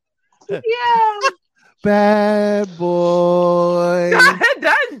 Yeah. Bad boy.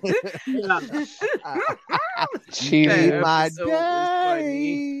 Cheesy, my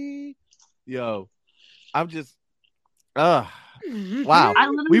daddy. Yo, I'm just. Wow. I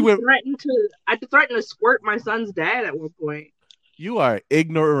literally threatened to squirt my son's dad at one point. You are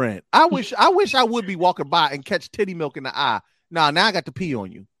ignorant. I wish I would be walking by and catch titty milk in the eye. Now I got to pee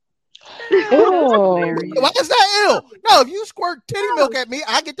on you. Oh. Why is that ill? No, if you squirt titty milk at me,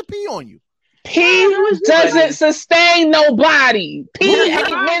 I get to pee on you. Pee doesn't sustain nobody. Pee ain't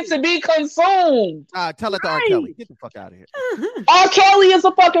meant to be consumed. Tell it to R. Kelly. Get the fuck out of here. R. Kelly is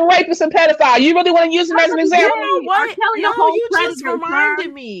a fucking rapist and pedophile. You really want to use him as an example? You just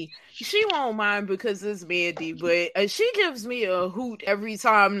reminded me. She won't mind because it's Mandy, but she gives me a hoot every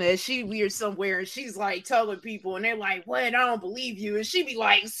time that she wears somewhere and she's like telling people and they're like, "What? I don't believe you." And she be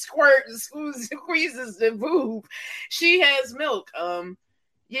like, squirt and squeezes the boob. She has milk.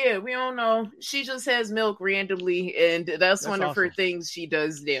 Yeah, we don't know. She just has milk randomly, and that's one of her things she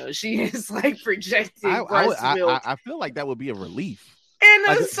does now. She is projecting breast milk. I feel like that would be a relief.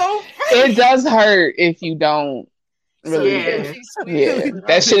 And it's so funny. It does hurt if you don't. Really, yeah,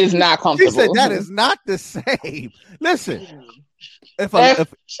 that shit is not comfortable. She said that is not the same. Listen, if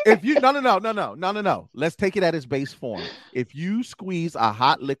you no. Let's take it at its base form. If you squeeze a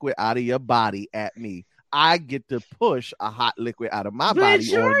hot liquid out of your body at me, I get to push a hot liquid out of my body on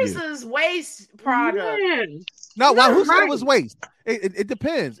you. Yours is waste product. No, who said it was waste? It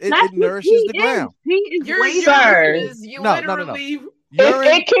depends. It nourishes the ground.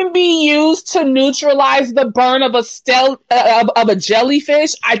 It can be used to neutralize the burn of a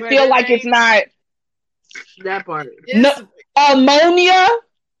jellyfish. I feel like it's not that part. No, ammonia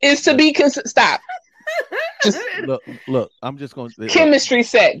is to be stop. Just look. I'm just going to chemistry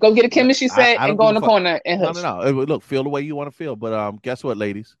set. Go get a chemistry set and go in the corner and hush. No. Look, feel the way you want to feel. But guess what,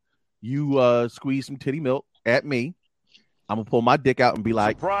 ladies? You squeeze some titty milk at me. I'm gonna pull my dick out and be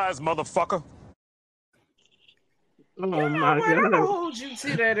like, "Surprise, motherfucker." Oh my God! I'm gonna hold you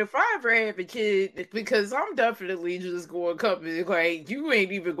to that if I ever have a kid, because I'm definitely just going to come in, like, you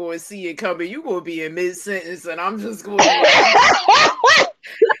ain't even going to see it coming. You going to be in mid sentence, and I'm just going to.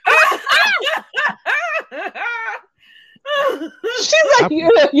 She's like, you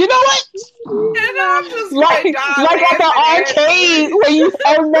know what? And I'm just like at the arcade where you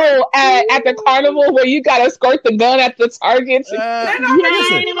at the carnival where you gotta squirt the gun at the targets. I'm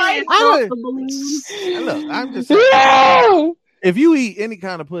just saying, if you eat any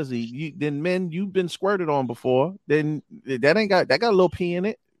kind of pussy, then men you've been squirted on before, then that got a little pee in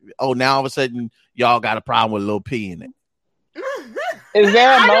it. Oh, now all of a sudden y'all got a problem with a little pee in it. Is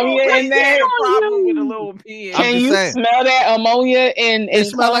there ammonia in there? Problem with a little pee. Can you smell that ammonia in it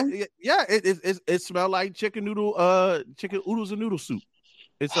smell like it smell like chicken oodles and noodle soup.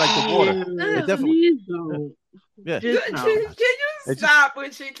 It's like the water. It definitely. Yeah. Can you stop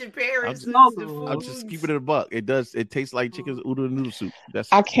with chicken parents? I'm just keeping it a buck. It does. It tastes like chicken's udon noodle soup.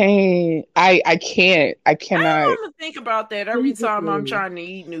 I can't. I can't. I cannot. I don't even think about that every time I'm trying to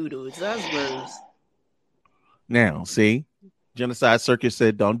eat noodles. That's gross. Now, see, Genocide Circus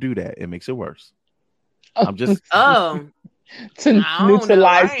said, "Don't do that. It makes it worse." I'm just to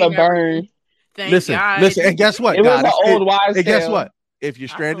neutralize the burn. Listen, and guess what? It was an old wives' and guess tale. what? If you're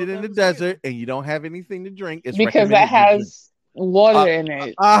stranded in the desert and you don't have anything to drink, it's because that has water in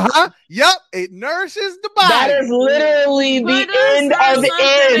it. Yep, it nourishes the body. That is literally the end of the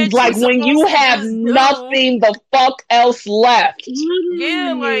end. Like when you have nothing the fuck else left.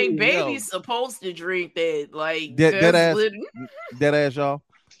 Yeah, like baby's supposed to drink that. Like dead ass, y'all.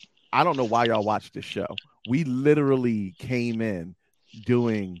 I don't know why y'all watch this show. We literally came in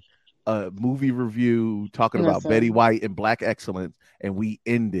doing a movie review talking about Betty White and Black excellence, and we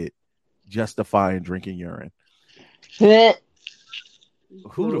ended justifying drinking urine. Who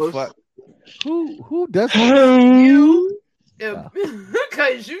the fuck? Who does you?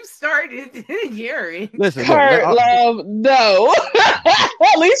 Because you started urine. Listen, Kurt, love, no.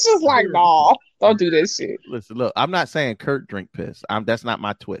 At least just like, no, don't do this shit. Listen, look, I'm not saying Kurt drink piss. That's not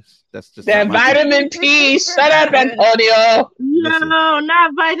my twist. That's just that vitamin P. Shut up, Antonio. No,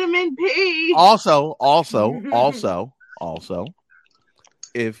 not vitamin P. Also,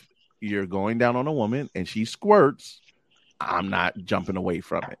 if you're going down on a woman and she squirts, I'm not jumping away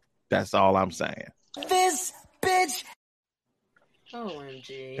from it. That's all I'm saying. This bitch.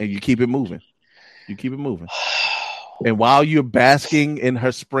 OMG. And you keep it moving. And while you're basking in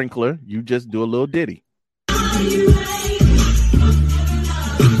her sprinkler, you just do a little ditty.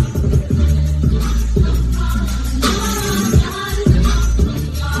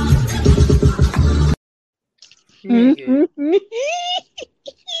 He's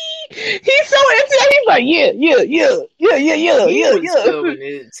so into it. He's like, yeah.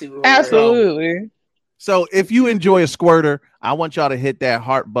 Absolutely. So if you enjoy a squirter, I want y'all to hit that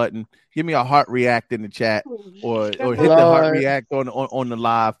heart button. Give me a heart react in the chat, or hit the heart react on the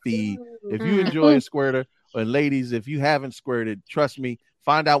live feed. If you enjoy a squirter, or ladies, if you haven't squirted, trust me,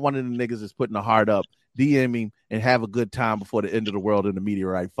 find out one of the niggas is putting a heart up, DM him, and have a good time before the end of the world and the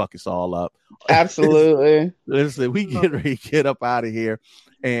meteorite fuck us all up. Absolutely. Listen, we get ready to get up out of here.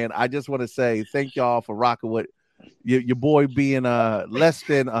 And I just want to say thank y'all for rocking with your boy being less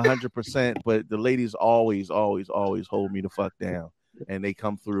than 100%, but the ladies always hold me the fuck down, and they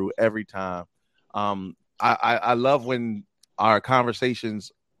come through every time. I love when our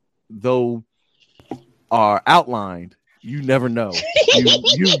conversations, though, are outlined. You never know.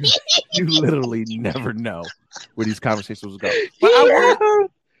 You literally never know where these conversations will go. But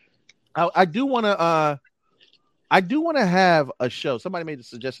I do want to have a show. Somebody made the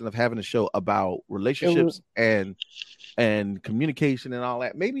suggestion of having a show about relationships and communication and all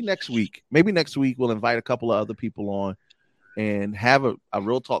that. Maybe next week we'll invite a couple of other people on and have a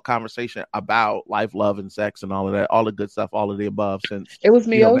real talk conversation about life, love, and sex and all of that, all the good stuff, all of the above. Since it was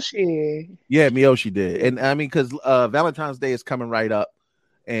Miyoshi. Miyoshi did. And I mean, because Valentine's Day is coming right up,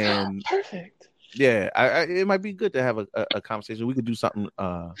 and perfect. Yeah, it might be good to have a conversation. We could do something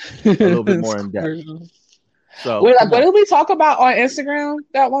a little bit more in depth. So, what did we talk about on Instagram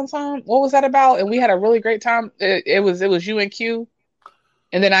that one time? What was that about? And we had a really great time. It was you and Q,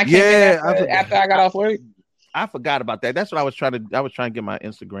 and then I came in after I got off work. I forgot about that. That's what I was trying to get my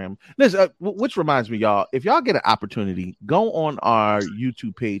Instagram. Listen, which reminds me, y'all, if y'all get an opportunity, go on our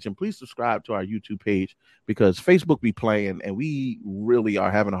YouTube page and please subscribe to our YouTube page, because Facebook be playing and we really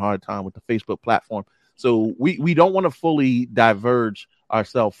are having a hard time with the Facebook platform. So we don't want to fully diverge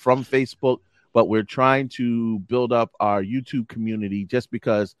ourselves from Facebook, but we're trying to build up our YouTube community just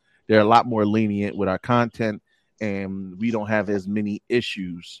because they're a lot more lenient with our content and we don't have as many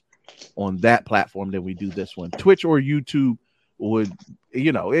issues on that platform than we do this one. Twitch or YouTube would,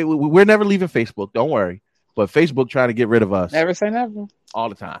 we're never leaving Facebook. Don't worry. But Facebook trying to get rid of us. Never say never. All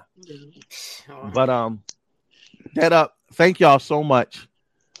the time. But that up. Thank y'all so much.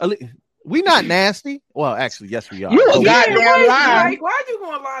 We not nasty. Well, actually, yes, we are. You a goddamn lie. Like, why you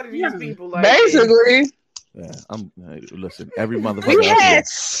gonna lie to these people? Like basically. Yeah, listen. Every motherfucker. We had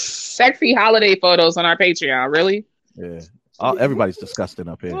sexy holiday photos on our Patreon. Really? Yeah. Everybody's disgusting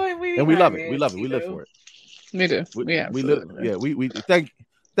up here, and we love it. We love it. We live for it. Me too. We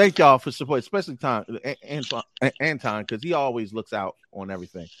thank y'all for support, especially Anton, because he always looks out on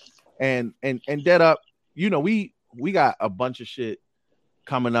everything. And Dead Up, we got a bunch of shit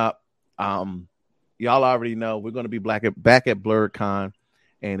coming up. Y'all already know we're going to be back at BlurredCon,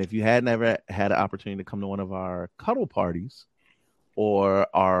 and if you had never had an opportunity to come to one of our cuddle parties, or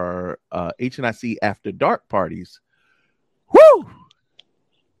our HNIC After Dark parties, whoo!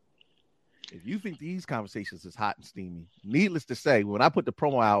 If you think these conversations is hot and steamy, needless to say, when I put the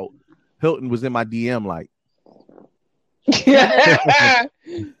promo out, Hilton was in my DM like, yeah.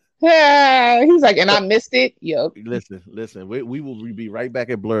 He's like, and I missed it. Yep. Listen. We will be right back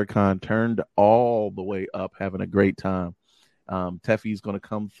at BlurCon, turned all the way up, having a great time. Teffy's going to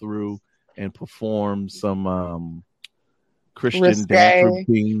come through and perform some Christian dance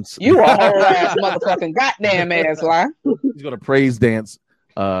routines. You a whole ass motherfucking goddamn ass lie. He's going to praise dance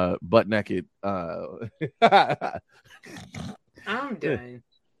butt naked. I'm done.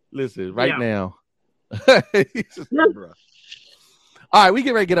 Listen, right now. All right, we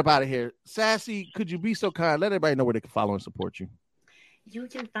get ready to get up out of here. Sassy, could you be so kind? Let everybody know where they can follow and support you. You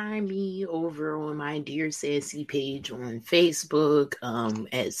can find me over on my Dear Sassy page on Facebook.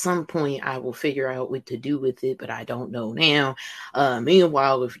 At some point, I will figure out what to do with it, but I don't know now.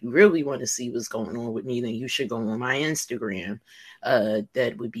 Meanwhile, if you really want to see what's going on with me, then you should go on my Instagram.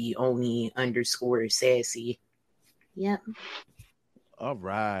 That would be Oni_Sassy. Yep. All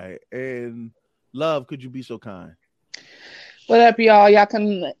right. And Love, could you be so kind? What up, y'all? Y'all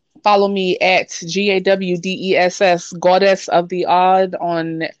can follow me at GAWDESS, Goddess of the Odd,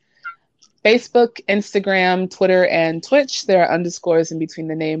 on Facebook, Instagram, Twitter, and Twitch. There are underscores in between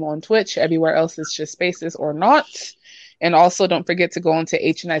the name on Twitch. Everywhere else is just spaces or not. And also, don't forget to go on to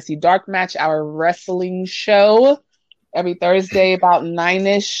HNIC Dark Match, our wrestling show, every Thursday about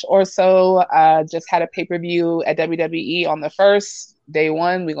 9-ish or so. Just had a pay-per-view at WWE on the 1st. Day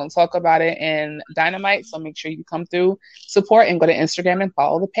 1, we're going to talk about it in Dynamite, so make sure you come through, support, and go to Instagram and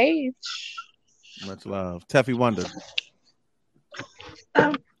follow the page. Much love. Teffy Wonder.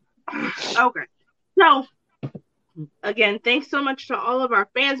 Okay. So, again, thanks so much to all of our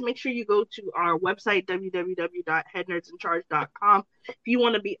fans. Make sure you go to our website, www.headnerdsincharge.com. If you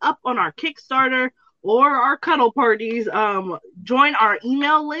want to be up on our Kickstarter or our cuddle parties, join our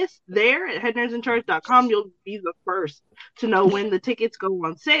email list there at headnerdsincharge.com. You'll be the first to know when the tickets go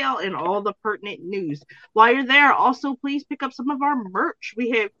on sale and all the pertinent news. While you're there, also please pick up some of our merch.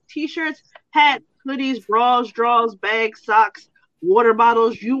 We have t-shirts, hats, hoodies, bras, drawers, bags, socks, water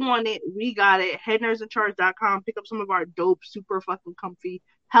bottles. You want it, we got it. Headnerdsincharge.com. Pick up some of our dope, super fucking comfy,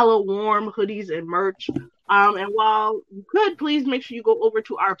 hella warm hoodies and merch. And while you could, please make sure you go over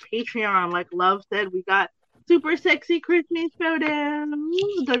to our Patreon. Like Love said, we got super sexy Christmas photos.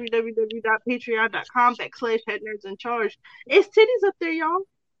 www.patreon.com/headnerdsincharge. It's titties up there, y'all.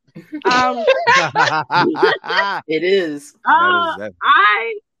 It is.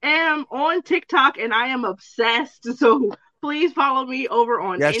 I am on TikTok and I am obsessed. So please follow me over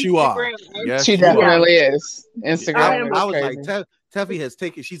on Instagram. You are. Yes, she definitely is. Instagram. I was crazy. Like, Teffy has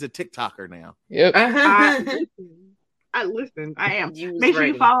taken. She's a TikToker now. Yep. I listen. I am. Make sure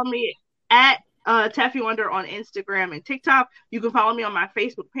you follow me at Teffy Wonder on Instagram and TikTok. You can follow me on my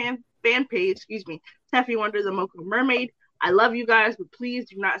Facebook fan page. Teffy Wonder, the Mocha Mermaid. I love you guys, but please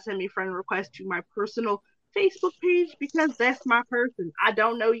do not send me friend requests to my personal Facebook page because that's my person. I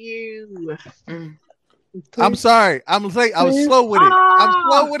don't know you. I'm sorry. I was slow with it. I'm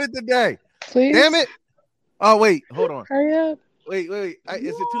slow with it today. Please. Damn it. Oh wait, hold on. Hurry up. Wait. Is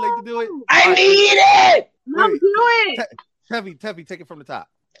it too late to do it? I need it. Don't do it. Teffy, take it from the top.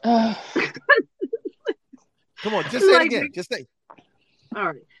 Come on, just say it again. Just say. All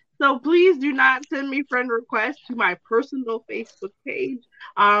right. So please do not send me friend requests to my personal Facebook page,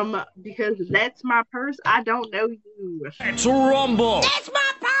 because that's my purse. I don't know you. It's Rumble. That's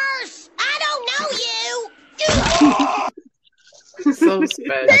my purse. I don't know you. So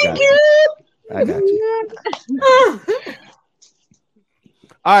special. Thank you. I got you.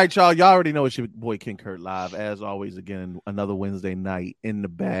 All right, y'all. Y'all already know it's your boy King Kurt live. As always, again, another Wednesday night in the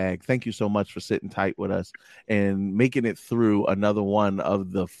bag. Thank you so much for sitting tight with us and making it through another one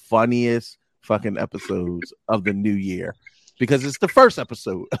of the funniest fucking episodes of the new year, because it's the first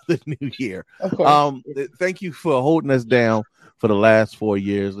episode of the new year. Of course. Thank you for holding us down for the last 4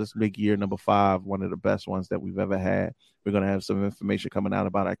 years. Let's make year number 5 one of the best ones that we've ever had. We're going to have some information coming out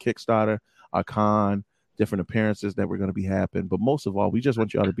about our Kickstarter, our con, different appearances that we're going to be happening. But most of all, we just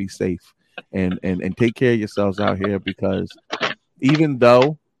want y'all to be safe and take care of yourselves out here, because even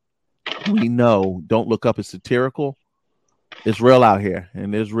though we know Don't Look Up is satirical, it's real out here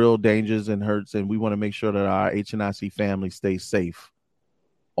and there's real dangers and hurts. And we want to make sure that our HNIC family stays safe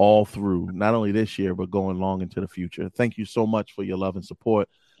all through, not only this year, but going long into the future. Thank you so much for your love and support,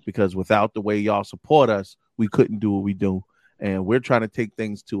 because without the way y'all support us, we couldn't do what we do. And we're trying to take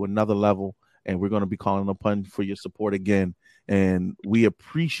things to another level. And we're going to be calling upon for your support again. And we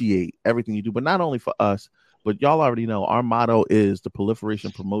appreciate everything you do, but not only for us, But y'all already know our motto is the proliferation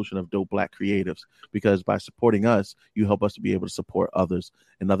and promotion of dope Black creatives, because by supporting us, you help us to be able to support others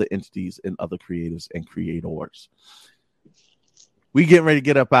and other entities and other creatives and creators. We getting ready to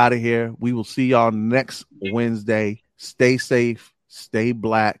get up out of here. We will see y'all next Wednesday. Stay safe, stay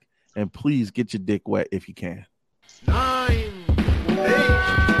Black, and please get your dick wet if you can.